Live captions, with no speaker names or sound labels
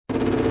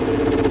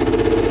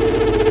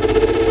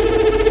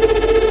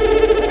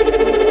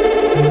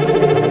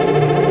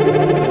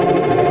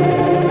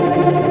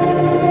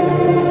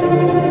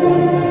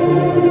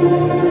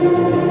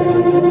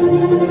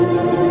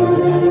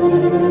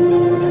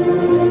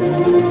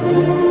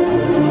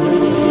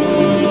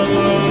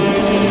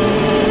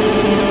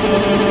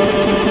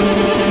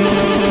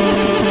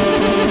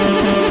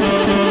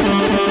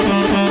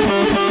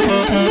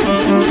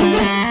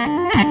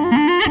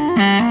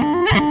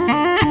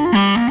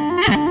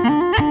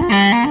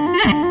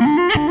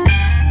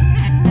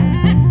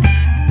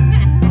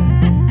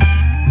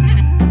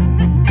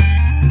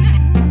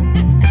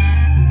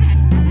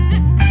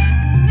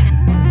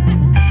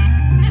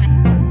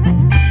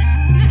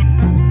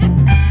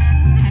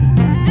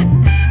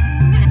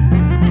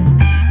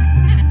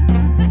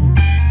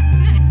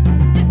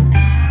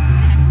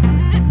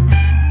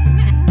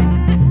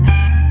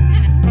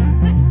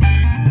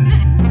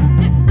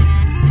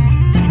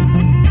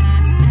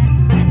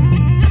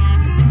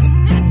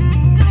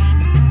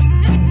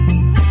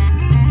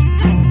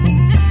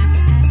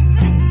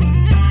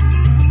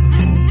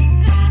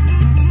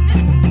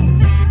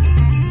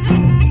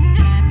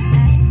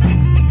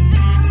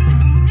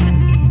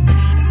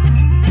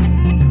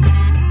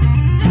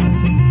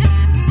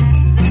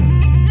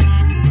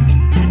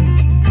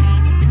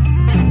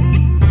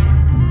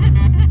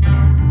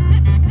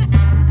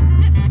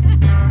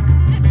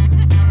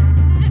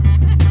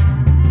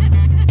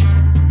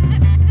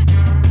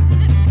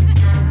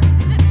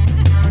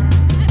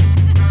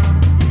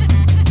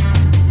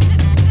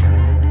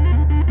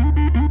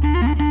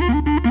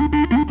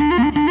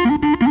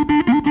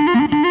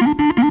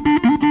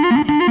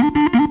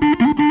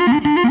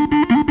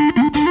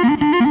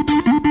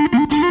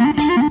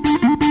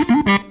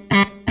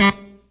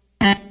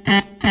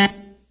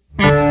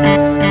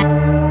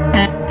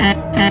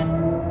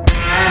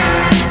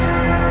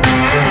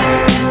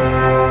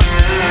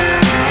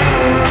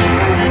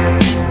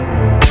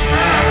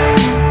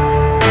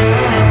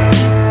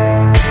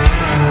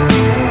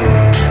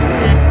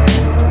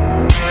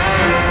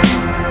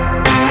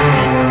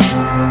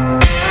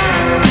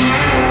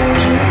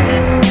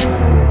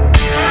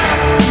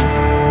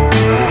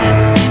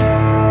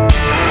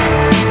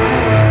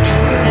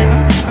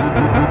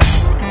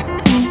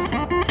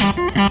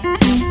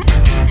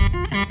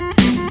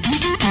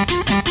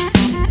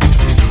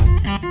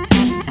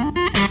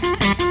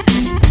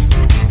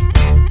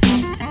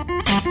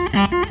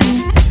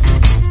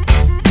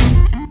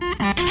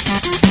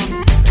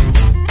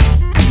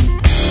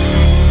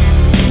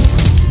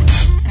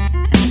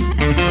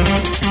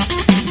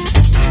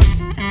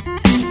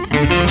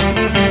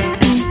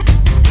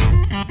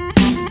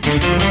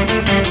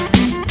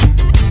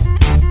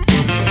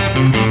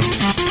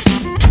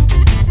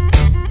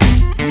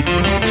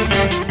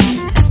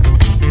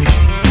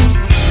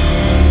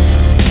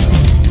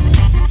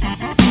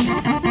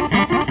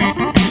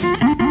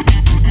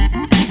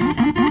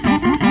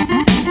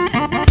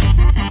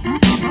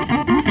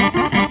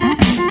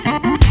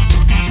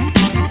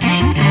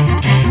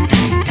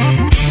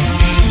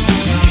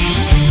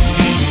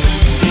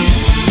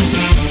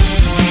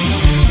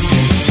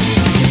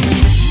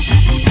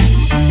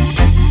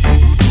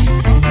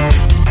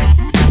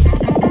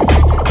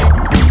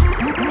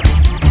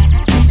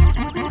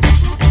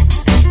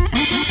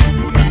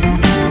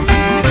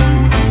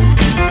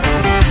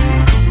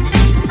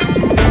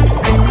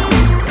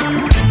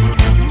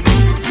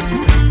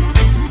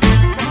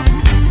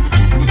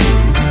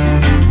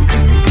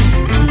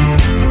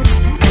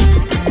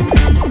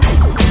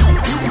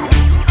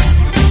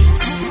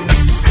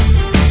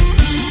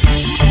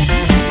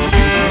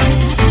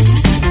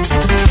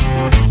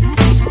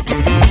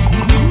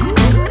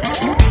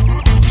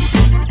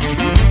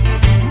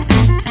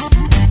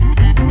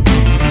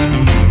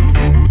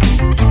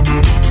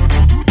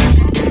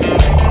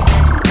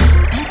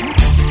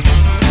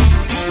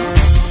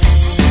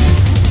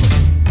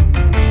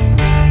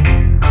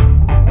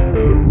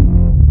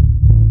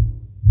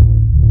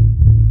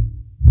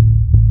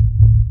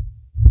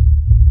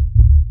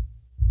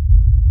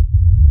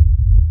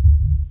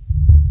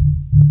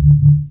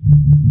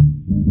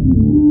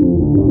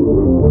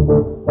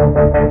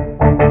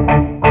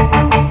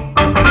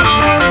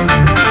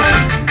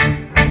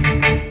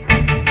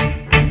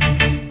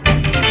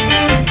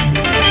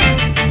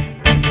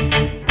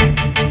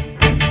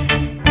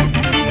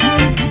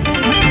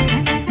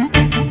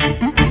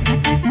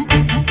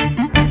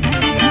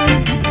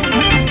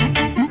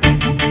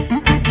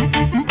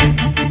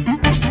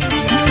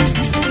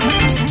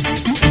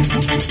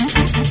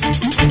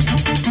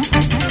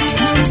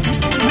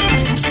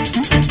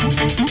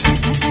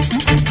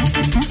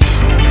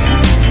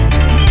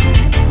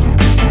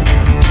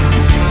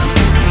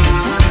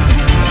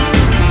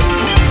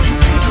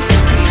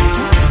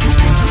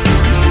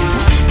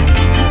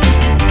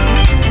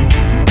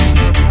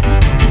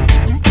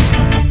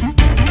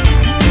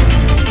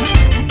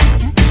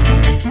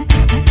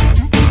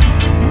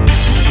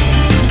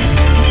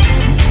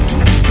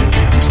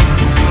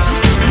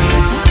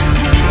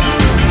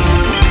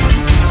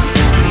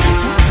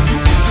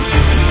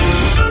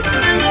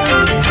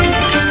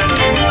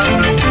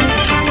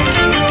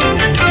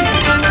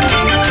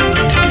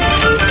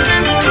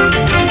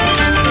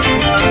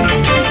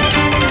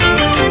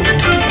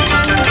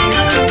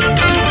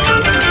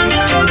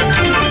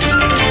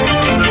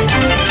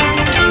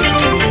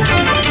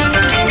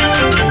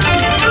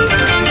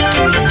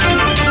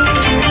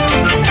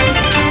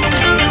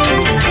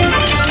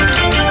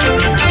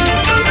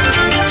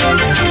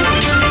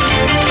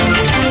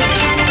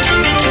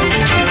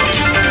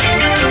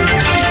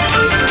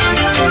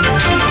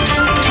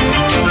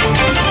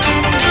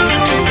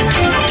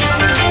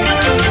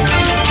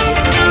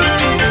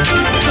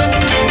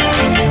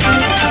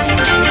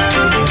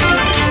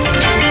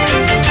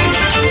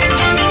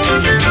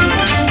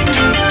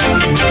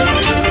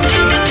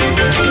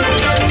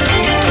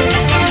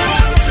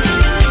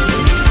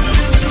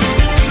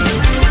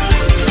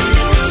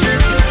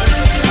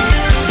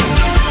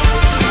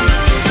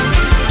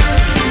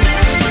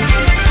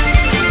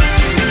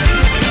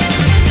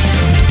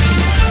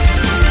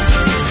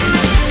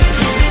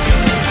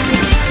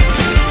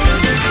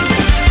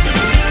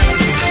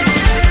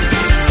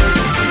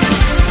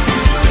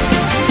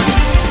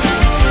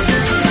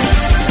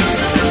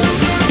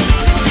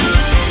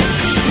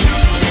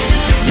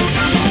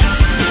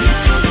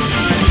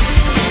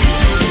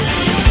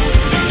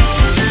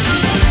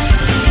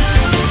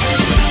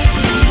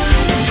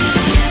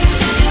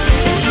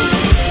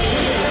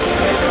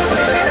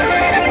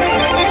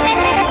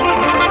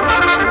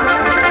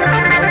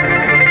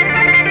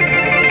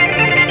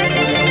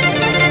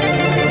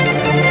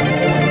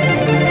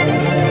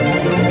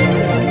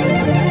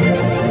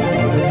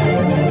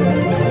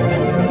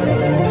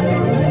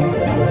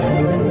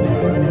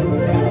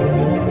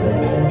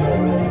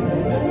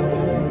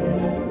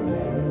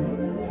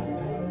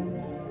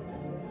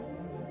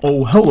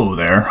Oh, hello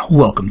there.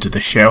 Welcome to the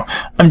show.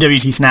 I'm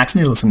WT Snacks, and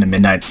you're listening to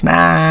Midnight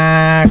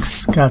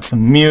Snacks. Got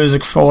some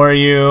music for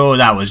you.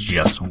 That was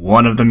just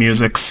one of the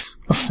musics.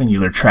 A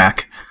singular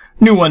track.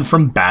 New one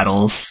from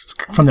Battles.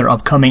 It's from their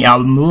upcoming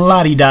album,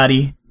 Lottie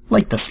Dottie.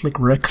 Like the Slick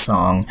Rick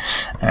song.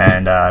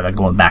 And they're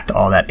going back to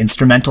all that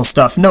instrumental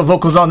stuff. No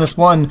vocals on this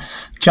one.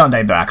 John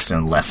Day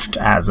Braxton left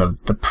as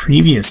of the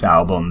previous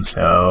album,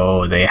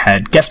 so they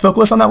had guest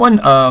vocalists on that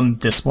one.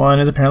 This one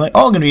is apparently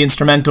all gonna be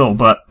instrumental,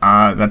 but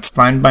that's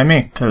fine by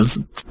me, because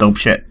it's dope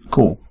shit.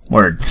 Cool.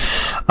 Word.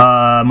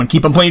 I'm gonna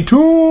keep on playing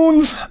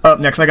tunes. Up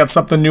next, I got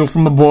something new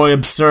from my boy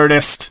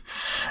Absurdist.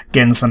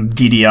 Getting some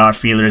DDR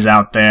feelers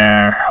out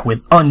there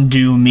with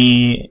Undo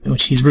Me,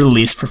 which he's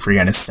released for free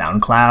on his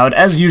SoundCloud,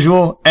 as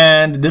usual.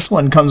 And this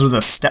one comes with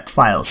a step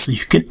file, so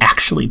you can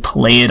actually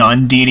play it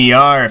on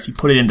DDR if you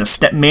put it into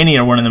Step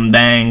Mania or one of them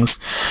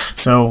dangs.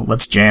 So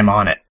let's jam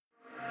on it.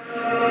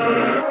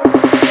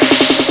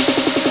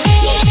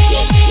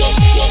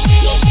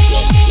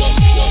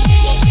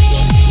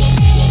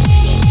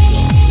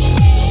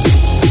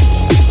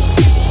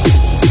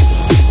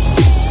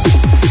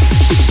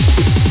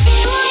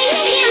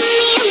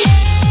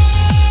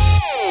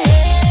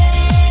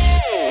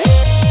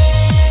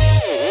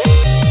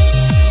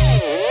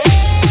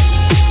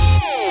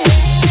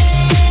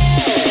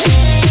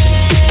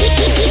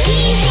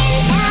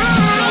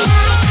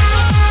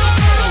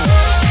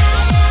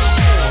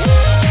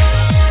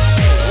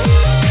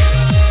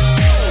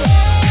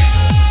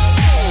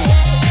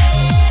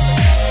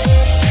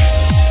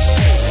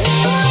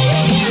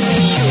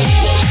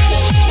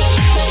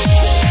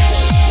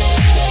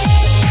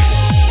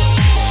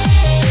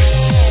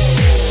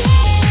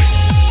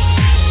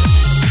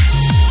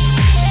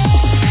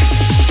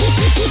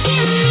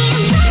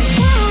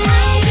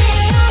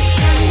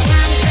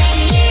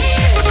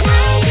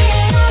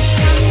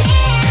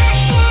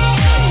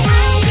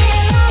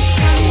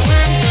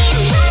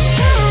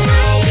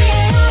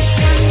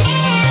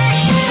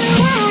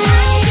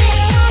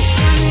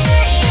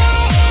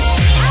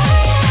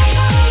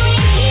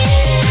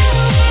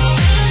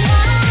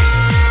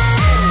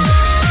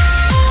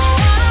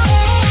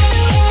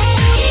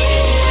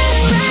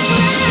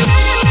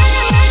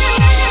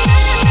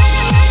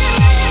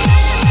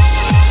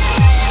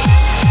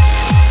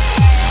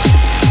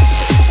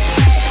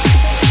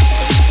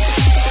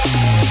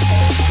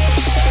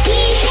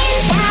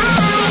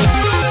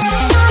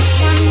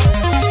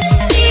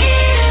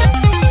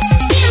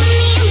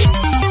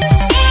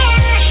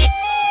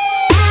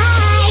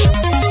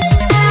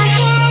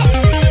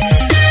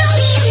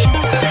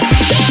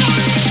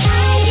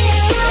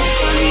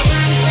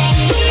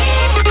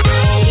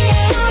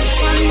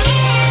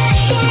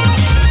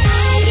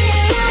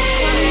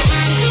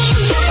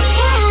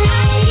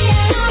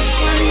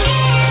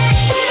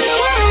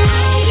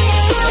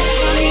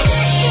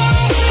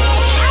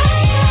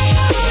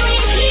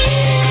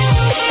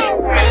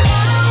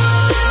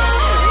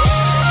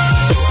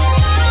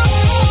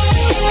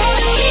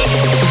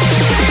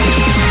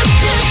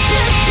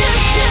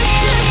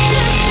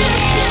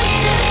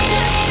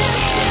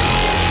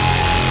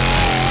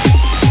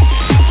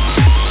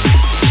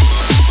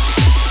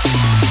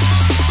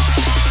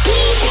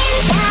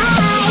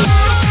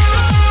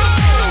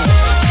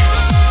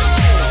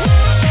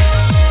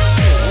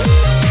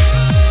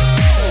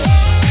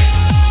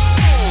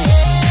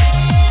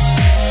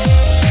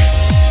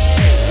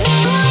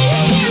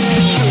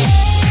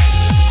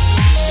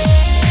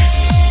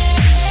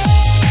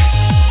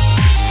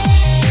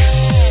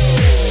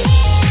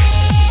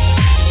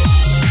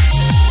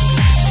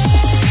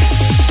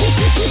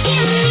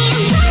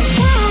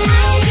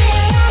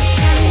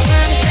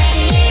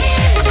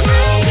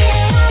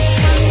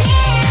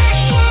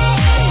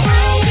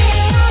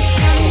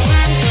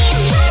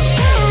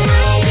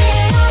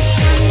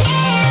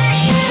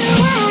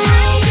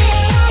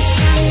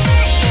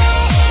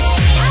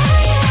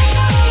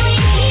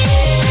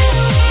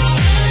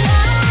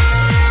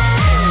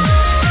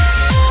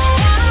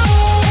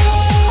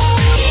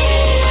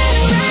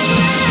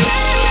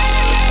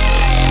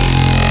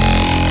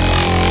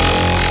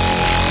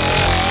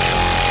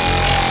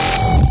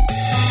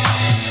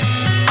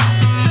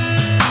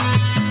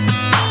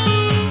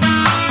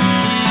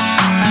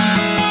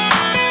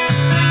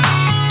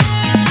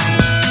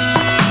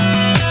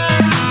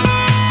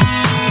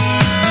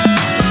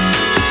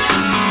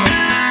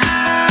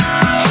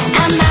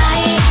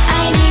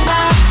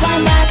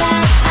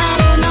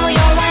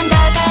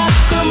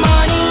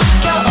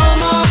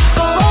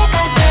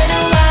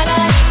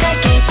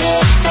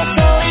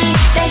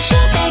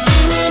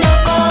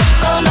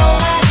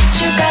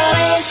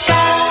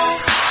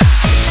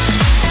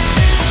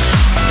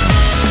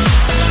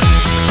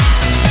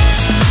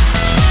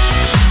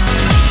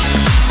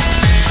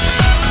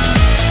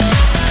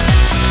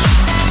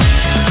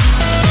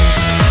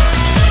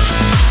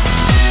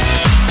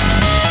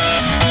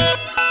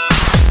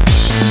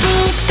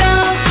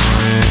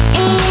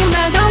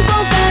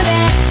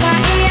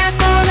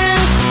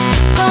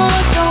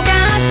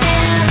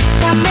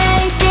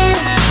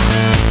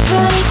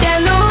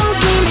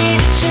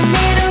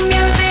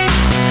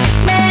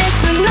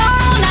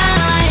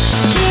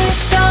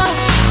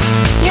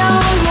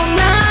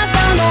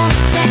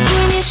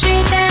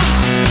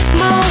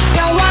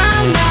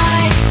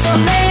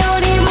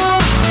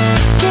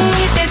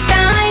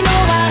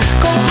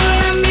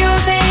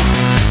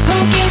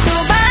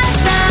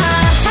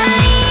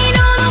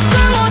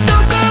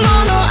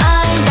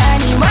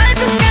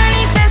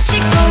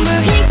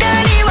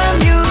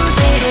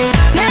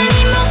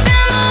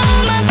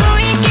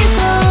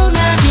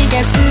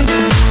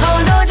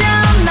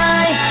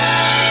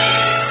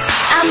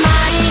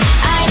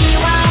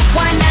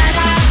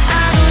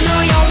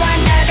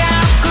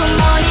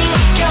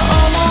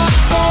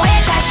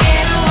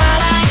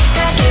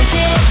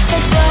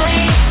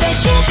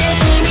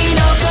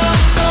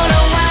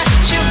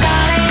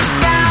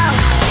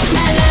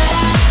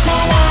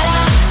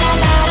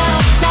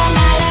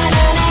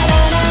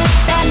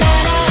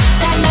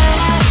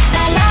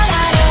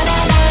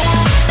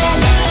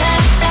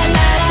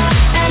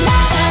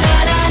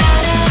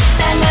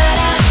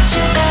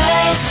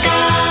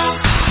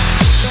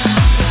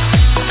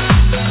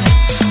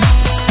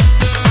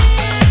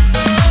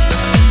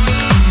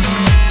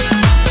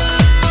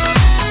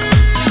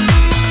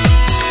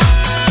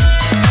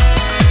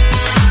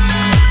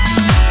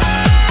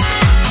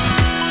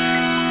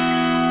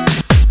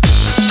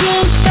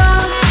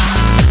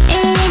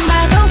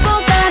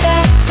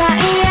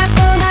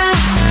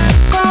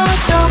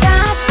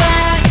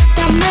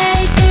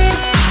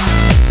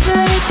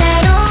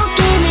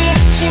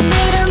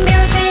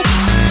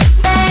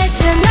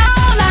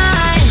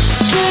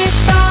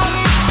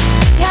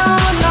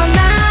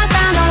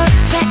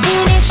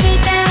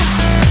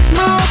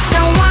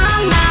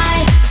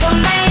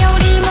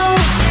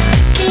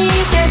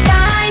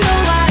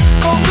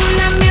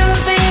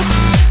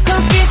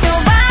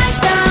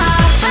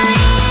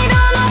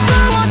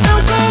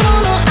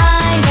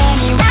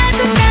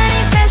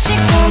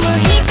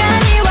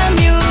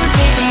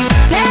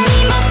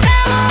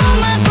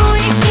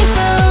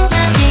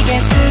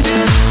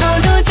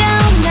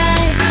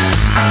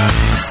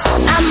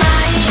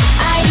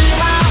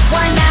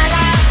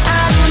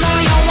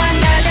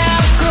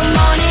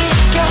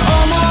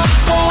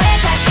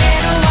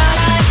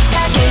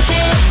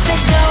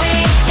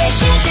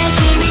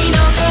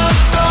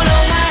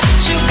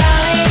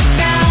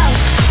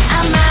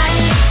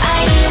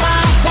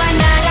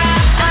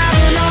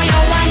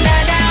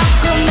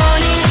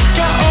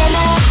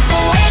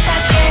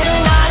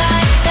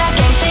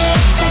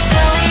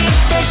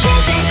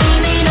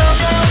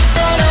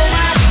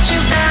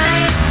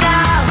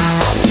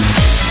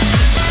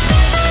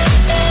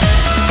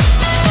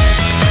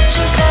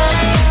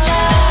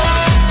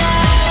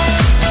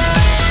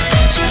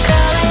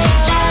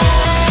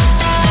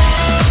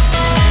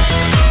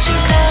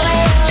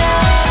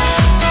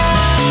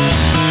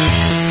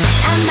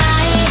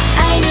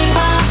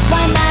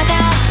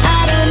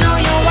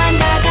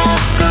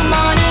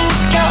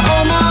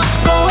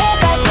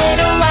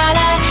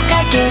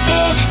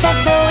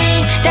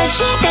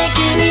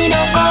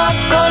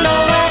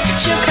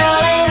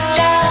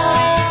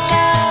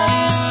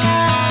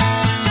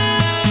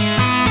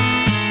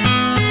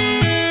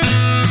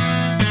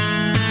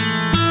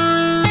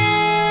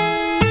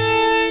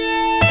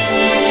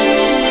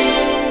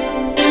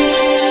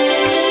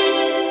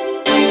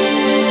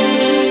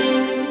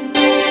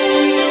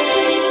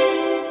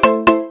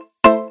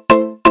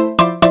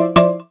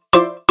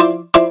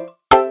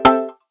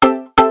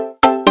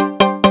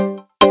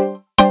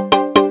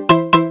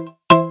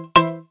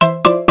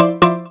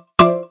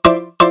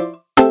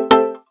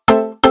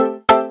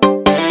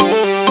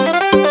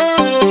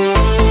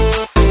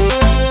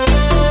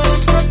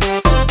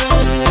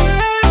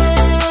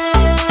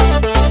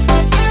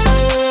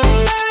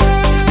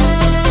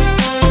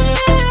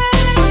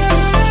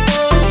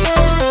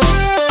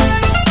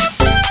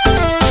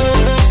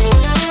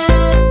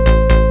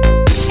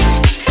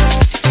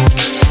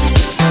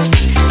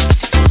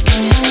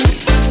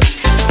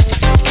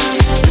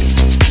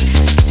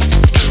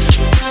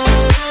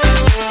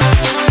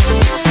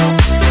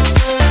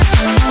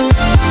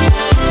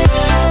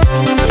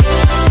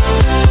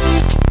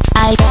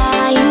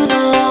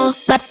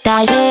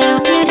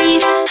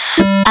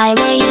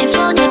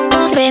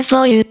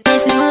 for you.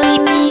 This will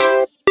be me.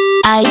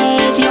 I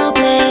use your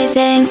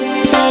blessings,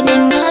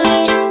 setting the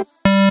way.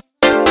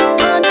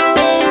 One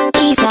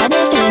day is a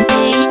different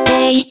day.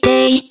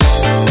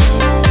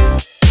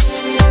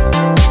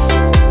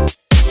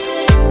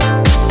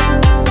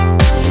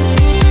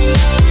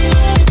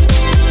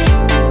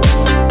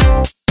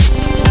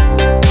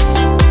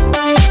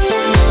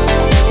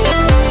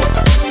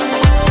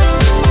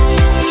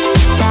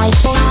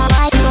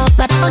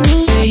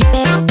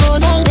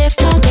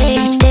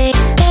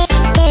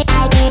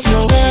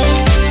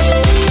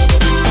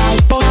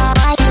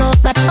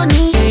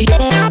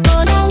 Yeah.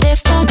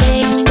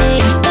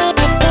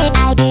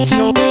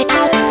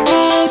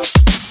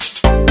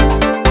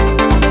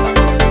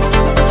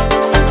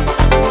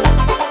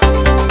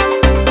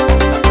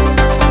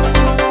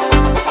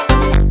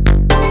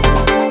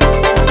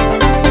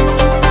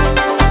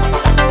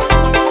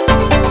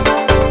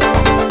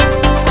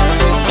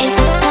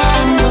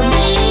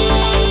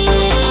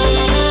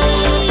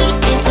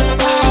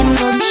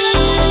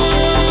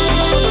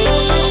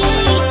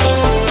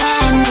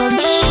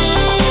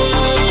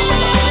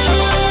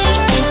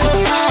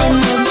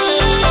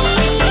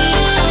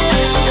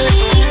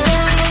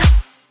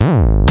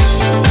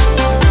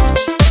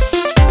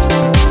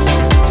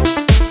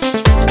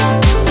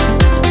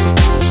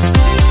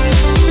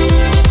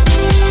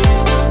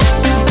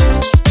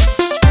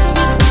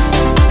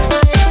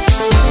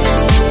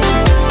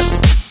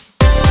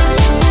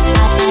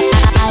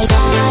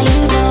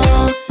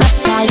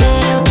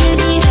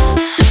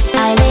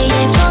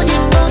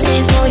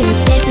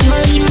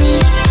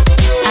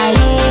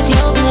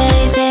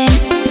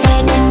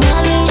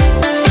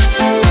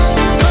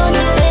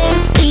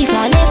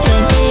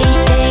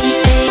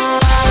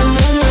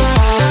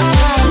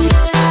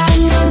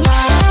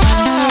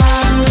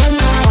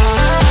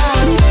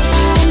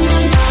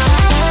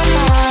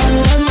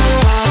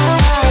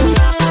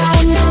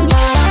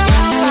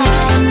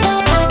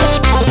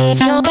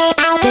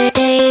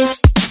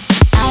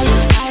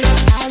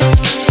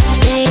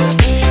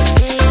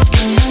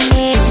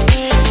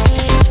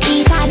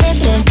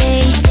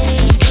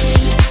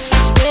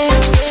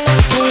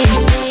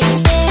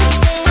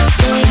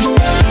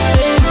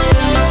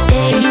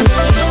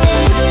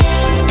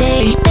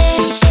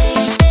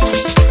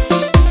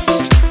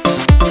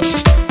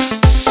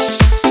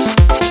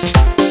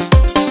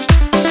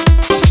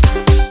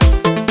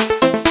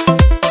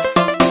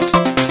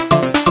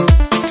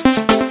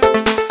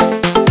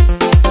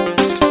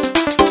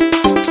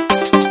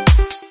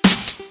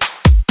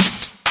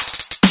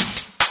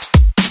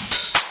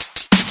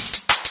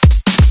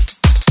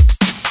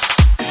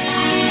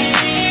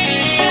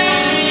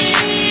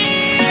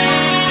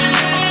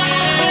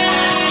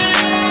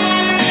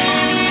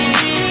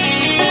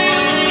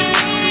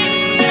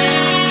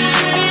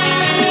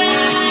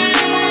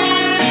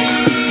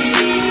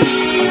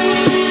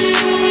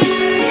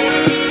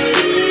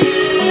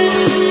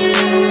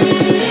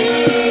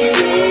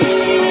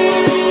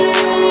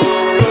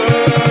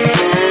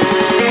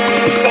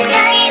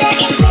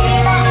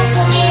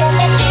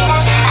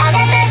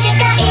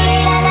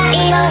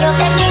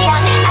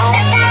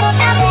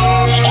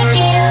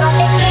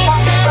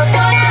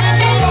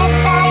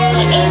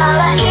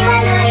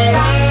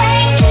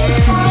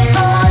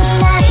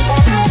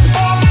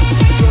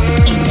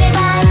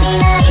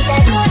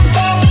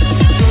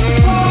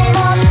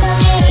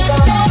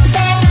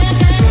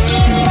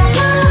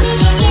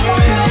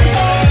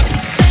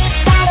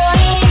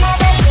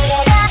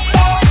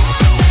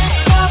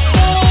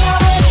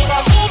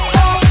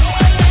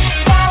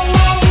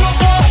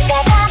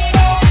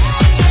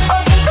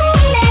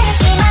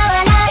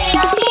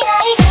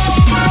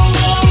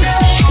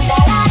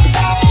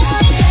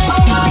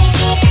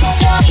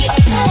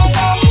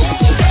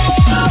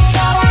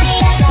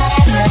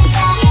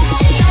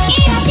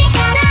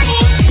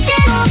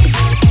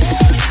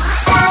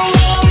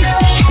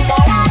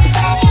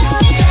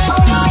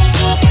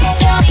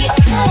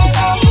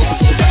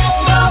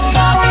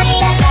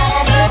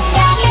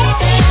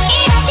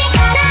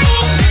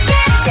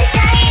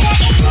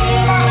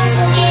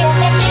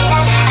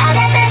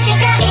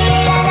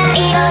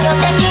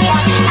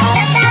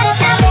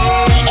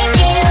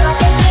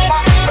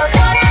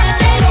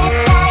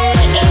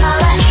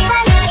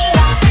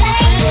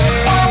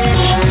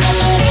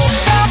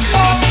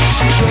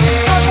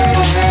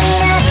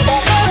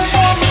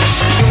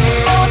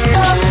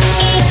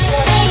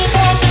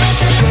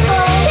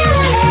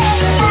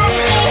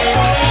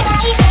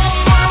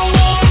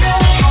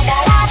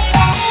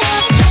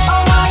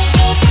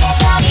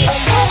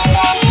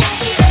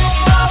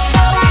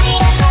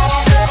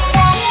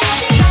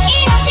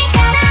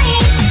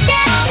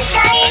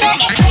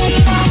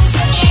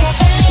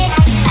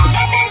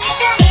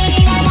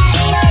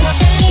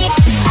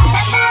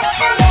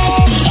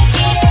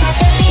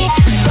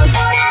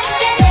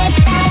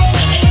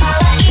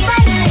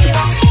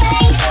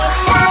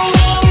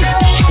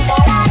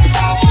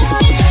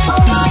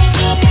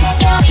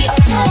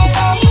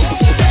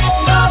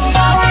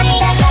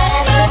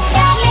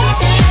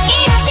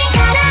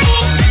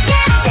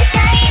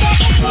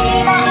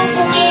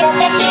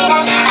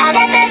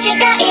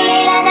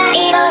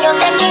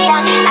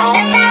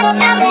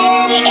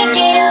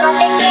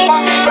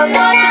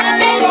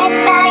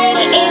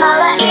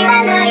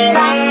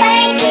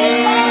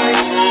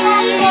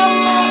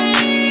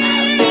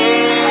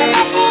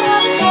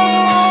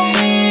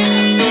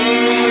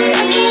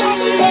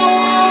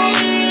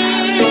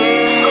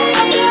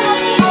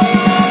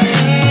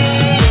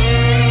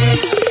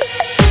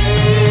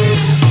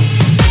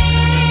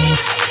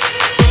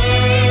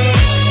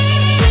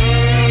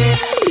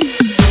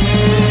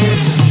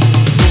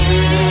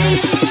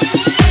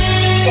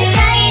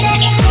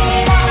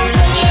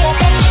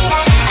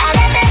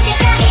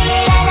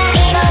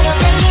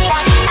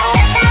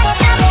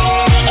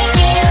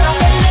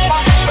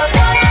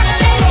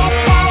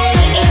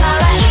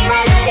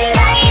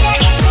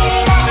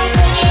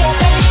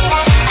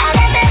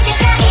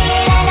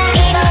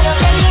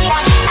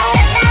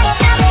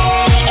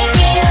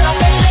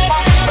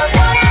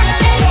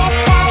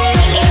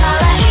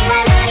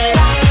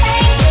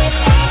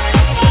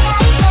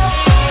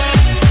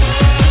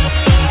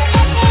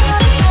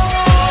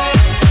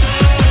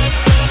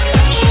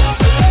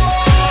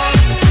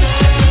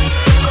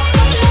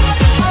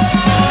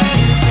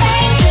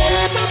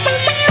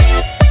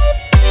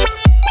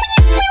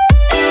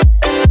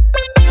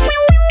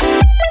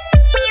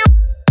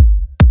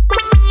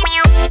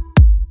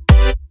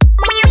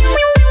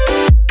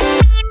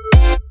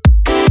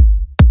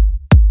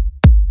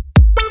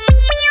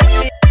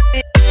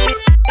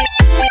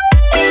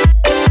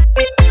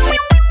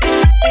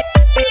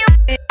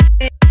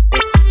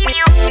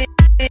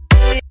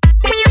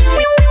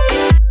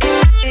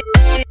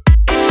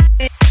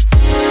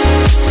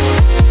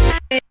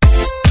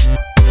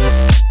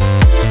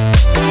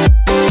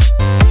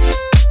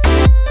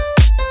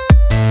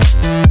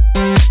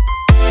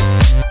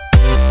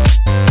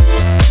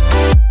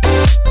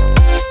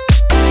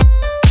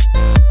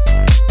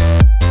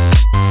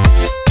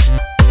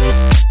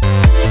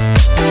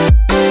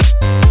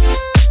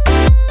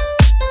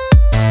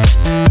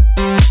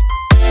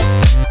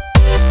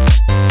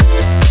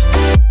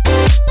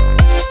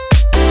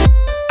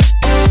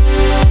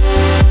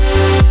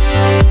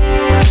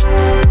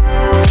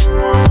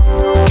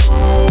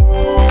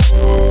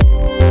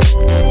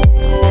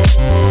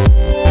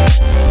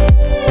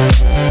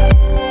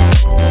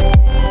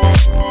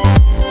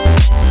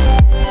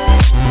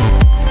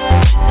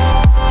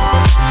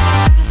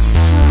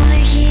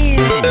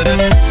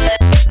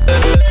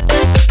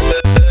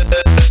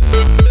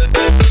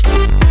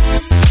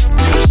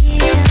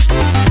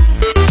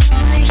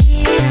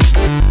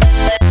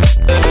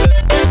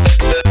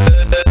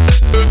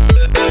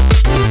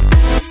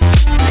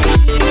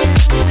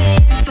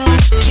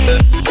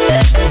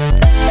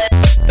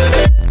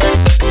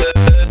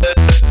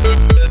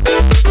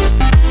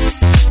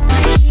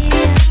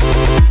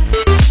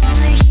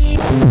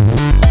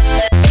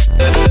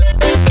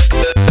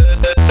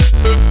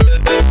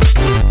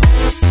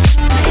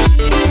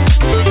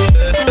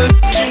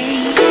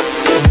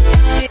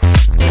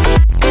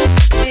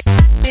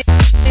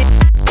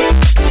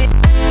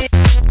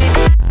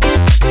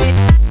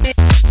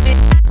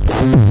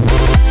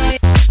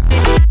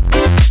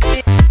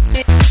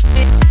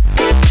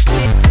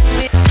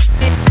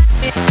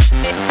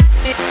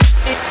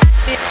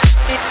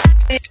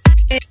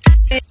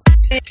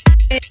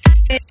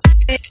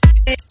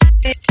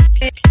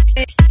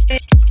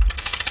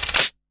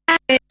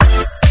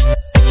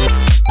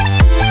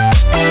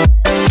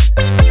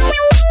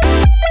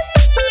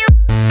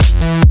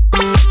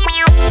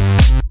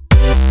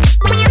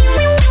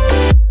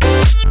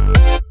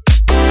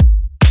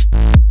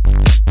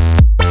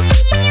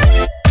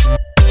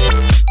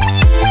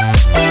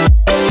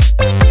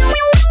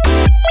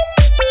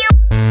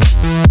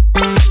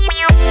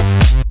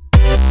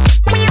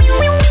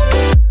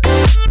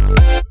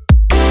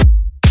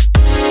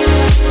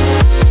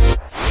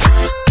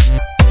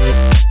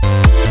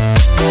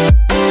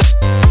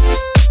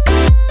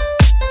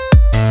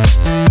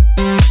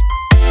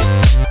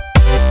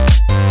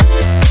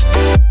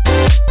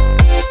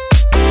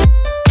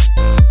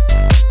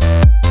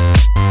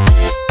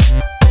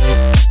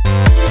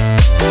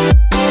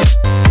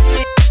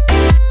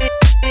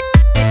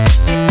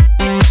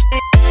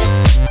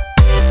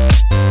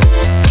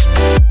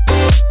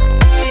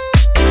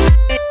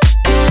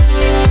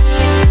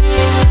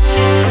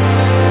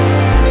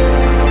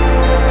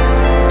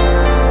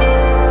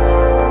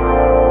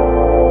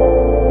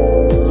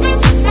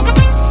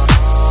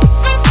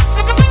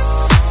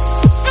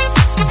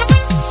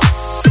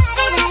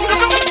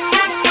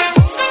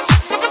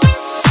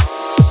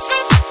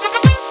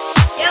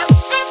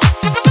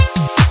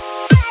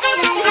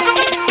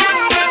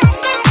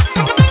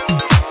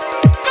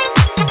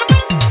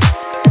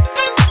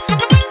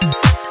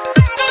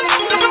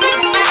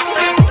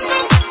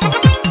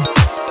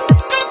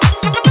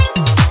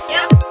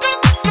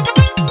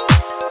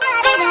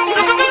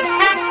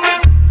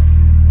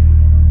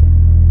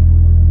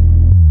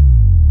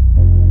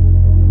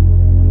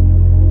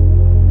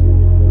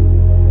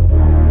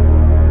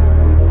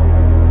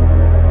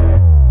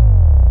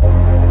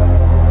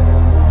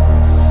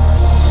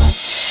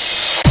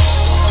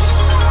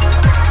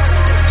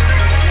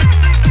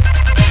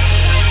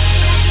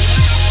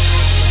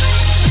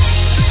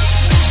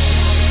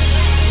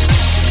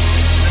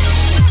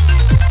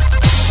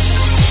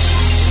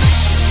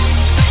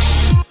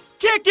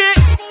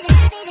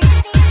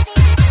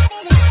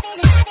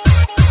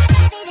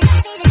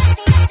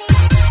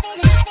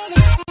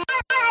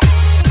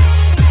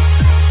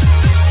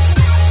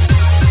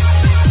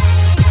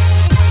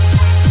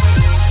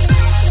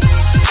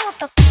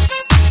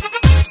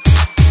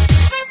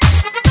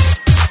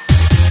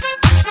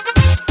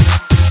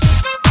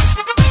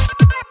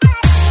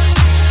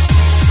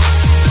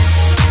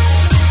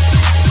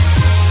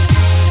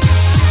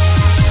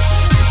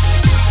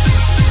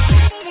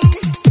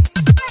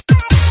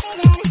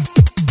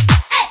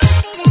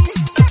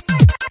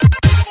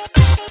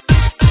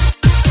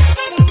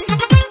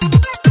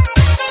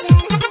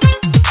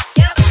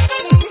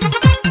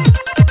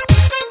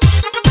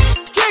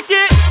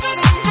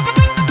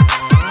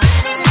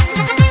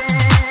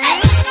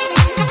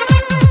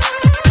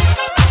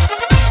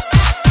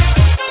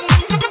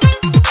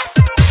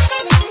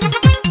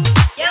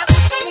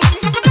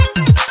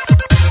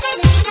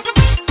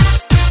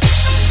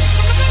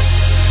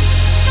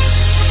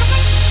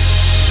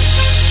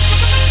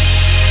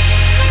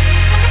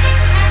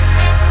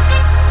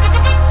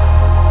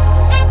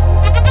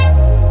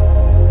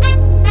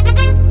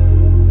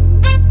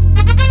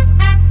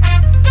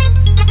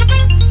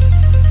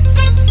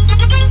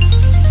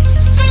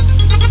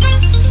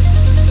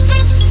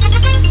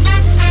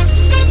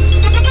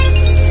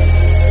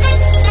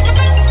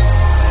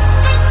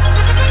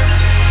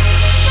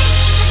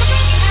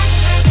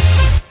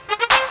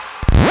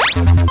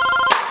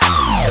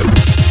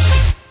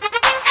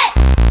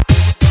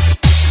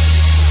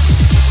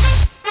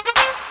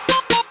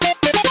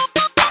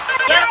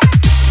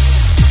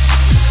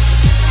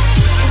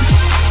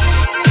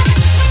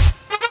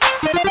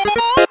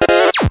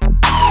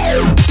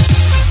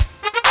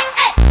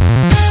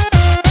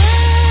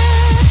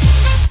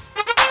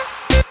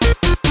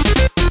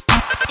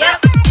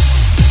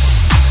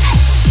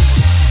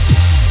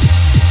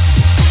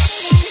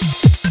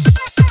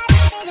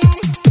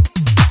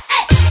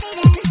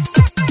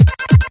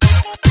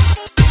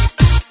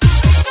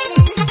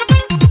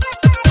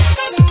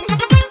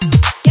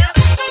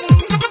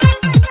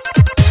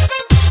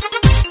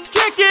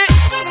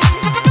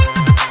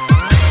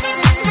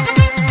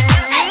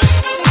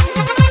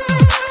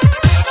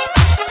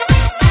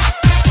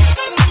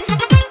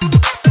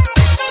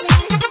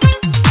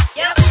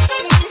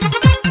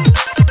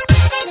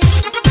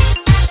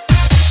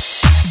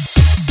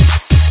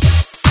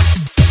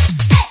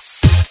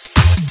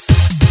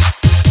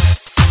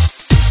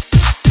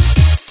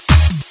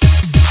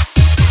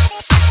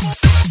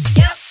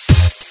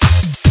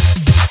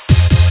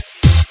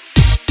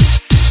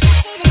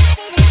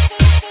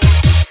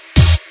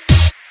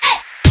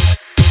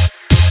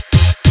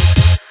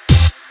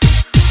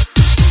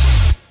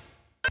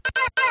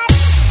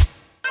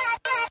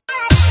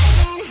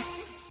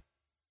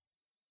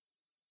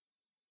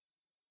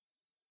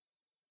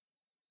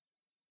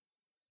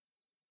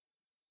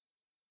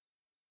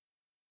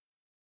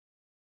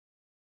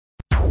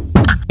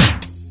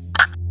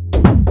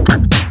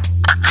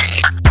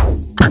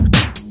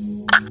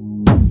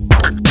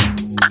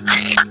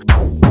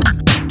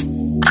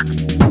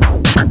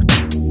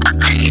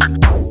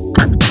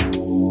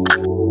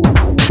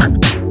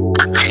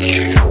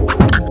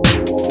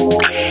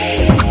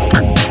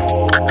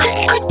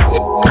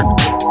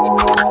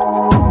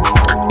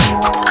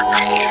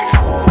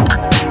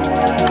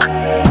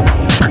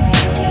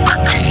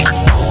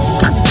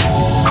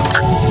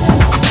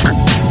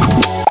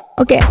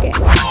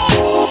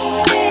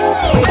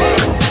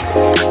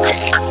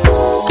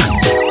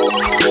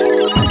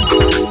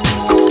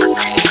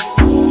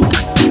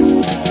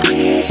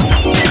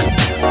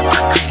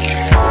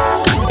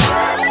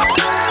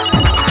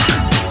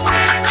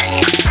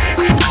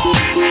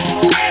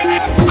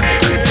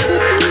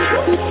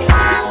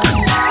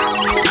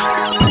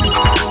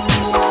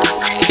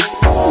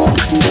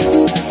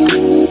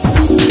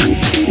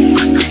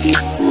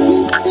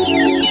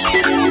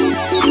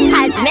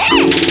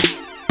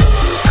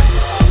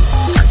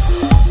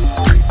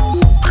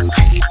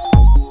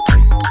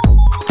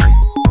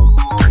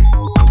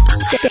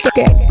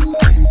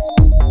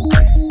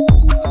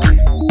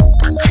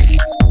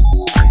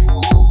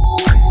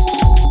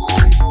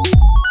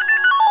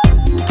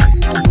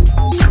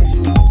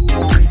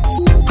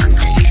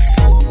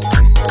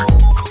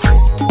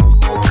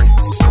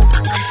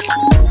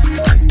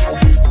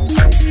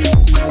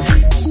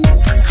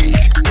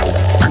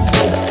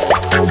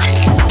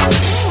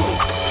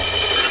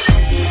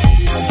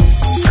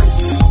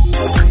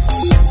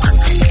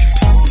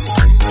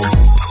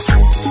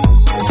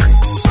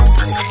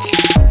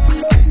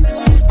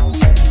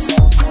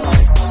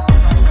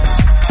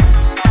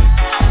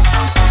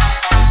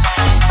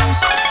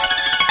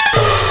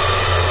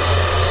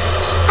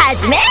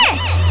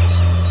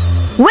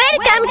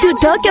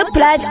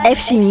 Pride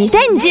FC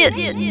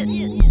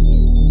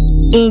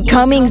 2010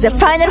 Incoming the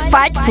final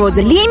fight for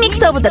the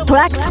remix of the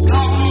tracks.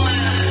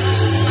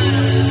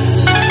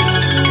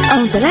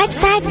 On the right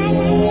side,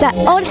 the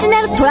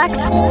original tracks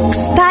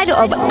style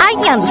of I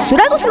and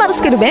Suragos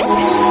Maruskelben.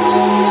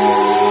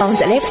 On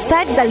the left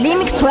side, the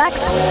remix tracks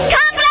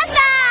Come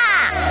Blaster!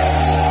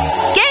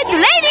 Get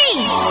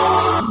ready!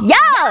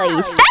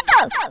 Yo, start!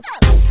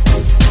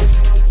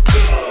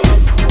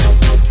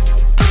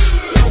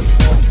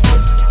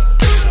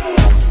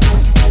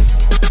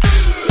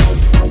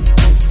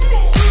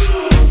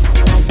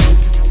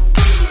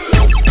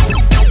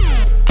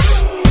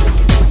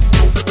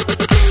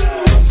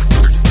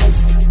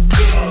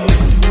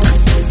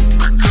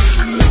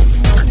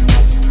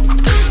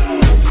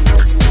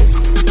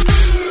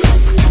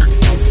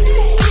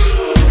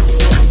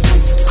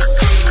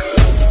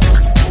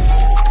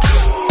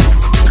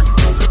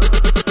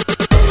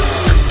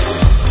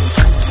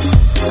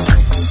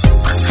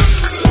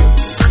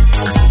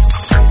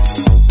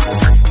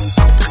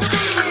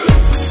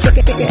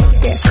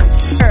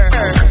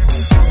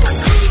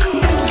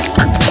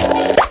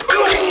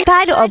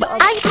 Of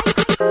I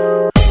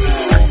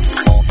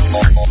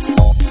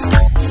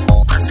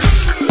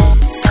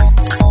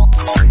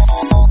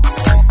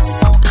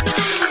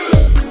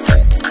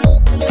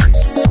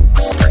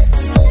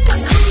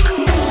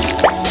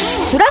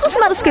Suragos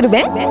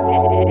Maruskelben.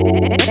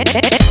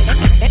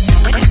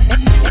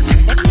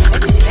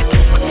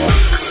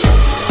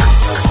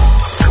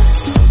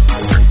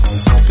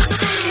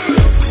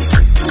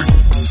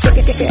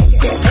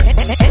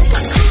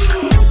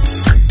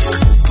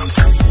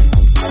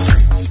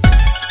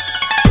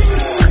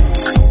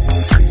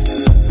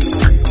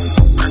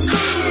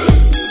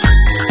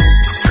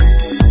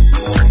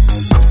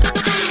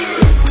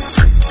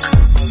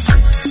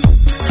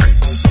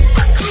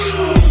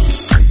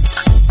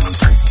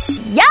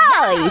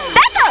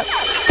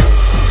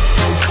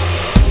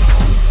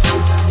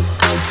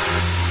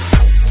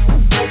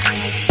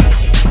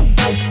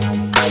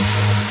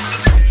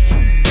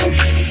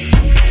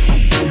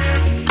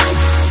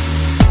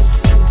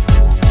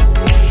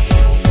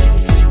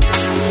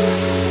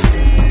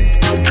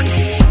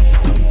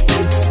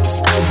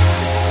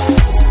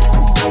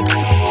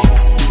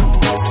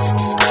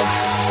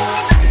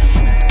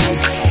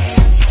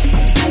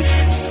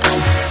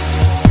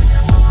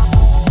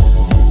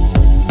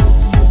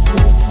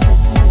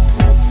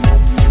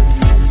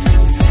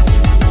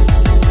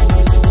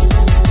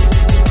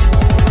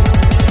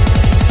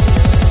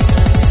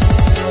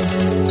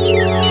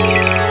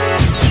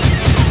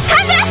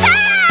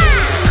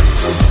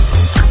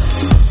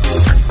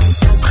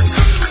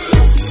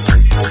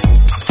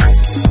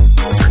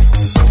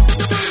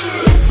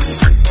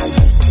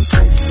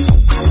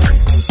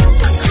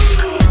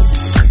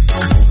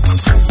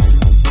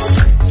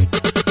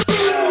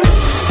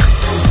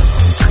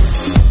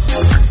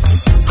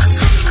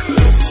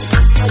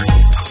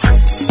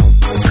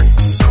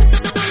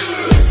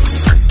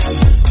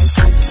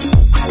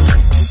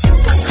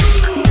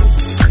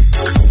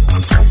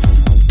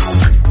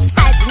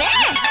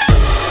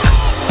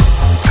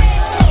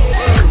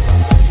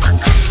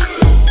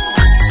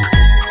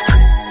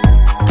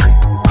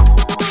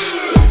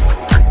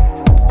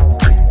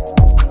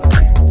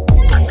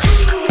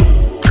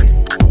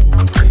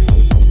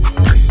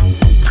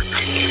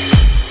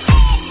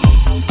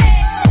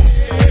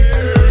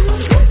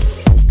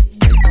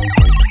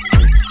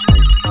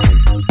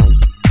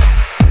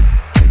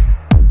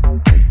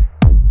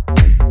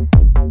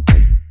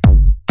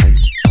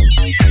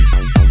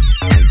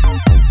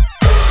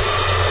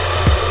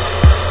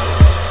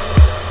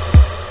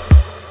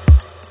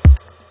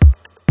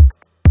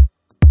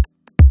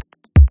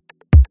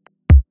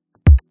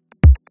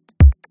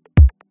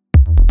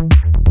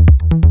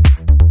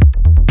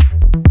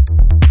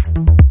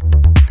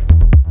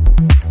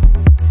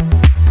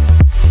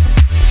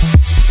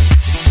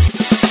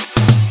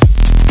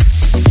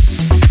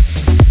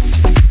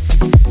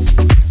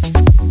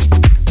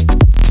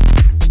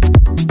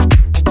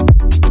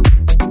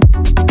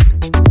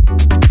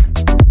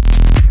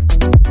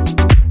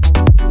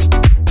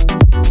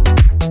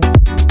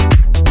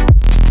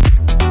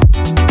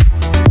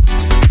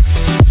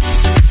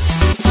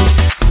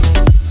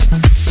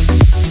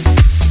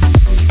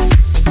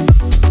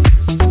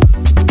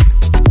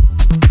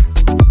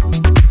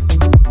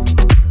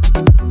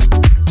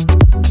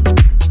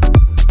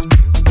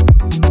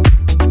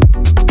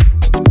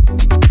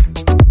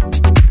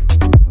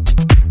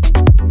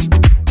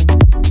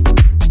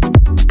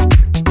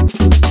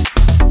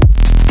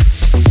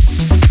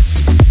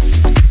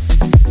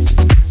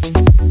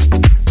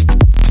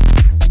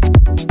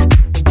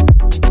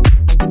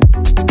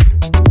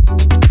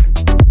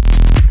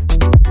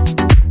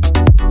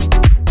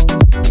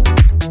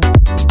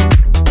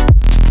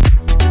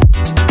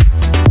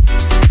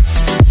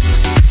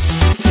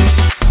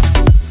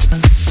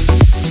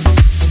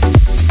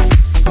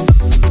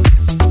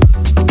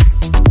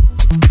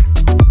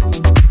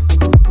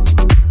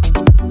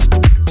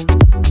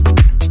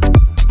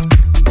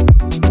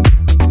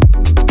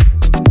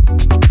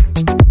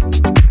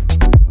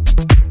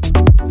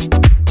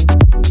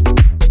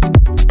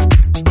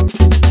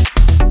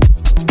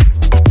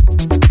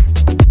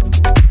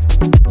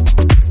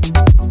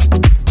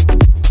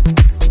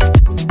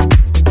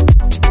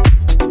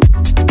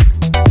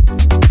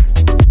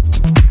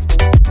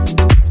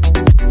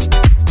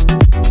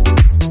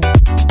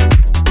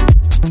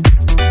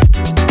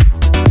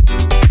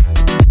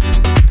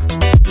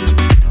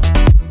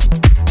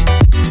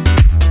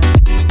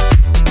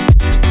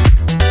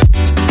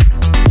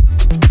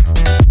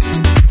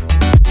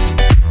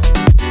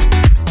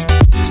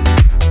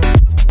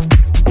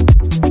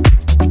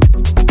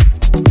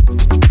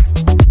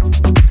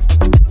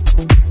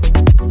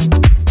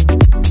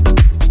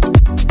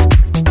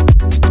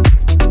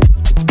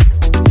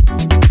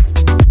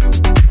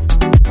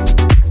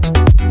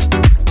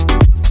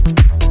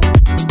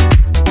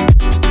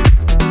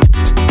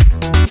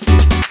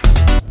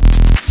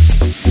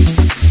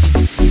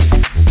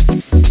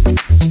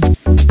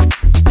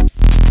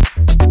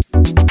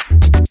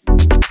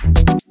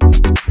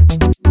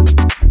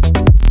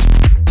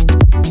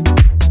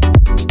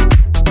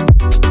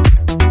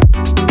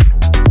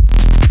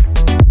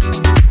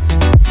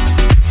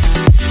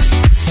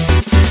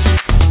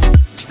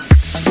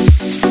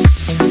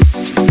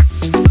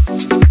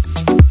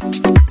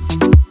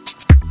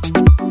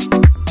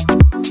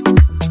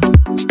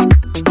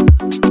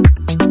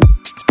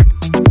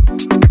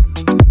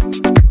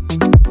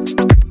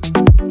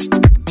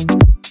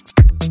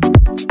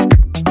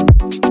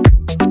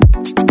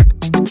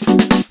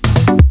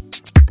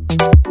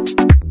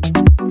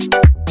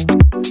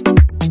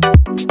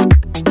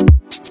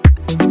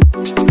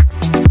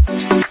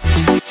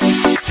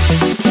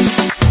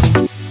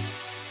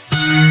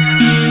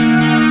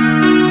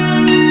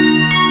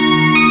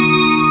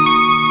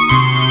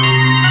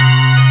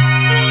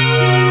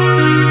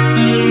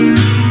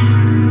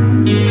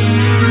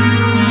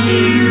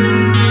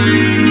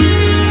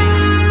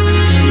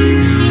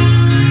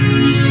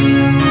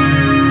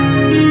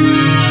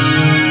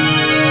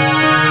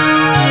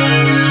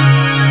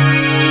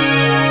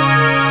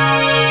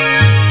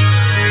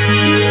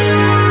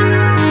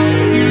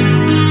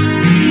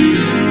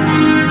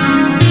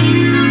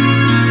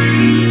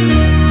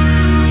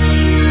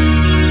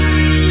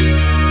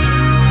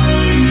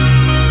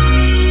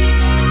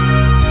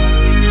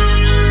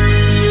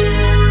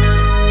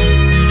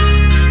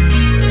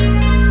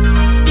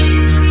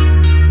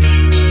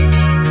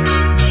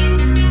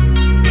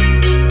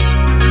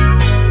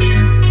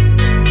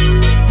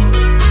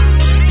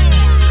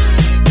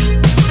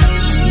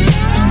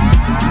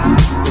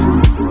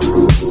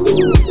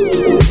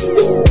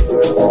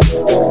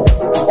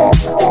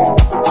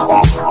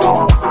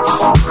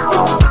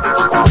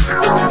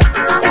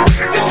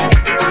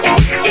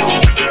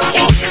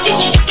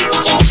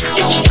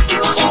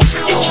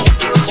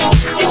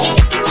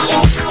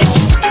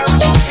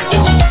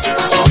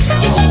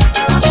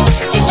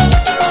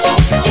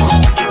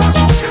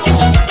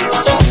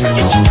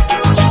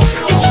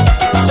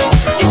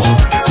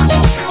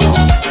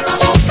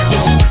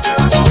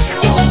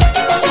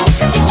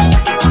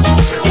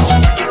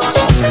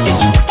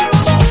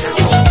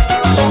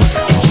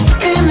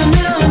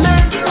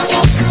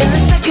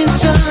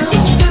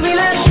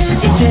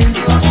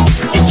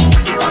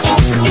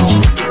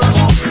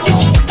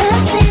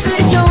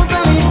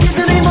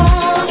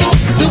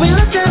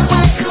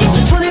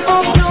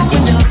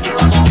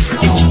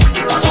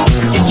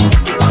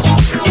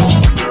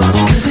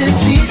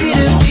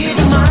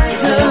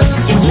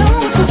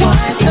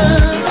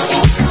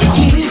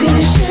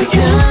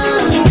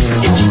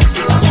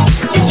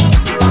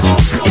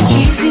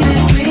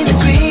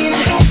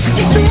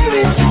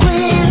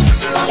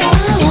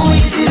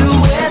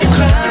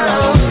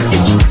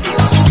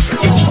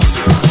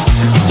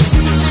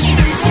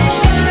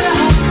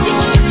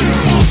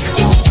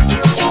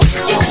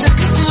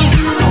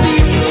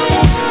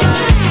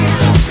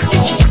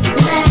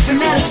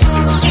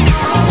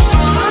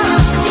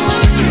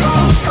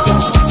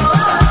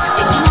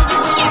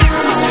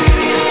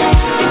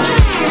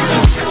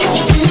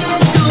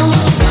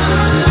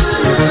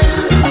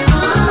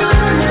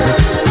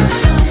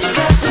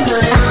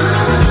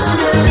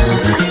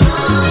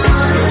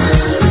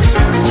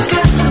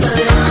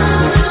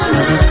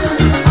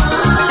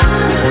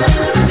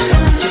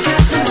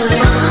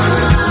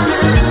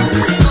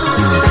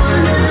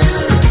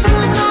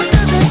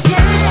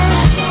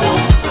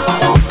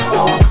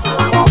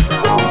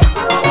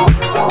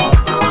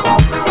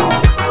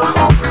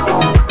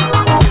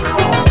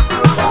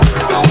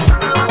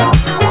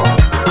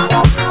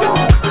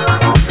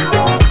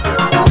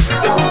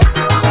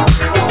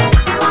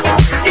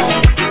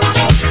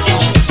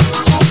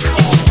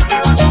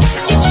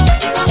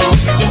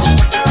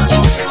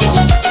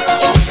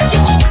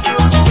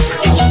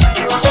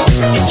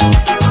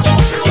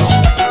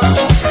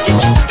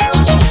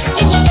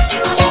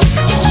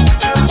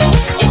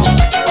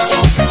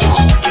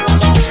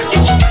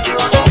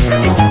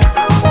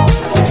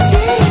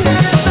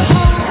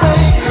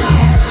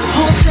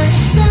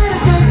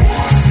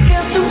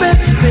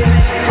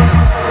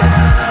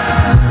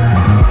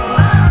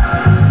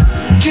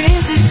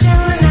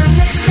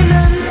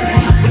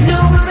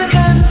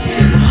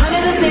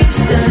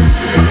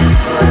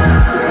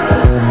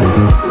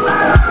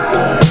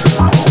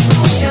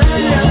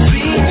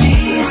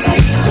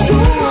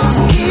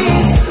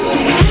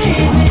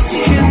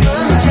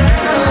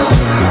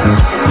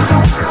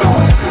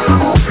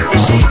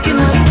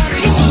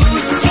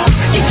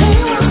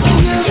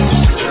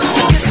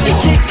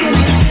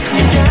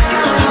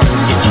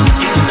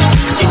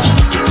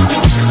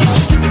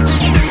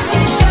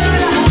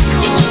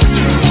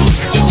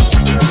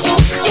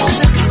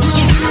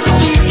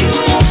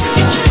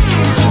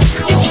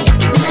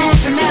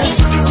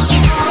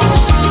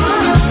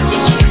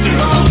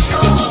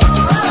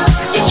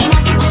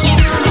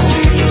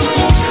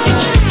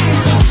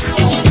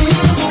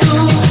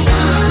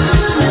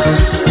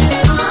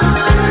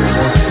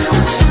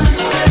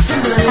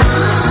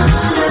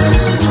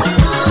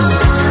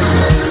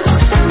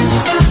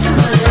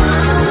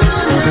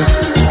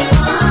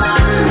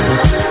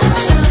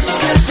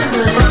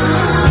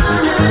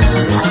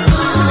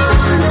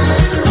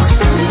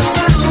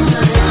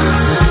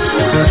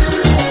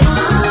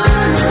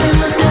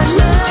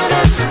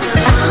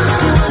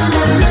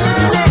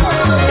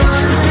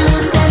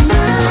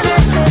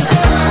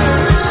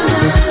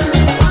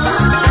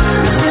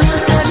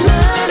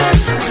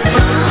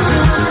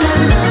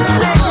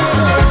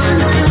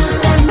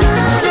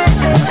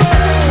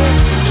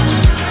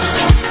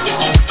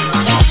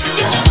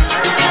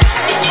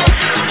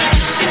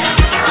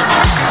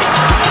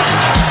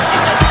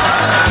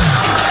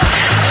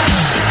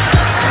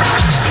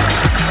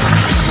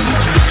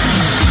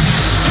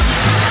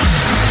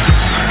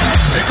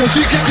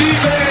 così che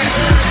vive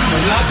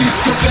la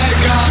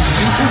discoteca,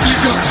 il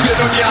pubblico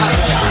xenoniano,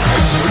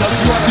 la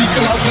sua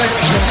piccola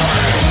vecchia,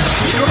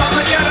 in una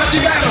maniera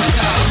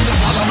diversa,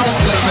 alla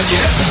nostra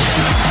maniera.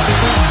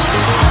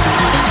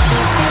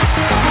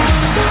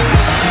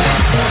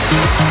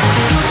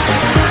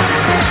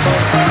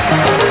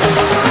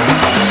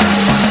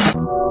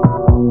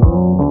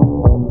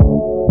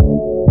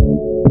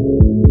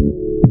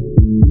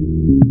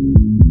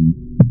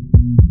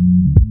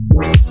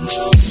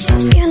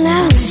 You're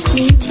now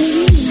listening to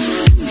you.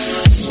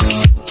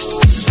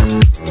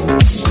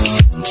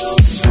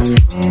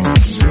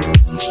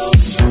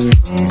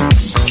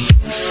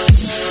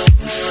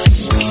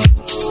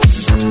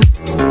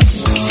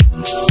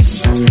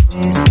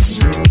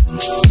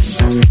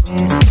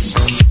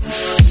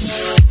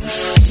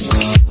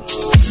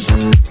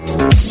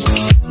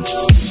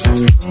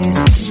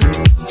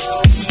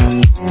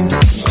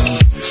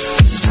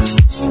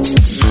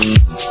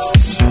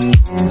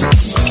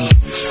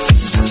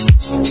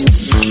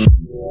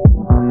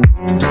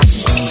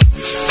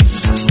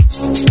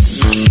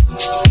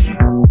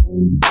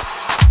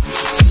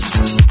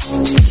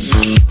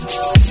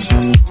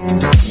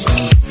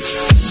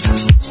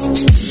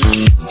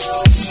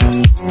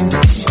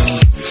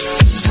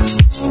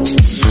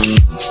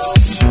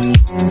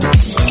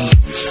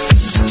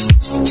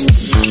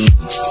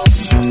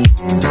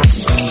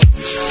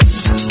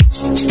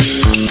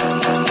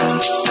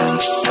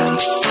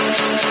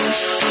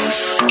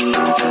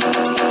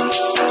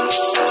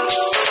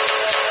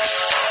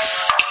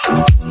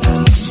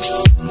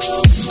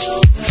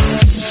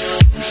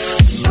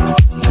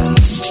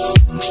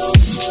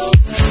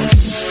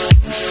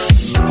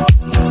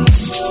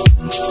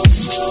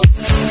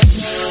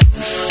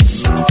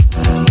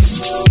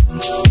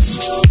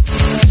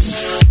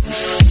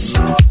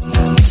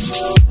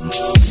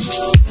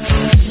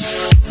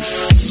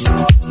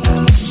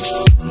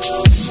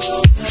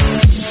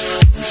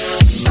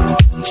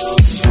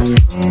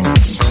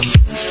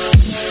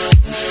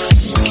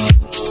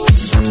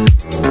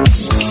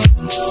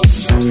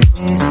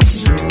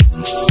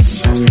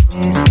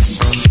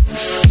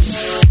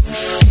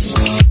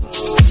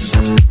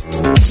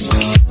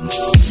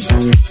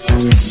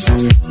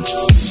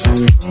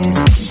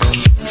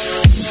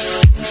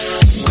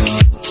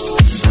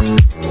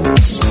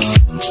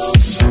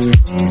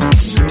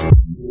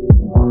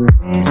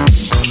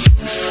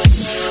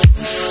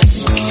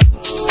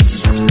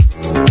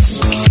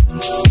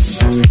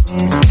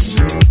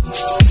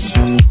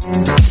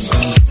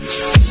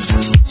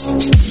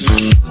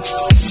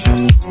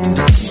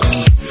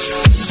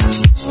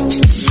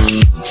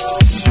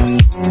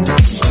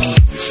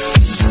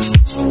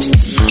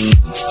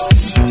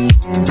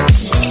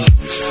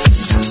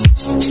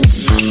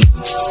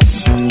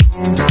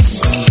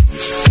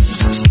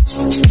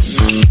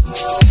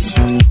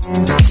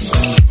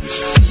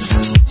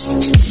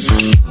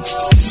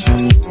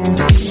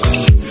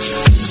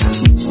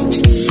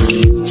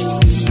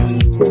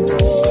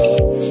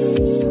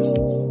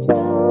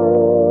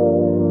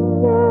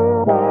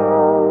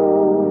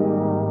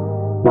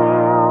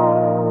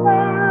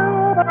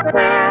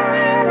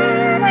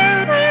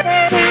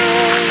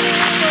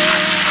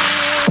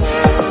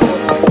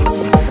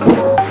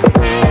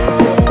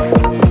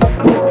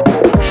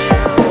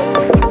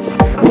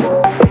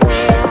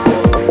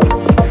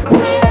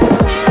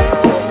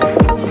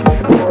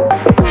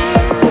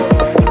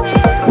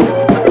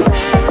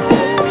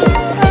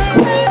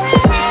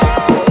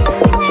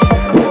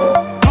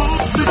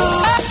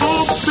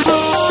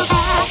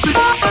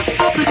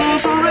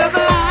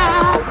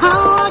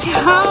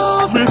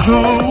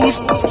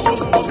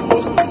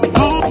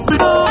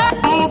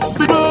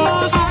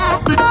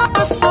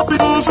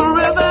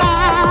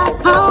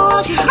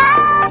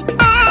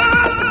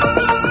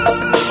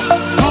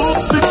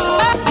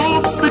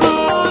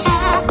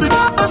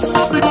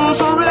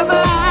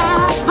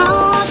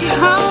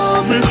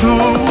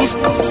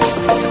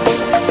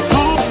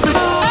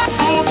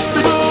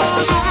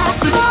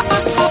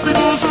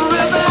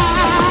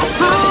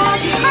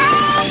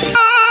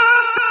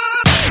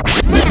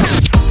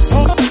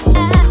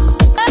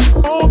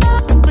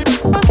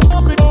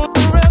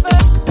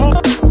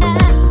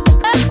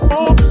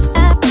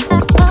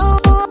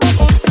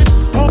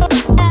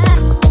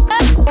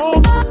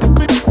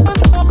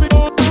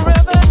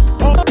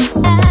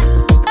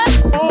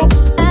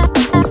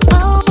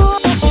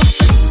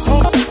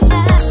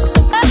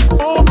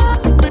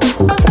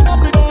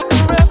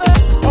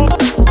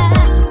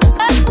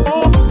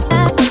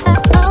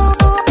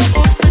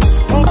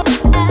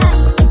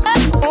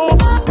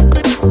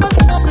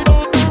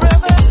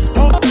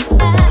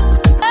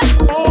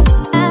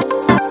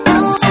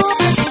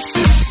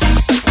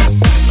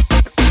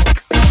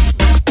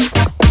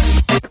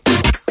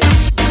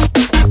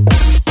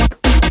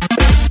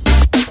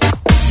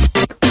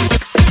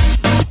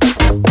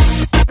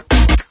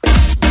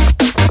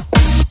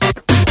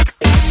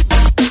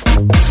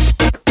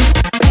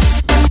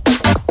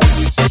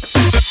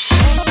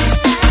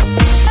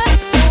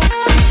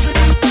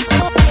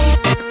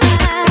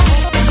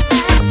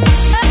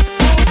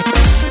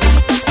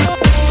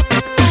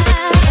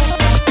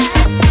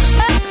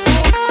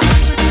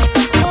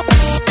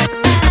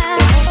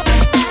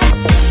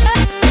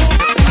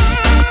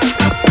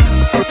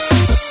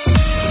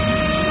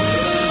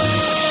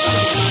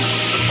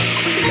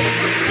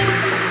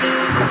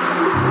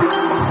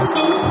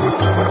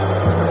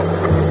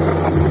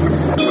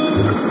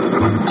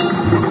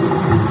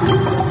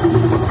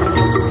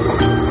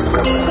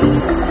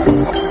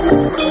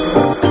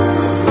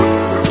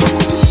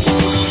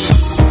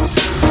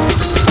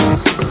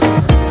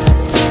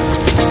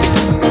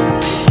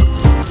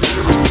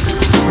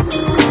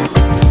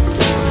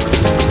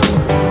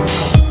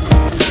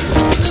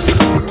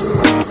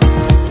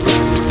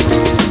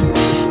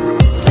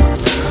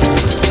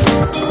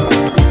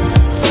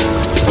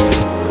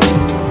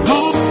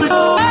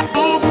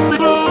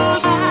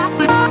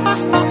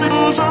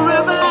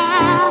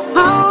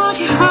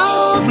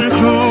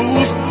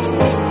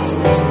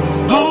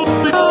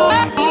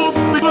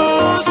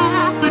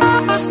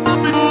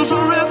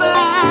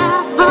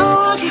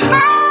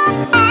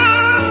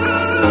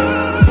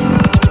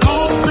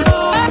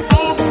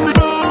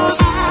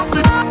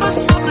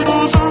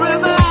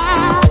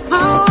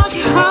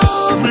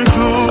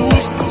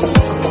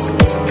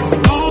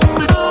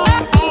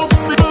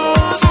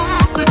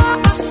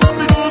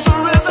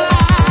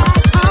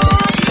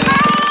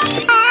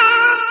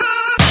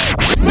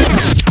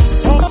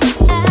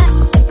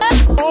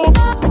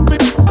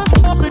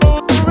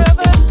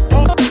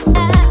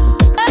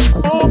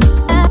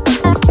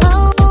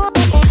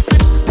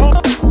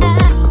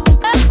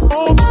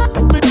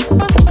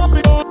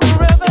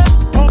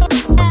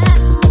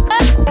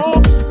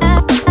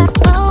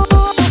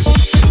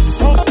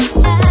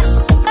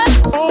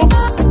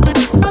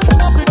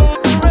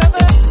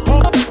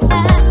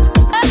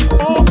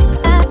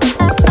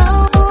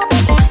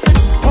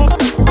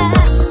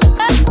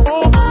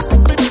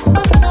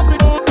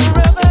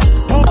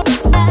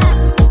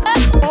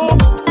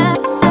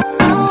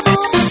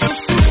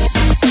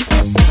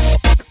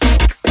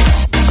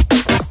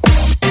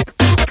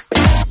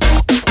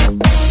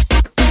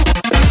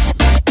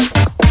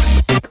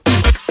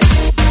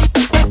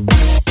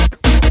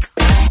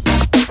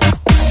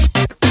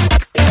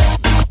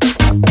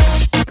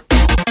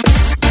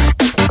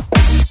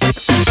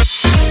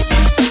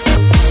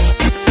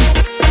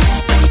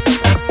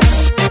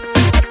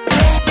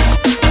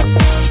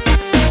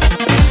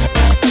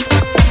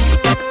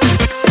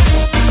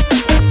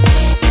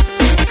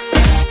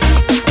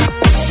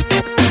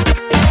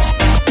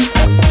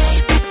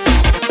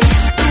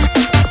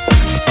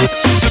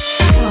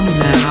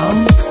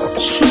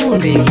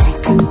 surely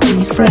we can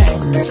be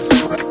friends.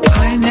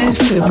 I know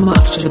so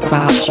much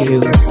about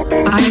you.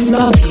 I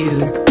love you.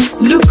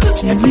 Look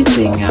at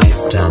everything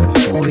I've done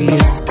for you.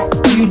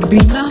 You'd be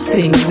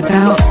nothing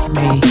without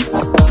me.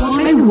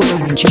 Why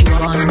won't you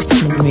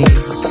answer me?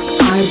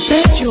 I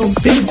bet you're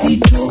busy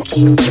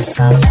talking to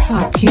some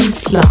fucking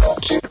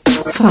slut.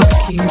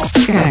 Fucking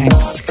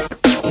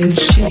skank. Is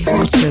she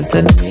hotter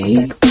than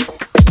me?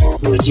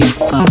 Would you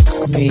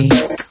fuck me?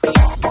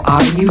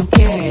 Are you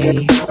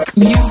gay?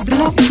 You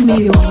blocked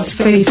me on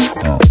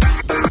Facebook,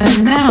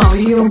 and now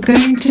you're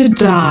going to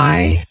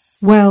die.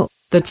 Well,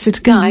 that's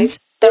it, guys.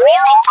 The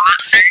real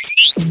internet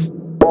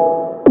friends.「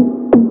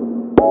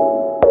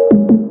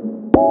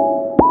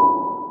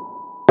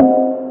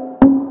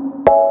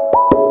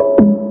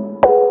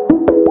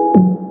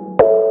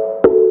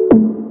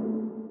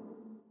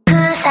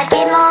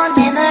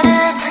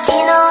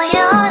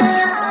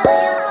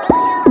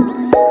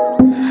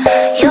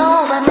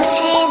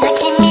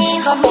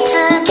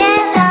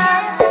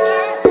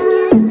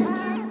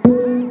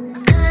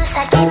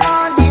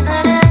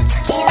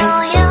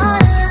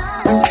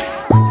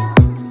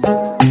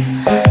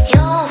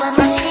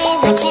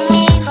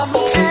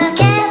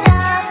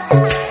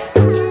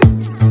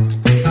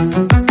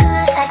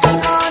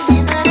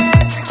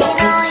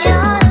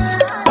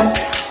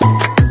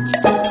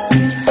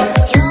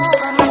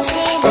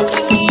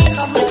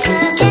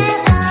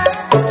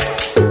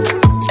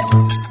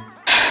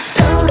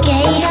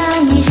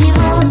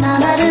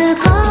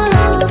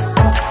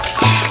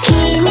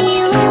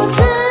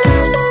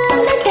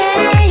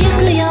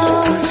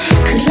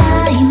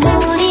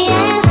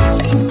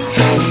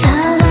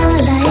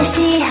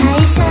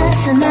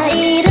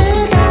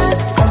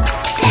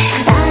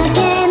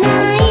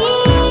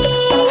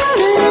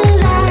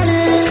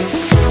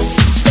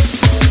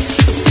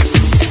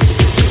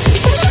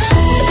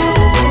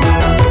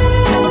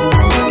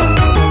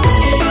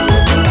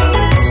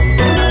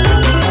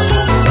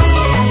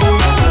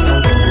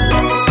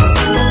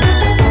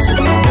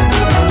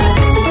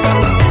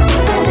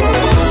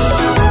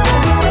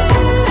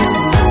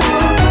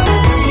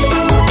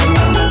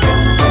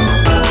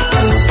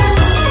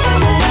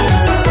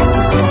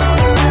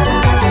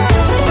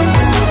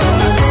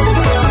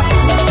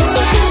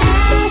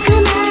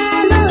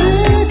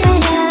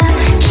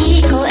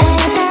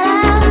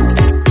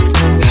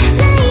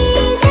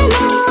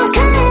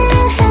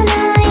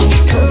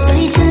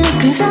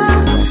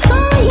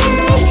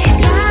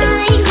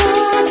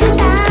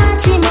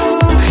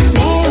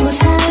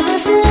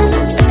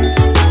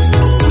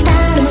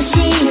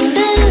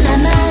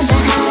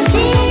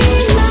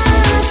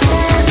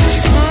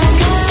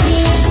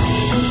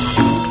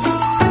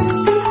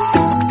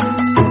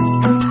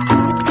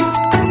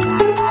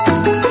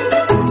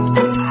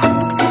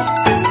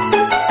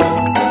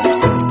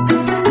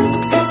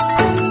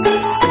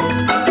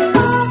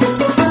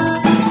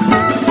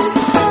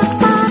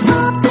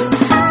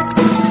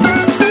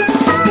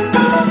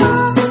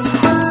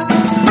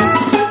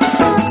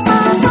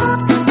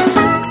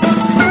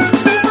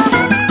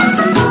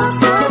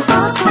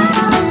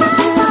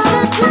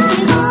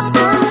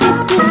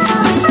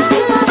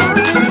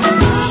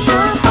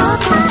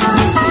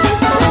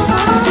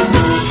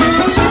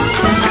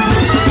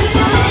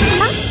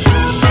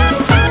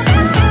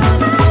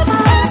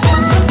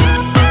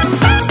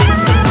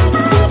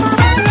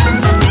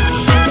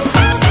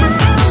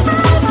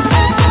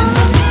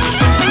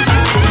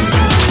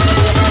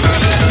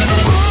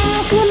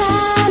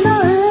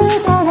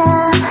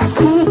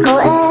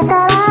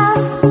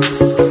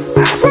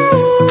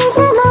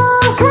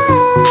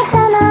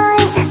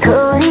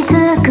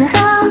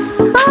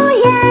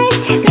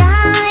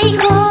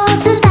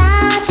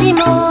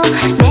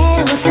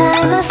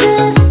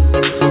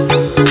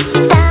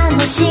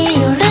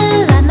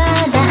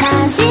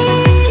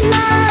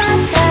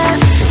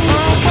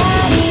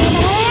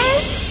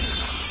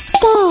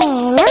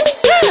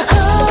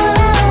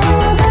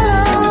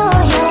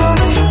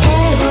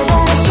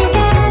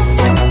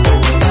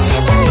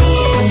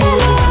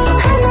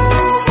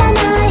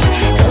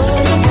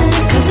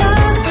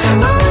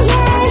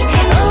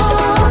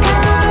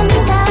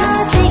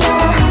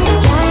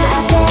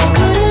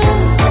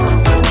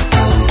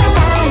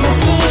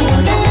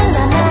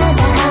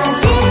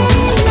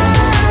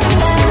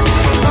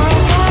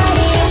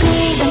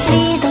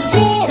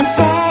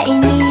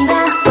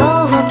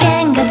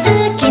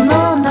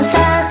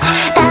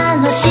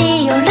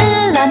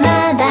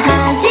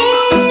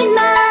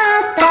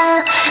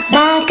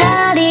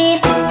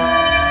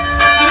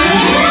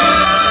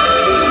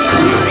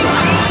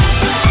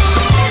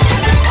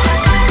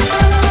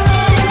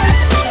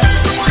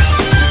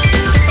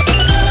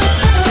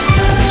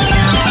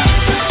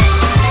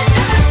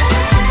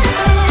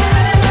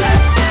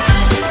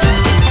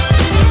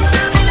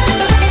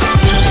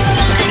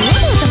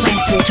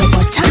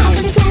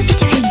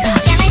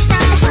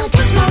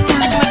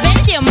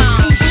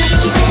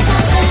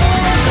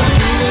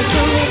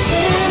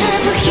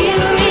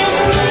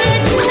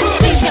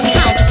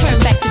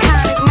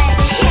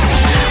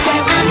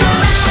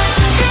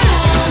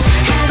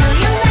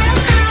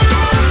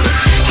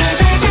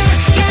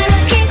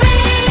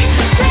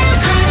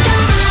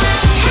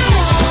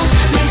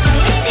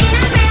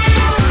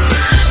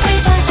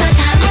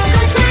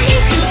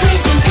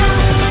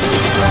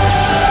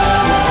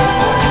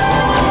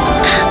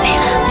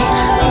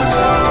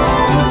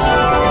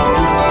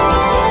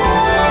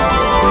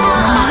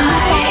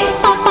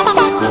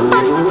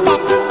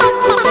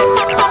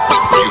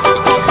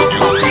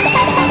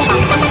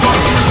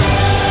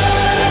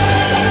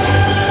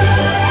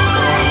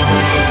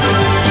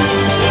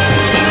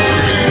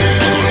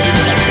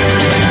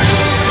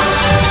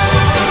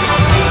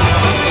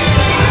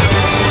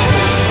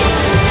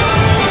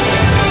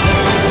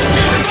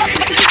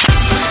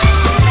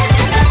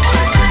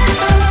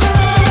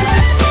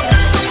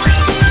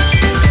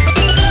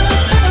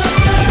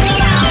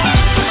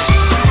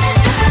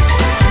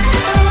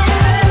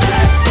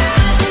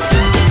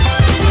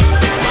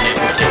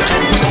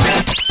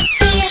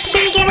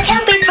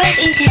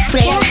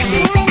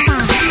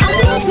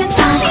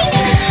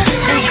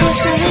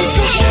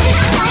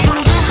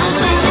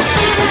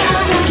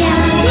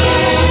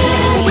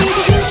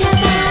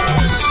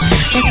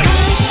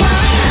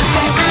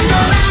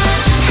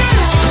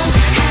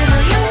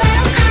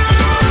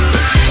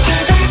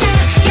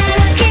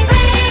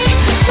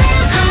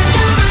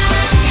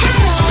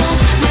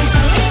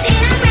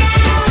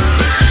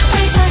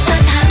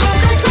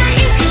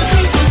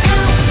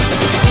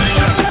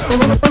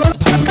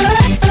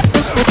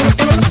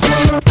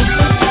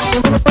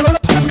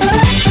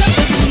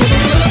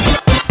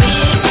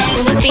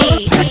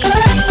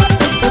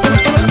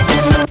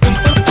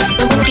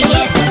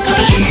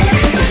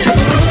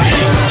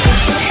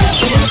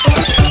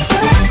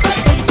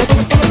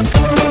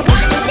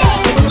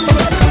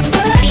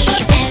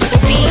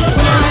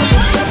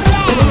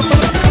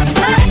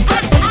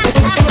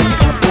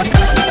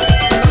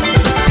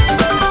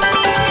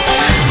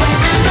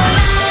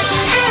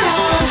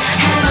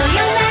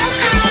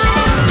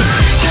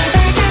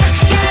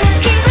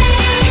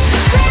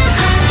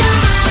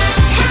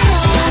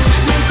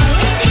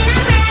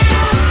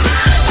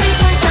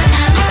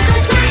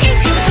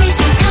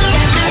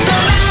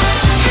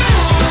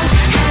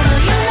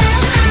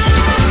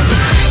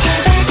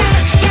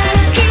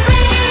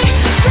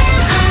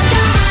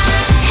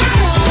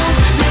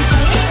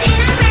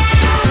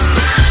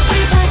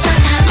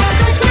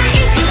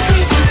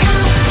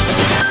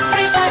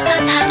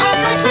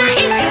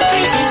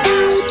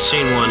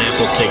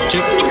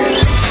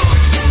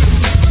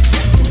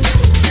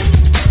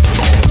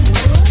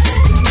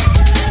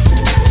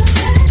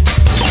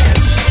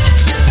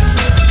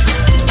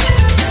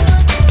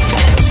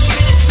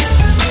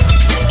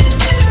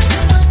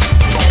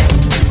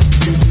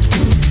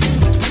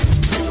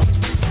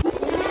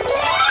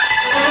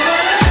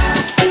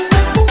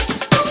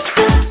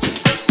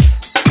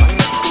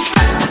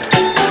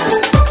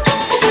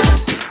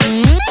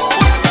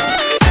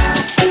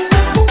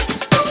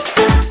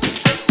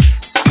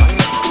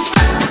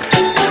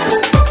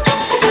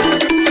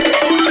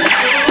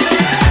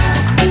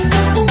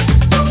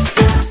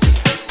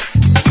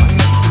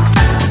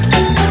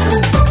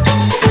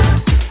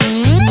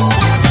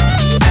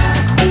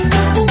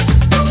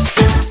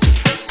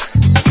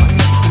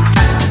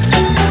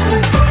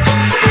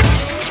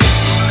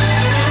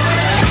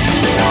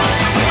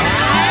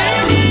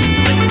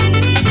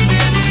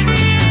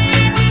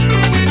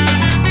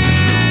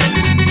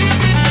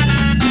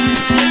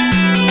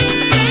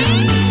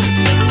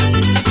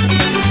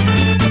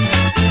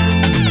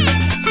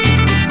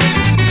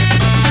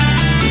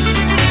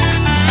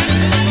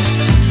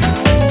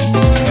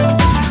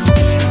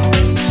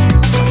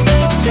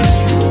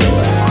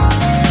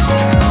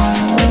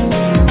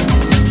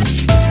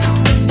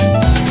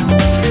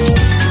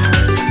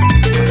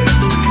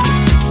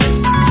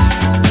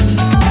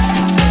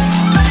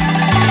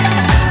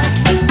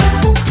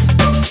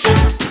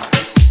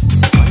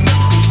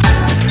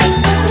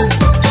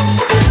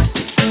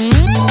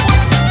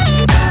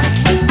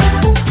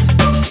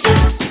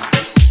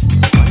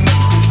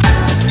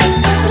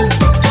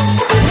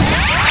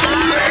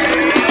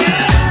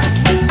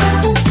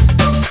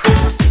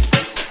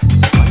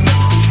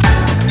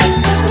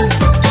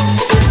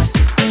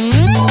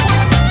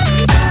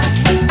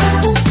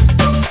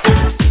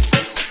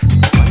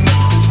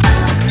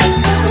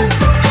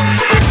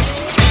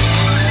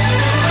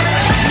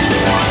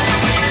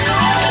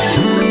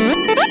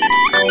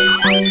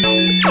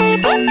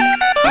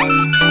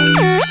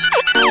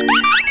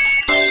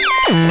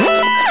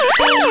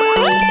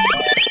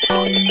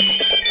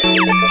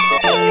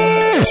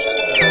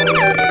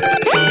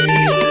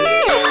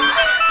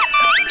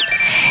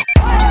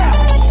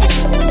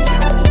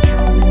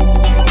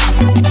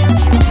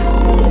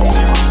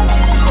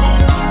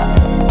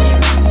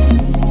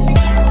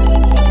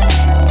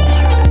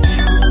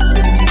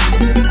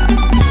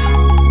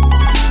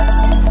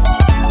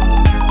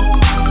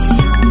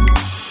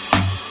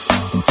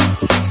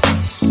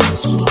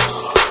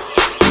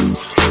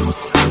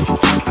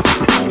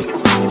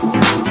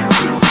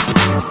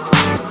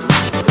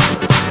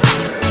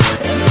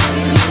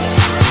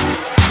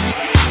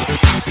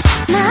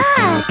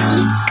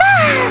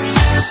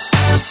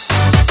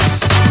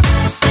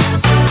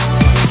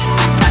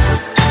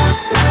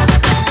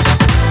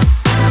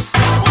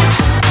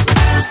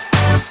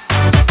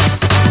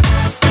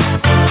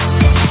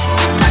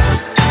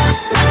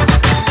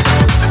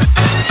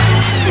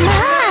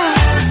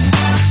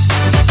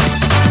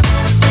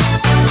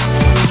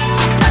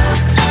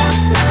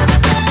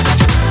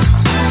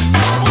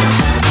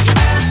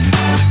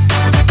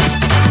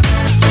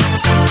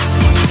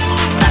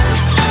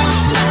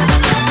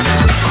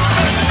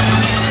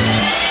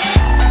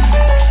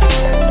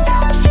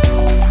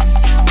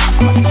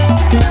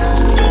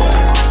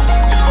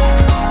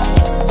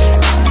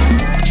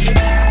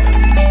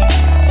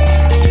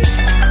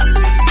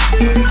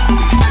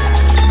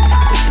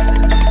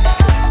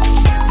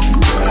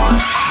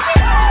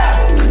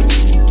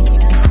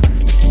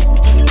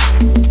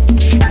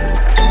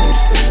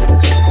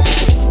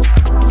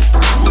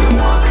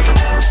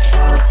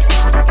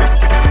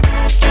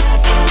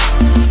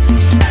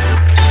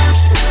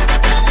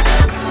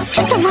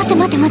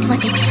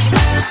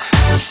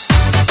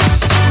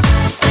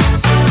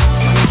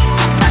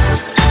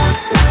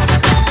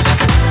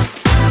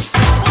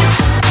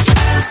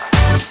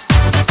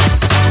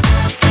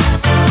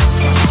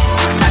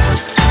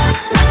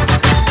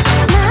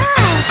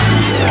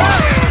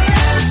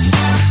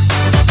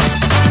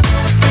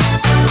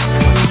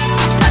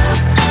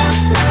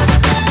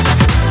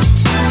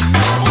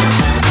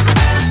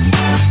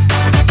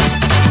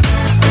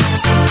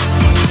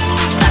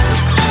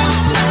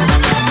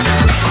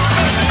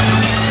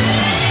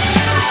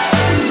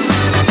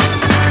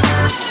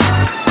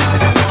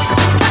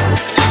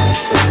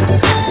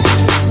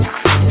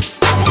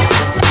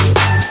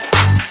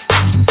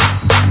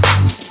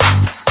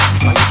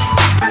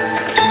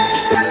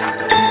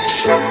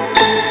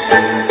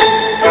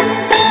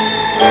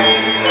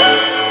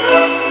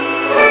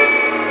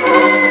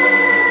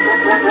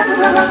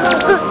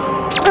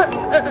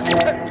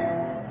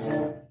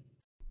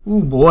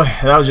So,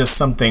 that was just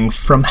something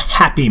from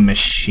Happy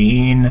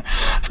Machine.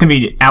 It's gonna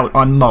be out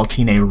on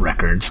Maltine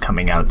Records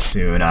coming out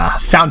soon.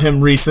 Found him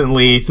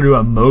recently through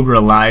a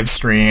Mogra live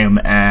stream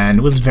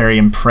and was very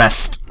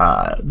impressed.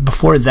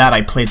 Before that,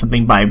 I played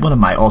something by one of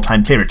my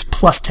all-time favorites,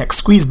 Plustek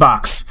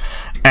Squeezebox.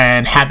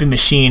 And Happy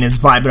Machine is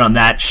vibing on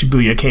that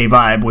Shibuya K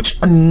vibe, which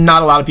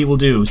not a lot of people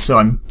do, so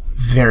I'm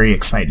very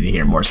excited to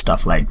hear more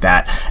stuff like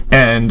that.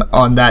 And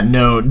on that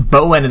note,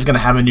 Bowen is going to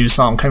have a new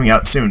song coming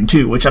out soon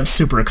too, which I'm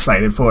super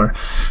excited for.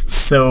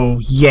 So,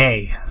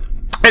 yay.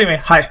 Anyway,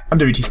 hi, I'm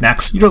WT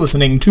Snacks. You're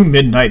listening to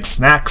Midnight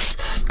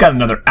Snacks. Got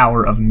another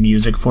hour of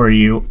music for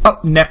you.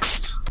 Up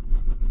next,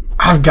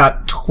 I've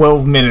got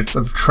 12 minutes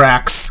of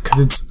tracks, because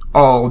it's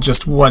all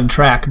just one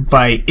track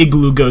by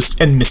Igloo Ghost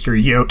and Mr.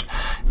 Yote.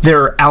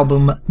 Their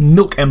album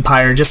Milk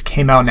Empire just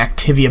came out in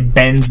Activia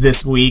Benz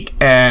this week,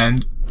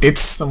 and it's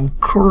some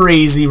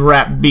crazy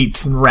rap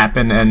beats and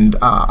rapping, and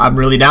I'm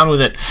really down with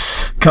it.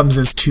 Comes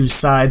as two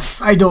sides,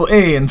 Side-O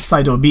A and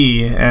Side-O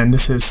B, and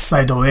this is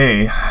Side-O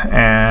A,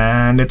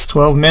 and it's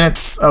 12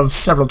 minutes of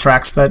several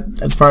tracks that,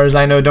 as far as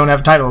I know, don't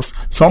have titles,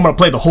 so I'm gonna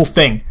play the whole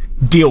thing.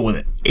 Deal with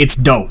it. It's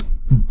dope.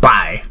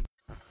 Bye.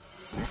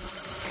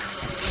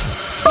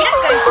 Here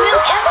goes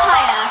Milk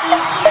Empire.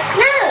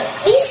 Now,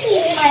 this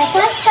is my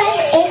first time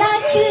ever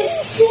to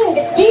sing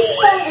this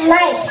song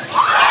live.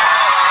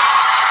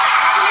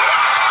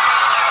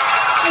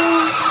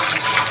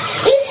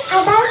 It's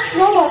about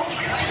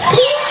robots.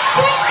 Please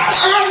check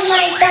out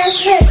my dance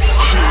moves.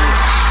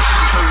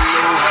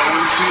 Hello, how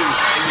it is.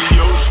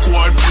 Yo,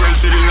 squad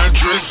president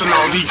addressing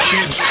all these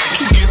kids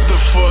to get the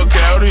fuck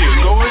out of here.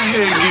 Go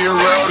ahead, get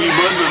rowdy,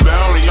 but the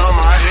bounty on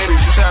my head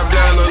is tap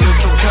down a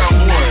little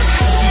cowboy.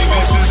 See,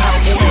 this is how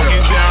boys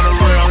get down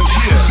around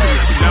here.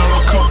 Down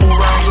a couple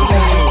rounds of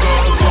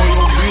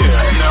oil beer.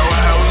 Now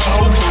I was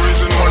hoping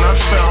isn't when I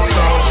found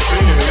all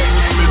fear. In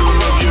the middle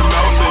of your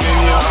mouth and in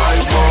your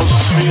eyeball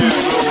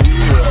spheres. Oh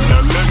dear.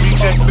 Now let me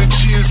take the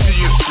cheers to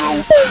your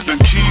throat. The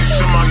keys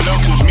to my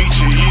knuckles meet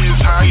your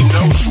ears. High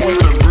notes with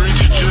the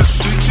bridge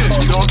just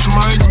sitting. Don't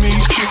mind me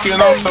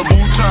kicking off the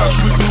boot tops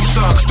with new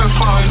socks to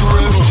find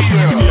rest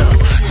here. Yeah.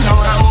 Now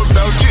how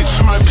about it's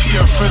my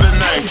peer for the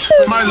night.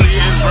 My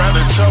lid is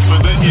rather tougher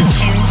than your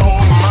team's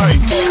whole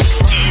might.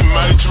 Steam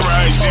might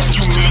rise if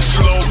you meet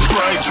slow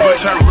price, but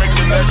I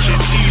reckon that your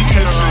team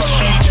takes a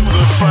key to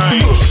the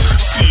fight.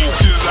 See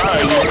tis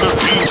I on the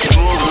beat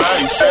strobe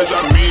lights as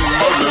I mean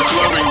mother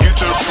club and get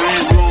a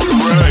free road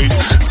ride.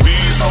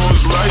 These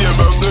hoes lie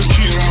about the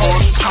king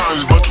most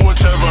times, but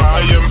whatever,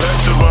 I am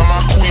better by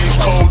my queen's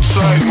cold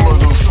side,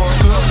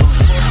 motherfucker.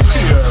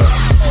 Yeah.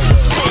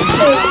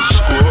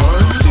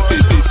 Squad.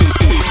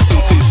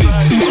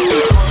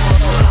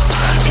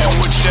 And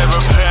whichever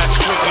path's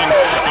cooking,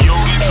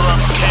 Yogi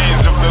drops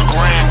cans of the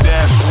grand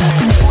ass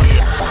whooping for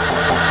you.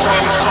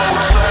 Queen's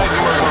cold side,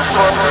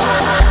 motherfucker.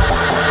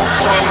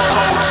 Queen's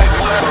cold side,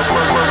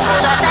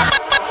 motherfucker.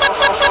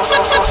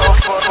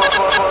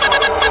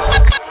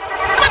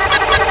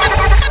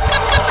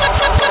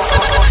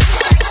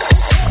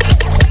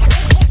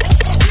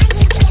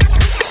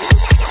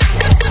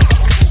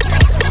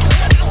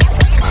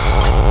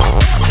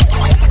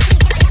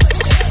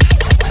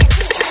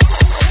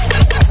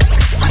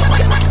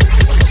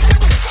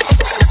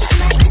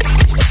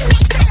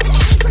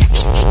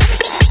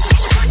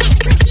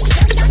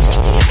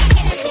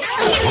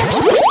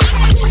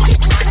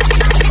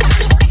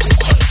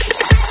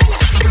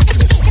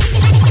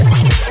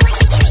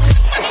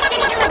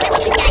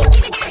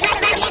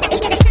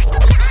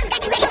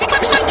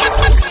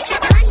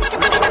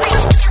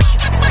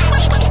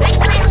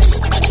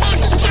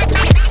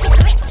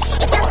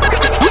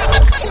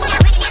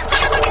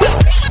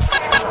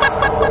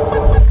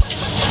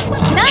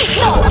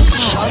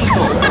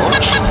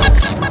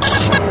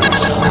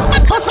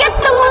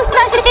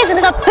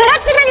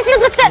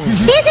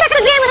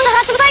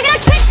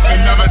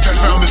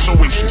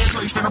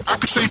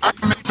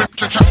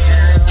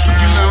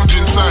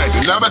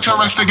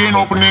 Again,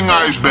 opening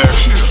eyes back.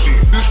 See,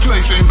 this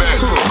place ain't bad.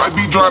 Might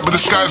be dry, but the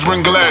skies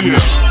bring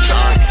gladness.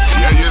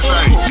 Yeah, yes,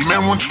 you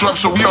men won't strap,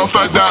 so we all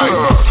start dying.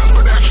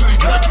 But actually,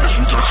 drag to this.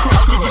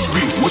 How could this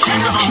be? What's he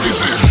has on his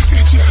head?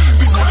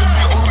 They wanted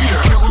me only a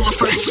kill in my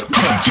face.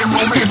 Can't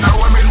roll me, now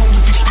I'm at home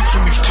with these sticks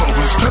and these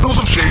clovers. Petals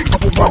of shade,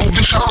 couple bottles,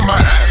 dish out on my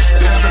ass.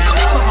 Damn, the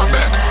cut on my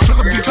back. Fill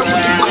up the top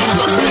with two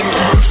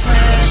bottles.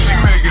 She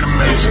make it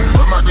amazing.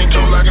 Rub my green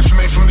toe like it's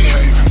made from the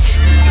havens.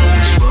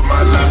 Scrub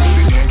my locks,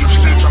 see dandruff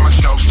sits on my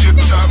scalp's tip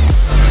top.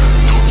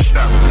 Don't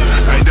stop.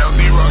 I doubt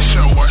the rush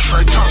show. Watch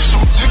right toss. So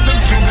dig them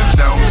fingers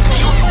down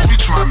until you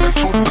reach my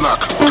mental block,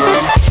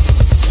 girl.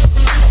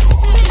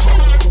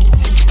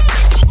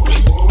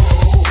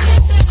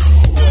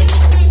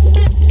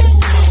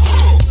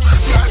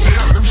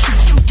 Goddamn, them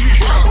shits too deep.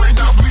 Right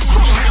now, please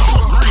put your hands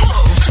on the green.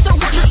 The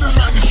witches is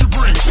my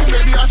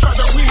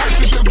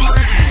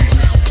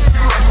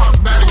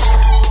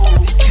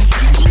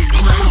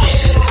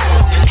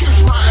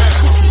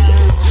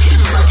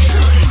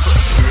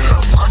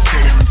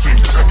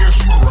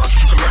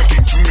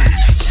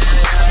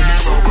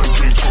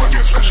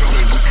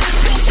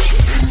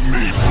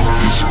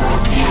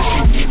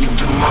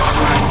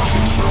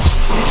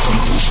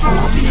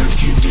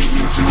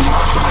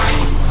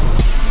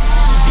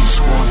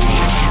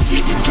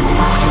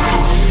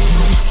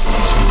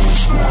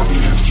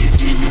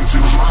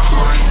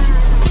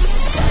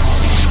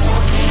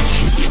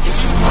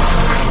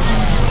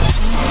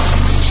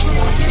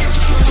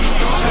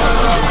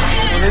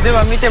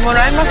ても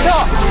らいましょう。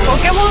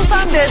ポケモン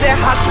サンデーで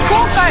初公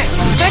開。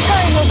世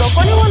界のど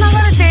こにも流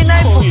れていな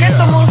いポケッ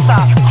トモンスタ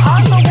ー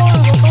ハードゴール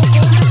ドと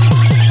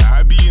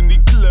I be in the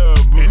club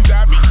and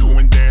I be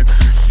doing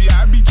dances. See,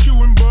 I be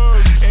chewing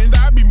bugs and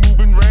I be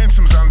moving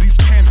ransoms on these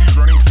pansies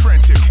running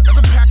frantic as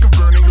a pack of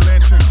burning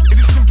lanterns. It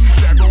is simply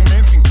sad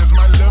romancing cause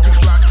my love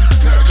is lost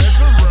its touch.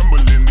 There's a rumble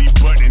in the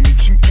butt and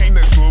itching pain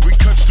that slowly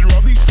cuts through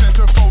all these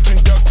centerfolds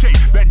and duct tape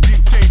that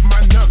dictate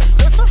my nuts.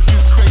 That's a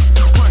fist face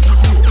to punch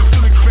with Mr.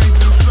 Slick Fangs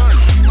and Son.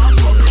 See my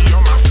puppy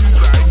on my sins,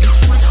 I get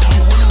frisky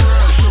when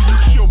rush.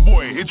 Chill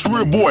boy, it's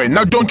real boy.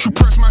 Now don't you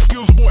press my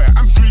skills, boy.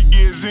 I'm 3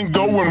 gears in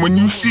going when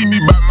you see me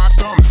by my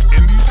thumbs.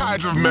 And these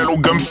hides of metal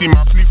gum seem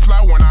awfully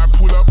fly when I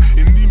pull up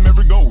in the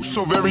merry-go,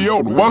 so very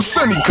old. While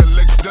Sonny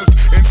collects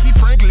dust. And see,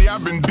 frankly,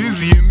 I've been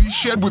busy in the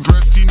shed with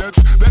rusty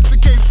nuts. That's a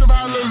case of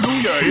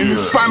hallelujah in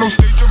its final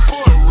stage of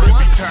fun. So read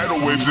the tidal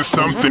waves or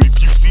something if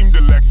you seem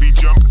to lack the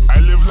jump. I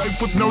live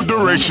life with no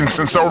duration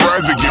since I'll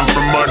rise again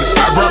from mud.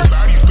 I brought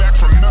bodies back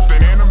from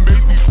nothing,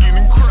 animate the skin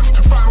and crust.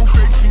 Final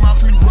fate seem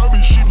awfully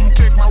rubbish if you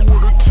take my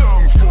word or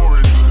tongue for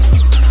it.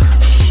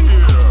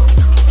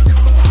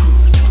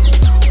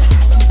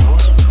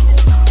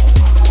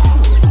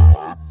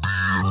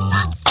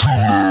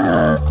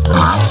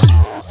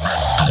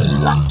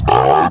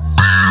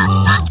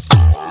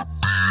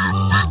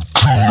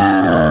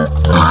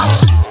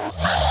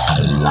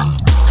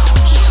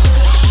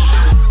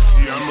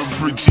 See, I'm a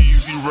pretty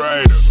easy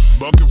rider.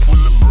 Bucket full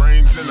of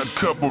brains and a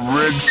cup of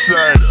red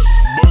cider.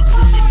 Bugs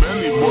in the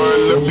belly, boy, I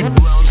love the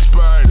brown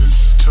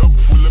spiders. Tub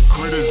full of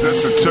critters,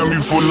 that's a tummy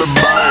full of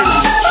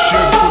biters.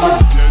 Shed full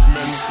of dead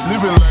men,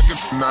 living like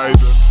it's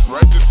neither.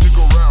 Right to stick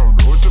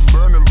around or to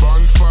burn in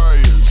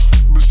bonfires.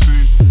 But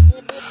see,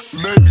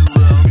 baby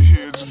round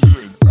here it's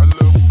good. I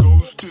love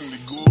ghosts and the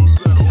ghouls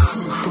at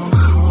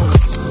all.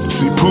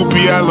 See,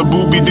 Poopy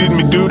Alabooby did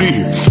me duty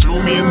here. Threw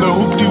me in the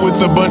hoopty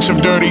with a bunch of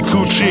dirty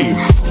coochie.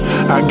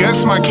 I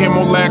guess my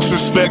camo lacks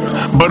respect,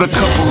 but a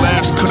couple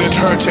laughs couldn't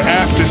hurt to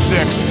after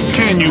sex.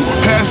 Can you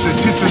pass the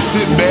tits and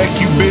sit back,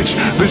 you bitch?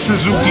 The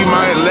Suzuki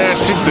might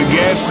last if the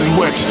gas is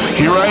wet.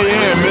 Here I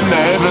am in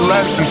the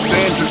everlasting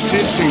sand to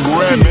sit and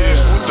grab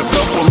ass with a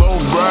couple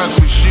old brides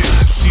for shit.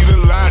 See the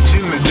lodge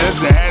in the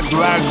desert has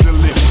lives to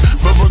lift,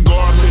 but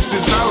regardless,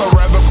 it's all a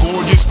rather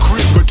gorgeous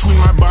crib between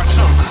my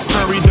bottom.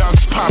 Prairie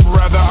dogs pop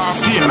rather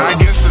often. I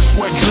guess the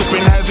sweat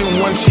dripping hasn't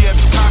once yet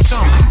caught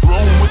 'em.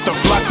 Roam with the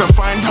flock to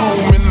find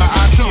home in the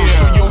autumn.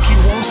 So Yoki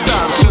won't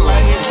stop till I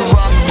hit your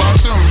rock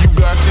bottom. You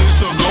got this,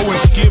 so go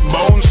and skip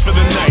bones for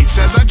the nights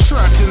as I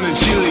trot in the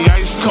chilly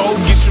ice cold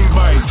kitchen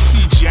bites.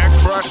 See Jack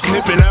Frost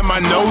snipping at my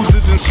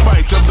noses in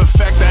spite of the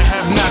fact I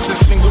have not a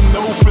single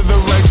no for the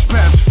right's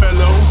path,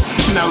 fellow.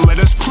 Now let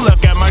us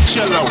pluck at my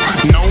cello.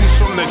 Gnomes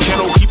from the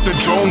kettle keep the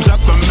drones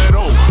out the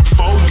meadow.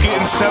 Foes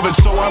getting severed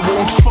so I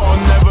won't fall.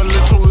 Never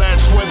little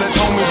lads where that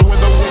home is where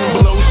the wind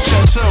blows.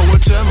 Chatter,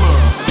 whatever.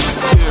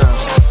 Yeah.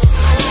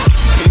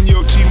 And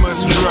your tea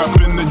must drop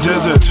in the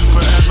desert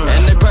forever.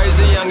 And they praise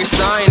the youngest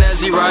Stein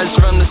as he rises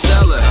from the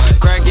cellar.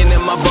 Cracking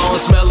in my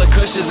bones, smelling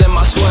cushions in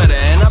my sweater.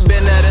 And I've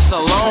been at it so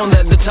long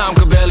that the time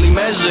could barely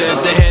measure.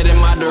 If they head in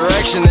my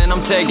direction, then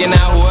I'm taking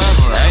out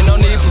whoever. Ain't no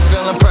need for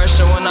feeling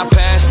pressure when I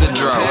pass the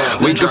draw.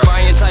 We can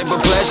find your type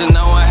of pleasure,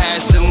 no one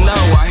has to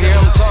know. I hear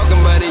them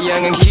talking, but it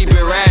young and keep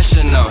it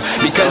rational.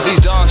 Because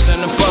these dogs turn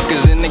the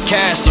fuckers in the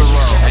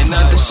casserole. Ain't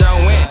nothing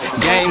showing,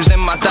 games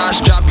in my thoughts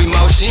drop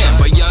emotion.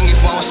 But young,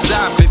 it won't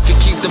stop if you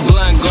keep the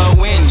blunt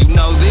glowing. You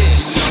know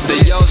this,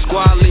 the yo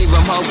squad leave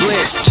them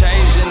hopeless.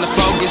 Changing the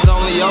focus,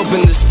 only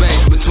open the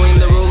space. Between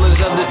the rulers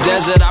of this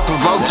desert, I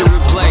provoke to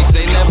replace.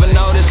 They never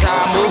notice how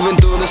I'm moving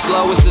through the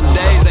slowest of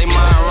days. They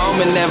mind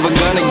roaming, never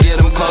gonna get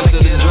them closer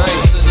to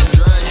Drake.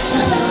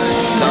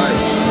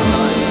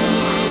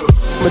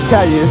 I'm gonna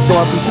tell you, it's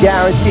gonna be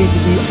guaranteed to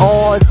be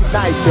on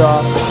tonight,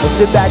 y'all. So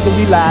sit back and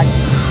relax.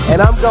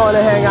 And I'm going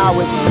to hang out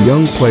with a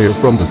young player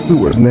from the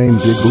sewers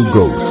named Jiggle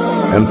Ghost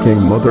and King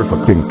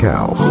Motherfucking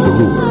Cow, the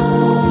ruler.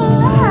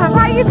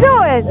 How you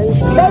doing?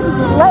 Baby's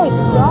late.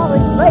 You're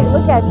always late.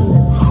 Look at you.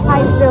 How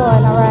you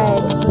doing? All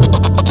right.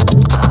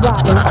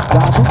 Robin.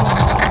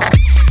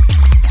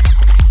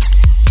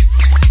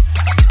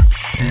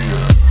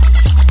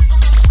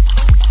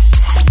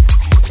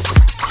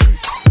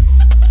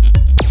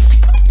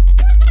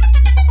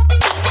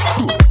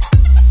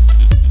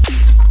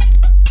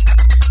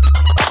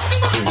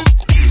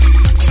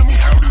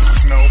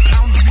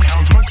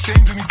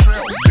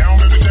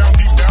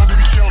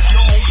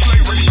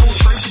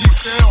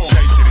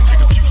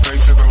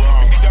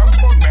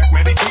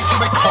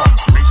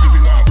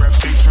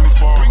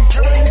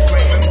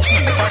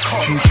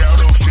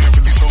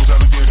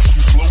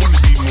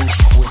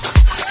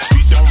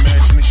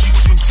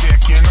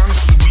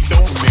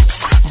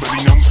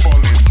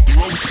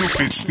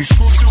 These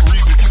schools still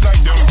read it cause I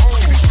don't.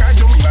 See, the sky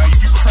don't lie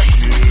if you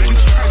crazy.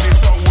 Ladies try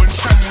this all one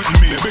time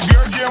with me. Big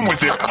girl jam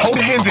with it. Hold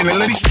hands in and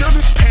let it stir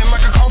this pan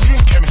like a cauldron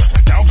chemist.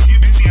 Dogs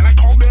get busy and I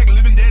call back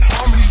living dead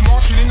harmonies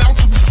marching and out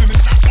to the cynic.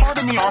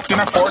 Pardon me often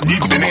I fart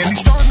deep than and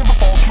these stars never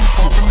fall too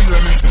far from me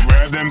lemons.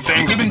 Grab them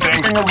things, living thing,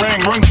 ring a ring,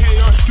 run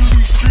chaos through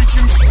these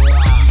streets and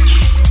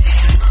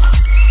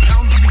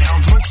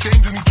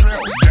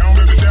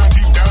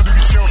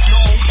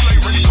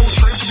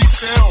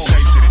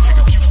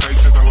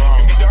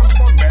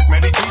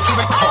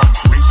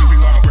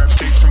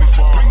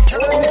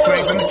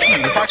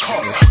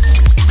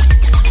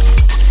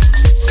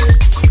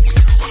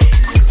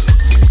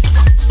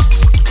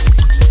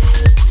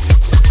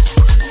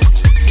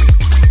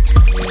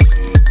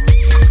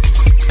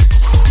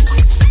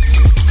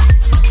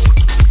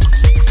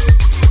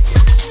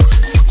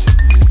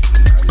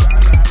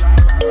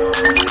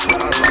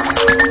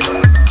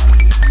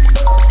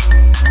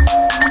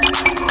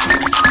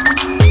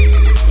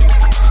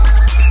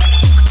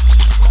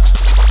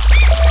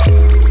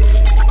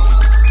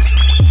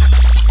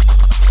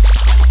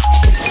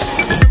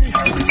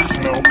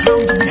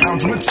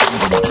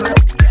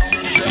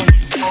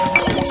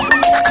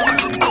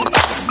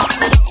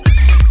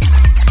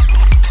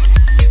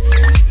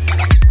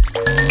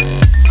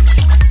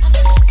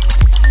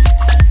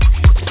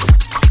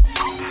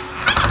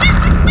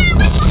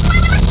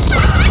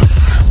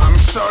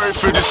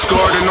For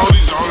discarding all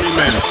these army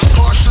men.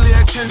 Partially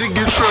I tend to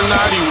get real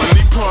naughty when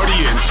they party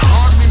ends.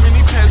 Hardly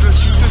many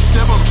peasants choose to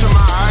step up to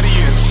my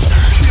audience.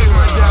 Cause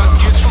my dog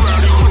gets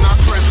rowdy when I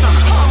press up.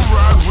 I'm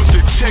robbed with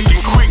the tech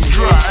and quick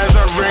draw as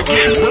I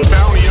reckon. The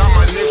bounty on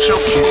my neck, I'm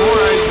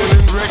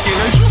rising and wrecking.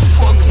 As you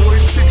fuck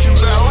boys sit your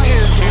bow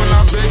heads when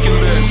I beckon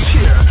them.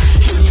 Yeah,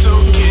 it's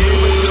okay,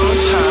 but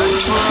don't hide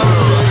from.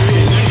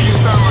 And if you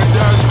found my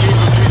dogs gave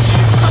a pity,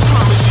 I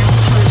promise you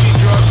plenty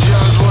drop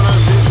jobs when I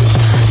visit.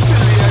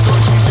 Silly, I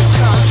don't think the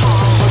cars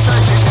home, but I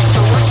did it,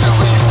 so watch out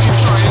when you can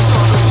try and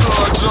call the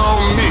guards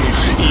on me.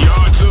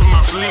 Yards of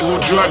my fleet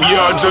will drop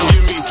yards of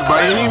your meat.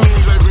 By any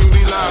means I bring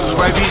thee logs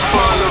by the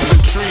fall of the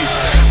trees.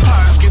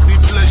 Pies get the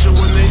pleasure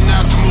when they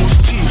knock most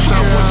teeth.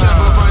 Now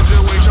whatever finds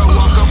their way to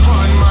walk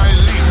upon my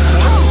leaf.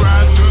 I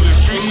ride through the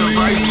streets of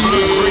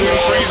icebergs, bringing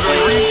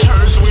freezing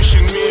returns,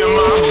 wishing me and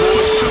my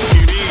boys took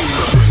it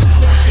easy.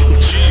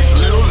 Jeez,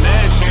 little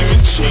lads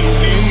seeming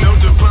cheesy.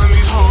 Note upon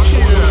these hoes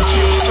for them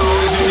cheap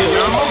songs. And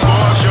I'm a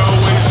barge,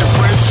 always to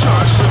press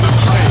charge for the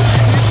play.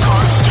 These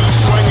cards do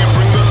swing and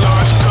bring the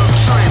large cup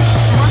trains.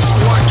 See my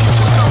squad keeps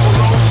a couple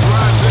old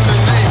brides in the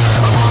name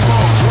of my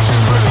boss, which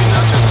is really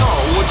not at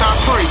all what I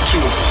pray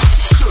to.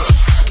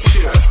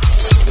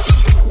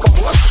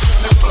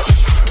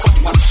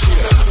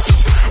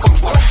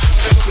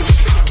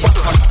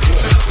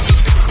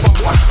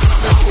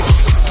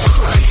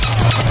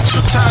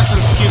 Ties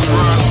and skid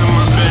rocks in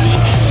my belly.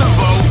 The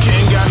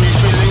Vulcan got me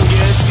feeling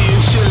gassy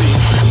and chilly.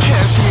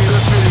 Pass me the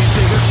Philly,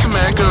 take a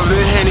smack of the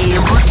Henny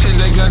and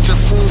pretend I got your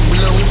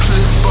full-blown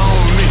clip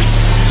on me.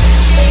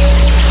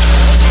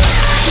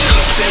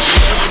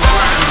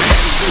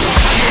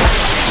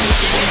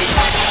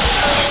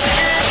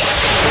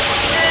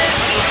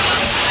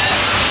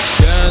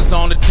 Guns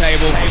on the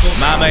table,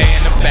 mama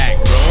in the back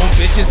room,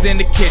 bitches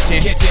in the kitchen,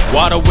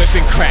 water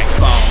whipping crack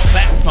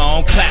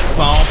phone, clap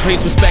phone,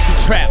 please respect the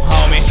trap,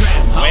 homie.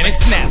 When it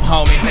snap,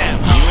 homie,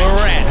 you a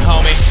rat,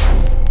 homie.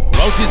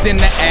 Roaches in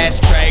the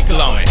ashtray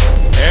glowing,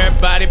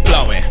 everybody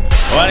blowing,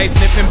 or they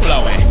sniffing,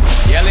 blowing,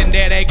 yelling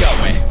there they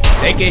going.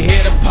 They can hear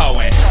the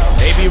poem,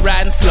 they be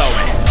riding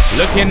slowing,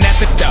 looking at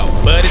the dough,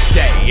 but it's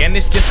day, and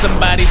it's just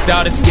somebody's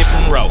daughter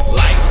skipping rope.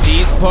 Like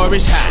peas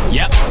porridge hot,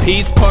 yep,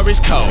 peas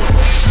porridge cold.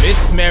 Miss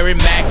Mary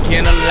Mac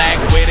in a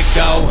lack, way to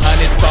go.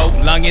 Honey smoke,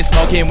 lunging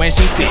smoking when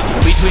she speak.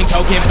 Between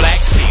token black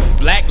teeth,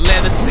 black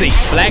leather seat,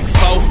 black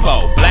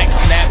fofo, black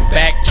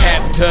snapback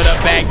cap to the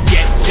back,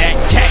 get jack,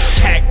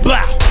 cack,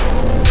 blah.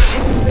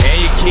 And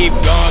you keep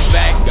going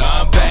back,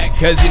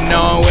 cause you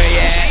know where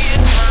you at.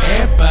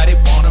 Everybody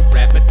wanna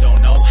rap but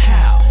don't know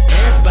how.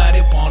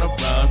 Everybody wanna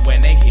run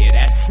when they hear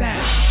that sound.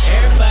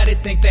 Everybody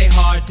think they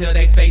hard till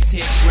they face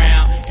hit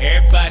ground.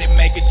 Everybody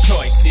make a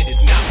choice, it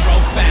is not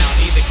profound.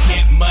 Either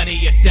get money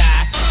or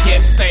die,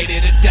 get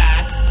faded or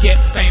die, get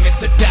famous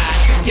or die,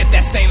 get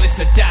that stainless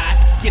or die.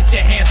 Get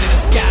your hands in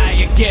the sky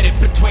and get it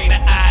between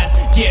the eyes.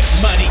 Get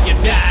money or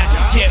die,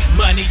 get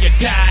money or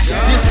die.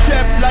 This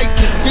trap life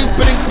is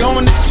deeper than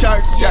going to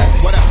church.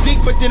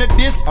 Deeper than a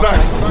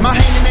disperse. My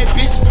hand in that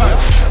bitch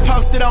purse.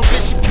 Posted on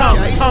Bishop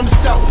County. Home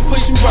stove,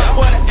 pushing rock,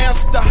 what an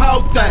ounce the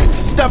whole thing.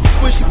 Stuff is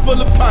swishing full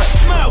of purse.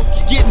 Smoke,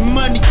 getting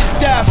money to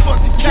die, fuck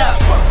the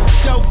cops.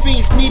 Dope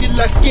fiends needed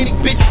like skinny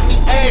bitches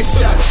need ass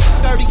shots.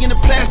 30 in a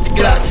plastic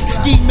glass,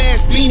 ski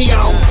mask beanie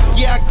on.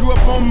 Yeah, I grew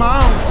up on my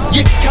own.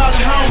 You can call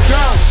it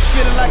homegrown.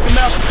 Feeling like I'm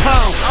Al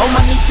Capone. On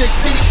my New Jack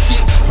City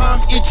shit.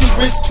 Palms itchy,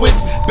 wrist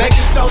twist.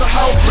 Baking soda,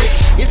 whole brick.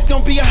 It's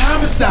gonna be a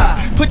homicide.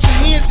 Put your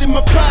hands in my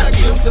pocket.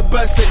 Use a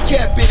bust a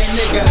cap in a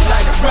nigga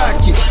like a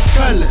rocket.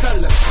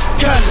 Colors.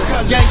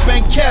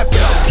 Gangbang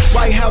capital.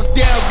 White House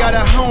down, got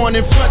a horn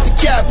in front of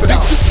Capitol.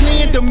 Bitch, you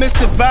playing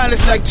domestic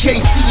violence like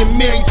KC and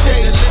Mary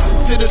J. And listen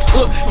to this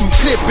hook from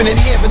clipping and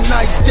have a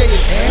nice day.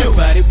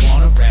 Everybody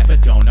wanna rap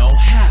but don't know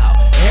how.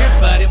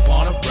 Everybody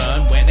wanna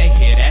run when they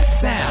hear that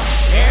sound.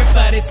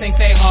 Everybody think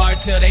they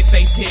hard till they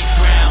face hit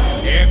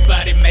ground.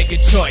 Everybody make a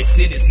choice,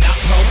 it is not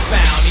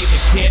profound.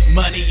 Either get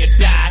money or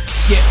die,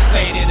 get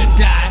faded or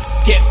die,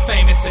 get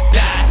famous or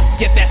die,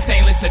 get that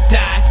stainless or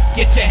die.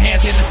 Get your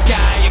hands in the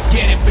sky and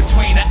get it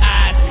between the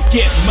eyes.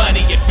 Get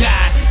money or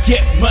die,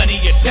 get money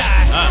or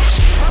die.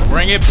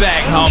 Bring it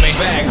back, homie.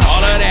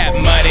 All of that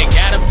money,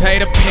 gotta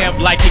pay the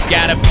pimp like you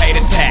gotta pay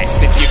the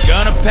tax. If you're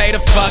gonna pay the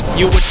fuck,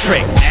 you a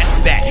trick,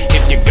 that's that.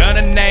 If you're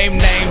gonna name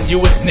names,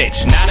 you a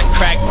snitch. Not a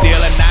crack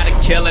dealer, not a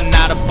killer,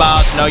 not a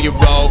boss. No, you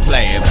role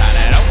playing. But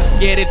I don't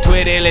get it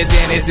twisted,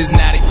 listen, this is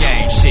not a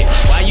game shit.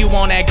 Why you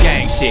want that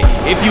gang shit?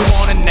 If you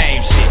wanna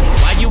name shit,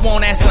 why you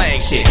want that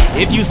slang shit?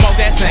 If you smoke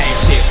that same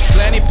shit.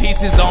 Plenty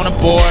pieces on the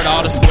board,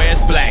 all the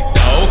squares black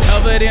though.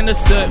 Covered in the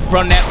soot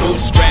from that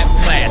bootstrap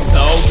class.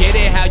 So get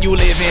it how you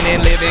living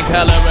in living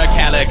color of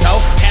calico.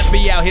 Cats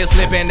be out here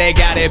slipping, they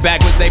got it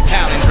backwards, they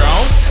pounding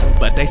drones.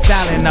 But they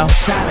styling though,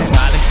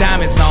 smiling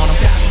diamonds on them.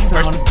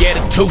 First to get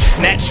a tooth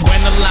snatch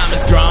when the line is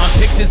drawn.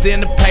 Pictures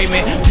in the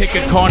pavement, pick a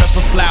corner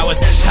for flowers.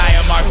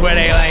 Tire marks where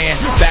they laying,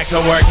 back to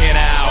working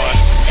hours.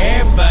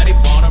 Everybody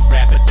wanna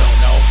rap but don't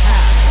know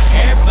how.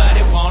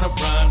 Everybody wanna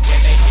run when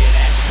they hear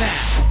that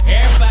sound.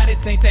 Everybody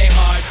think they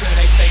hard till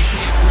they face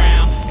the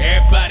ground.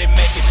 Everybody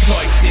make a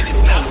choice, it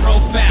is not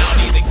profound.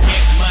 Either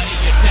get money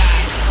or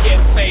die, get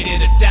faded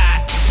or die,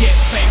 get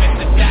famous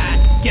or die,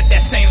 get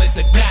that stainless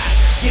or die.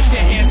 Get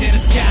your hands in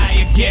the sky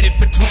and get it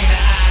between the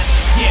eyes.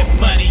 Get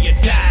money or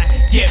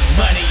die, get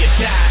money or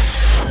die.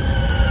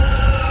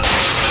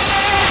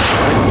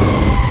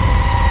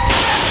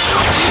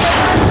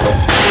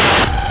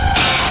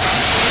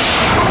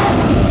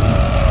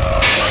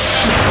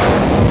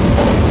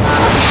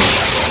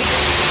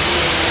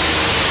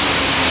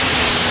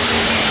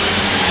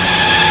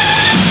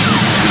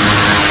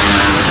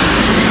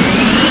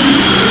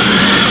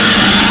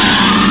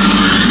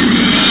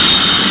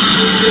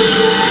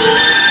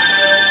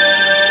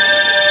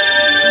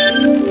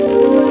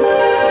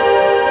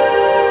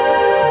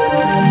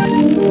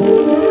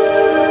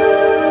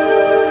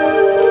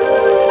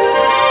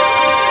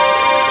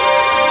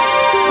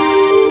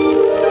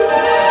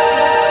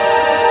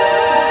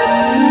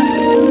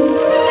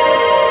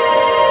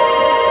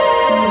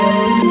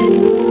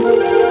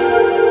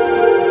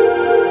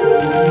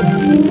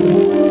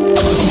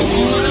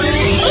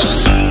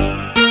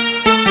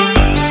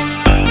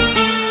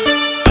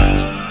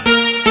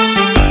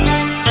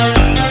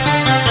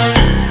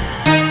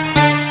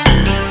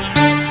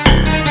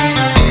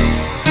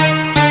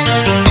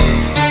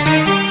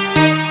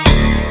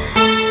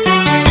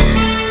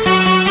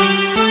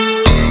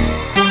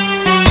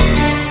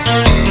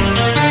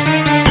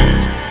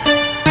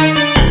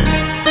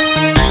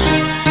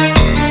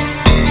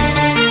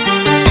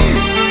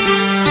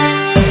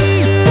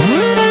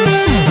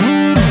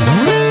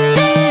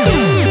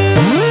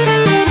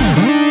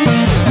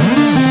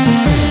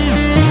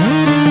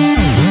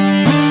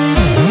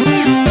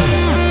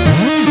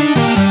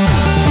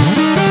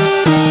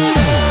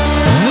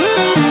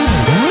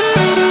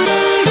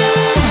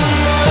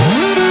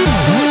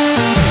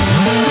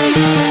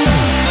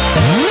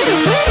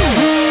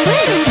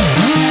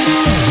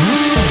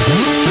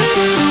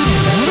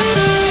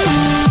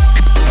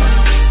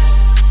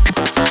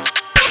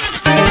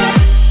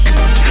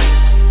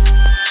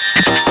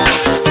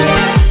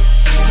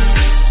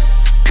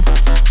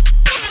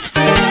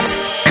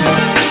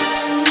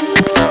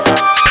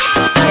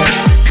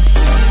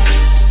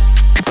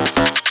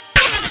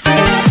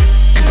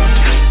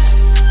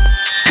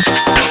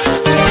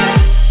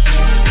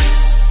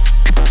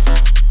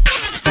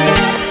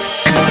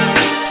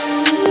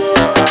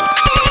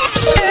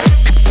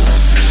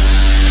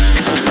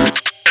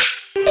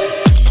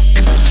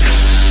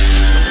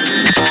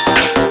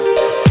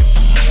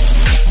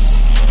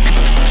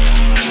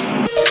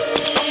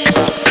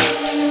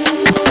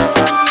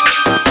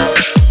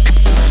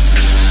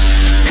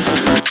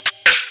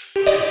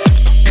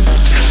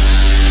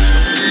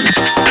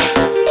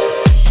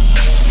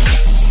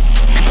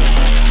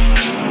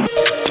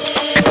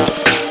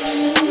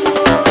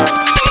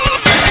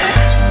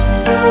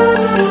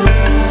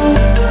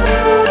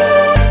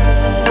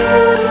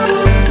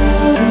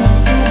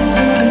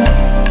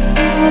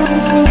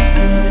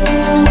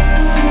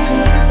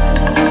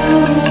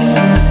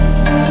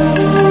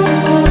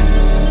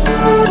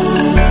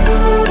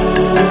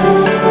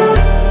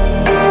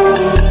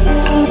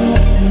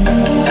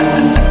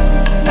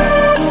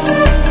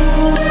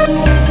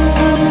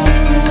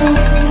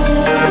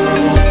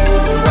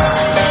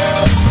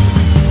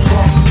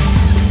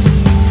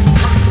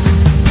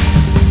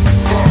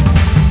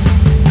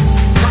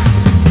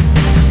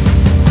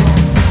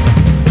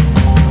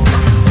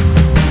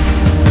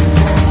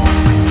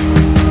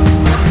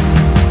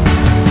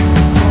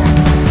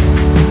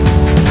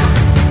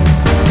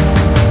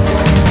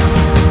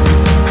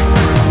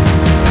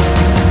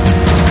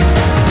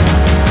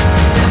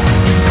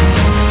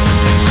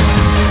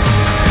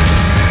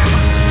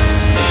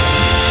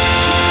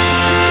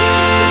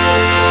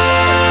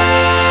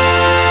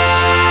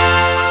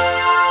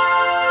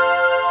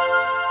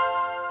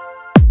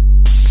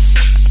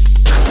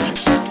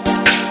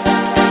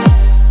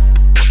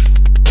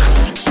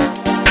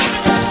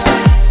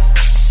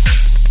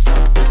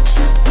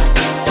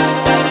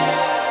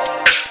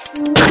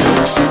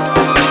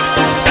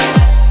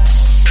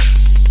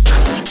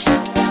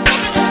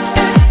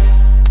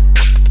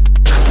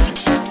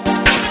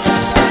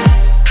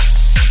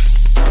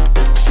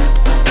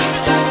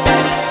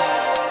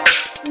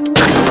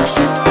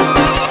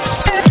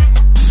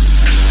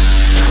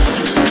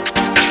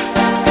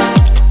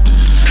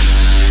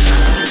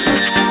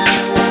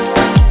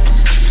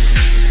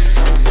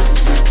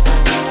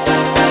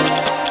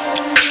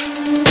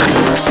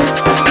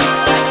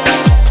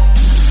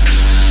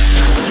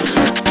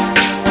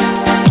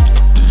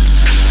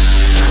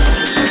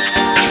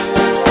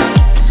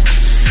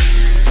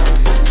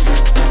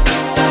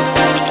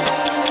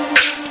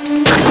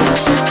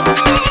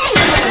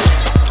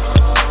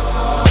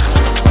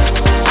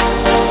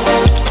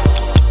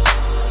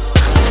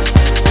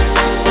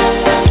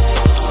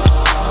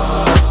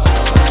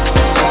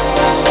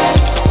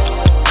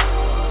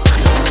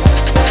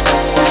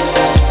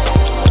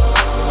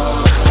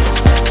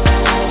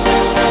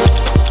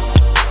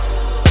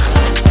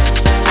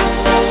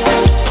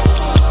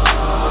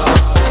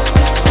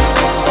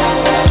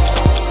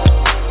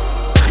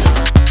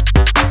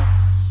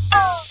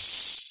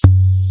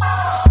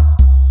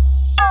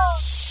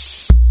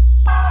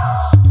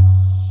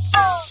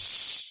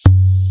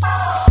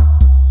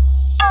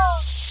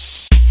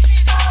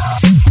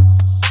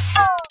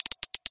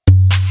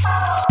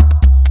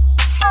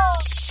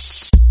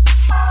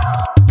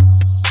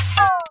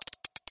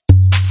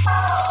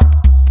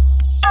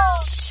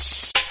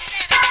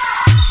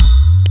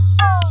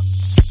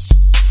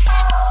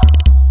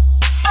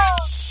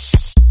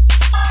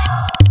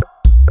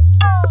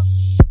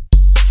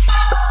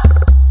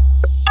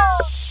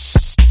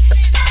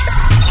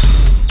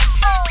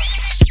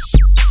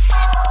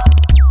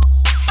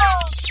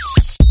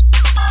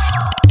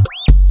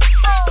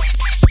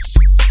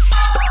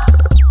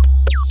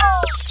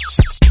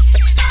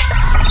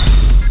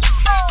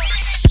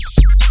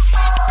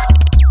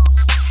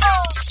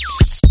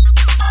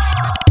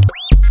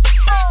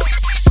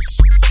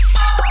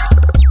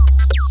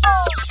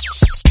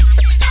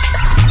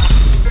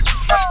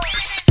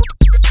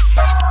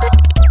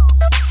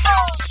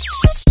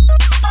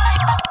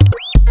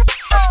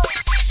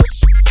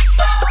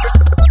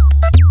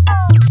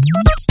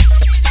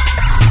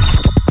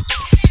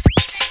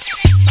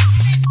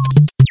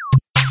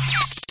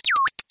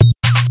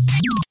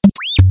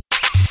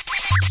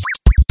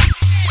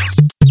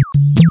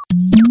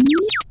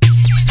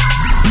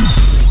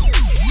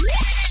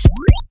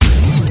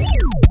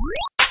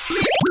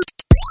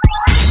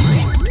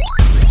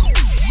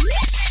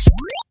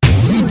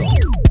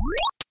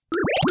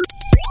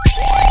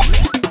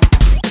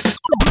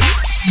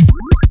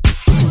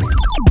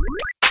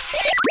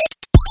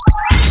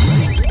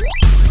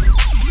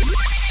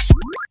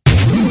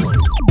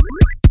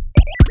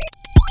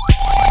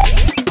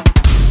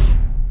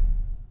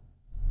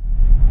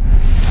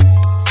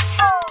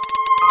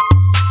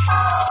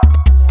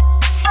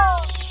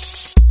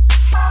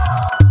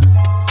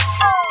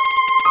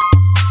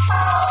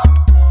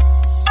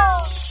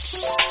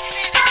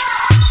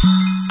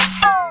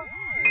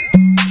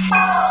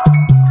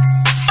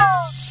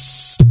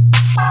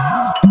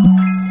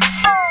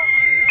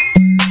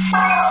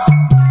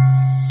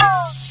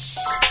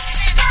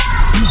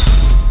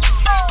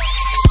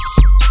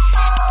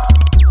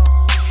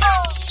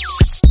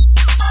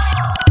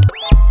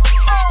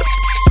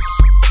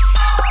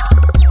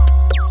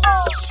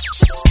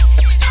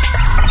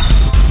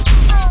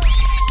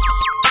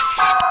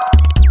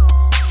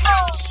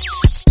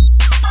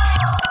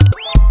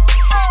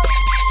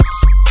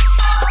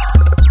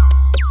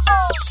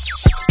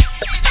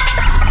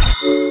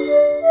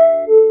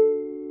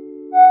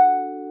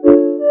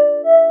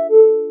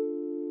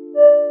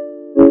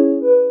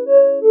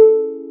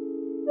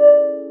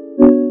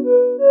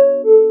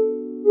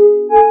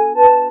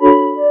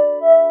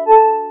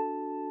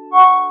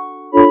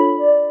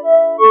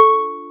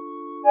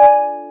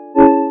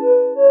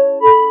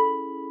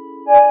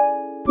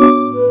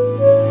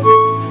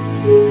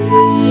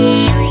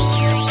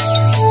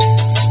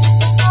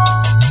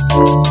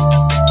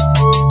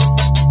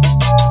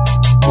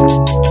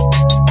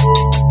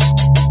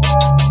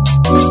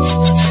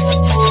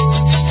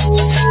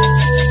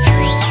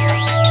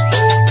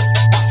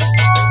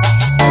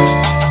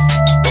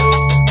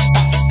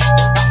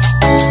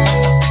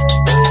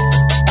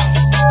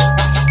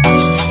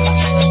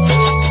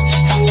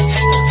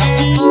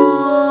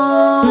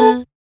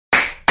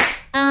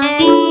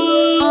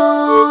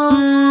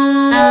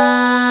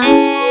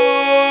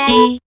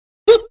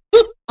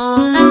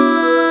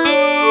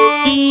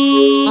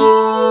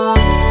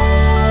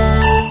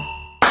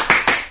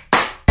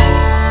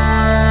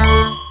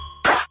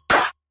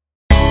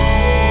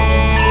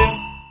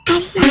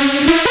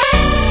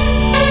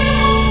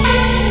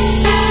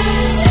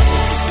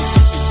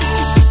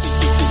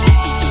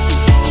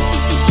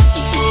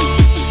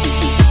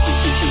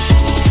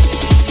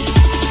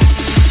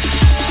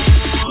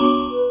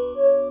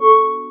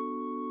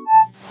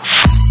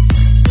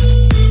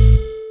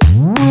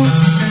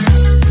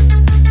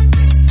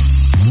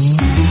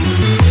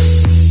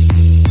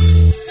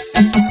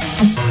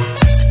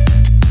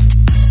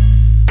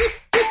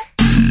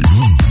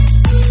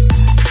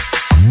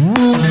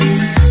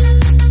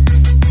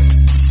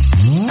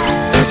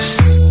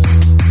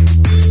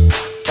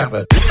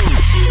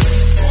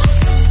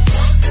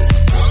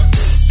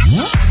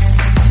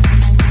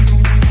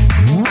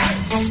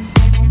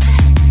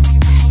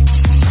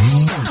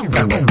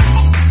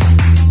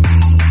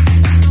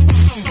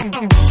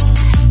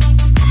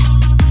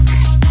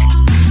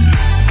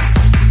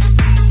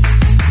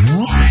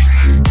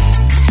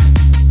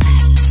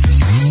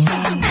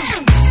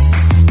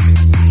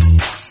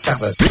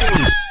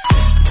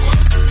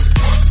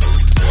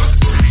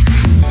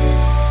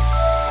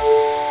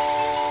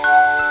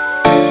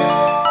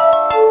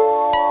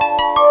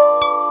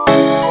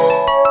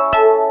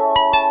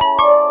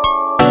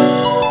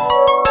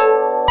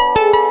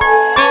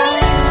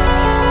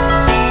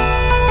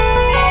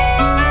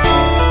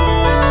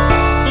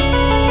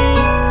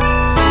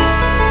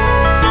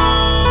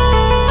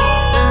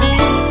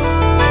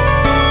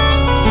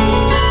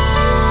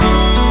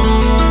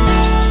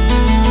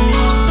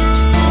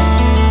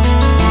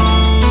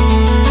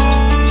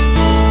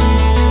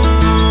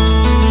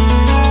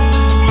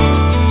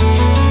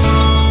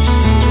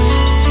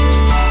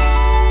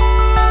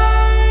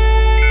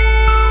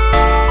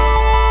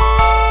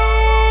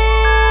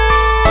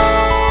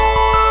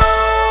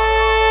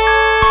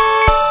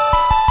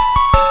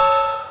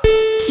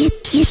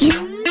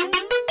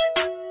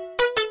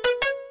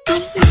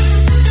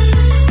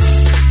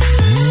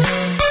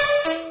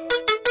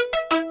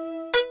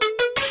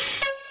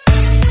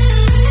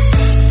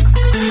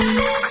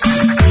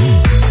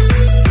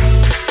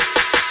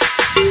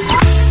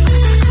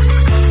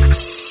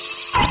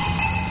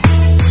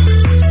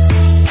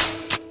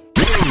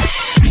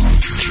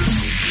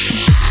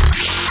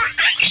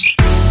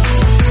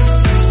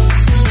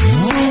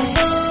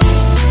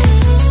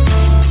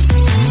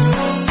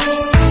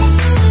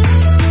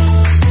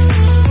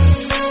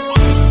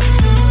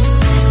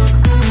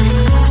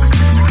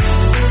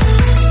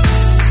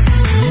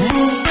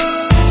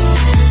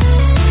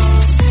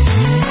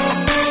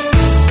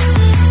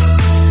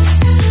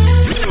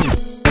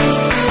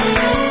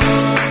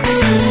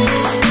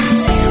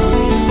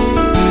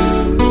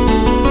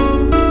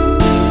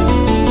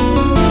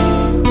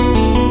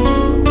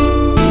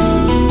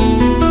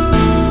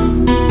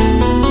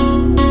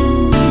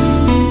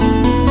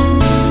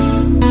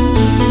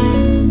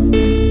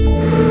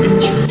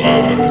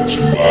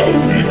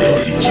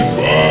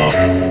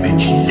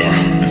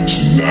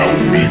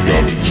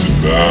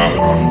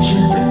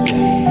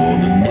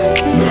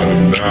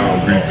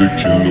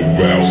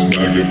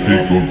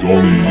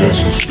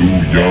 이거거리에서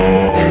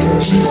수영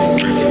지금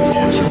내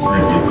좋아하지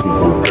리더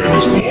그거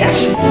배lis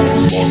boss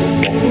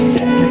Motherfucker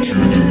fuck with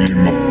you do in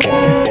my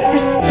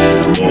fucking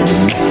너는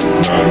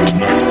나는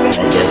나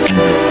바닥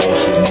위에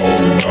벗어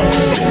너는 나는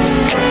좀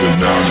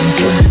나는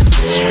좀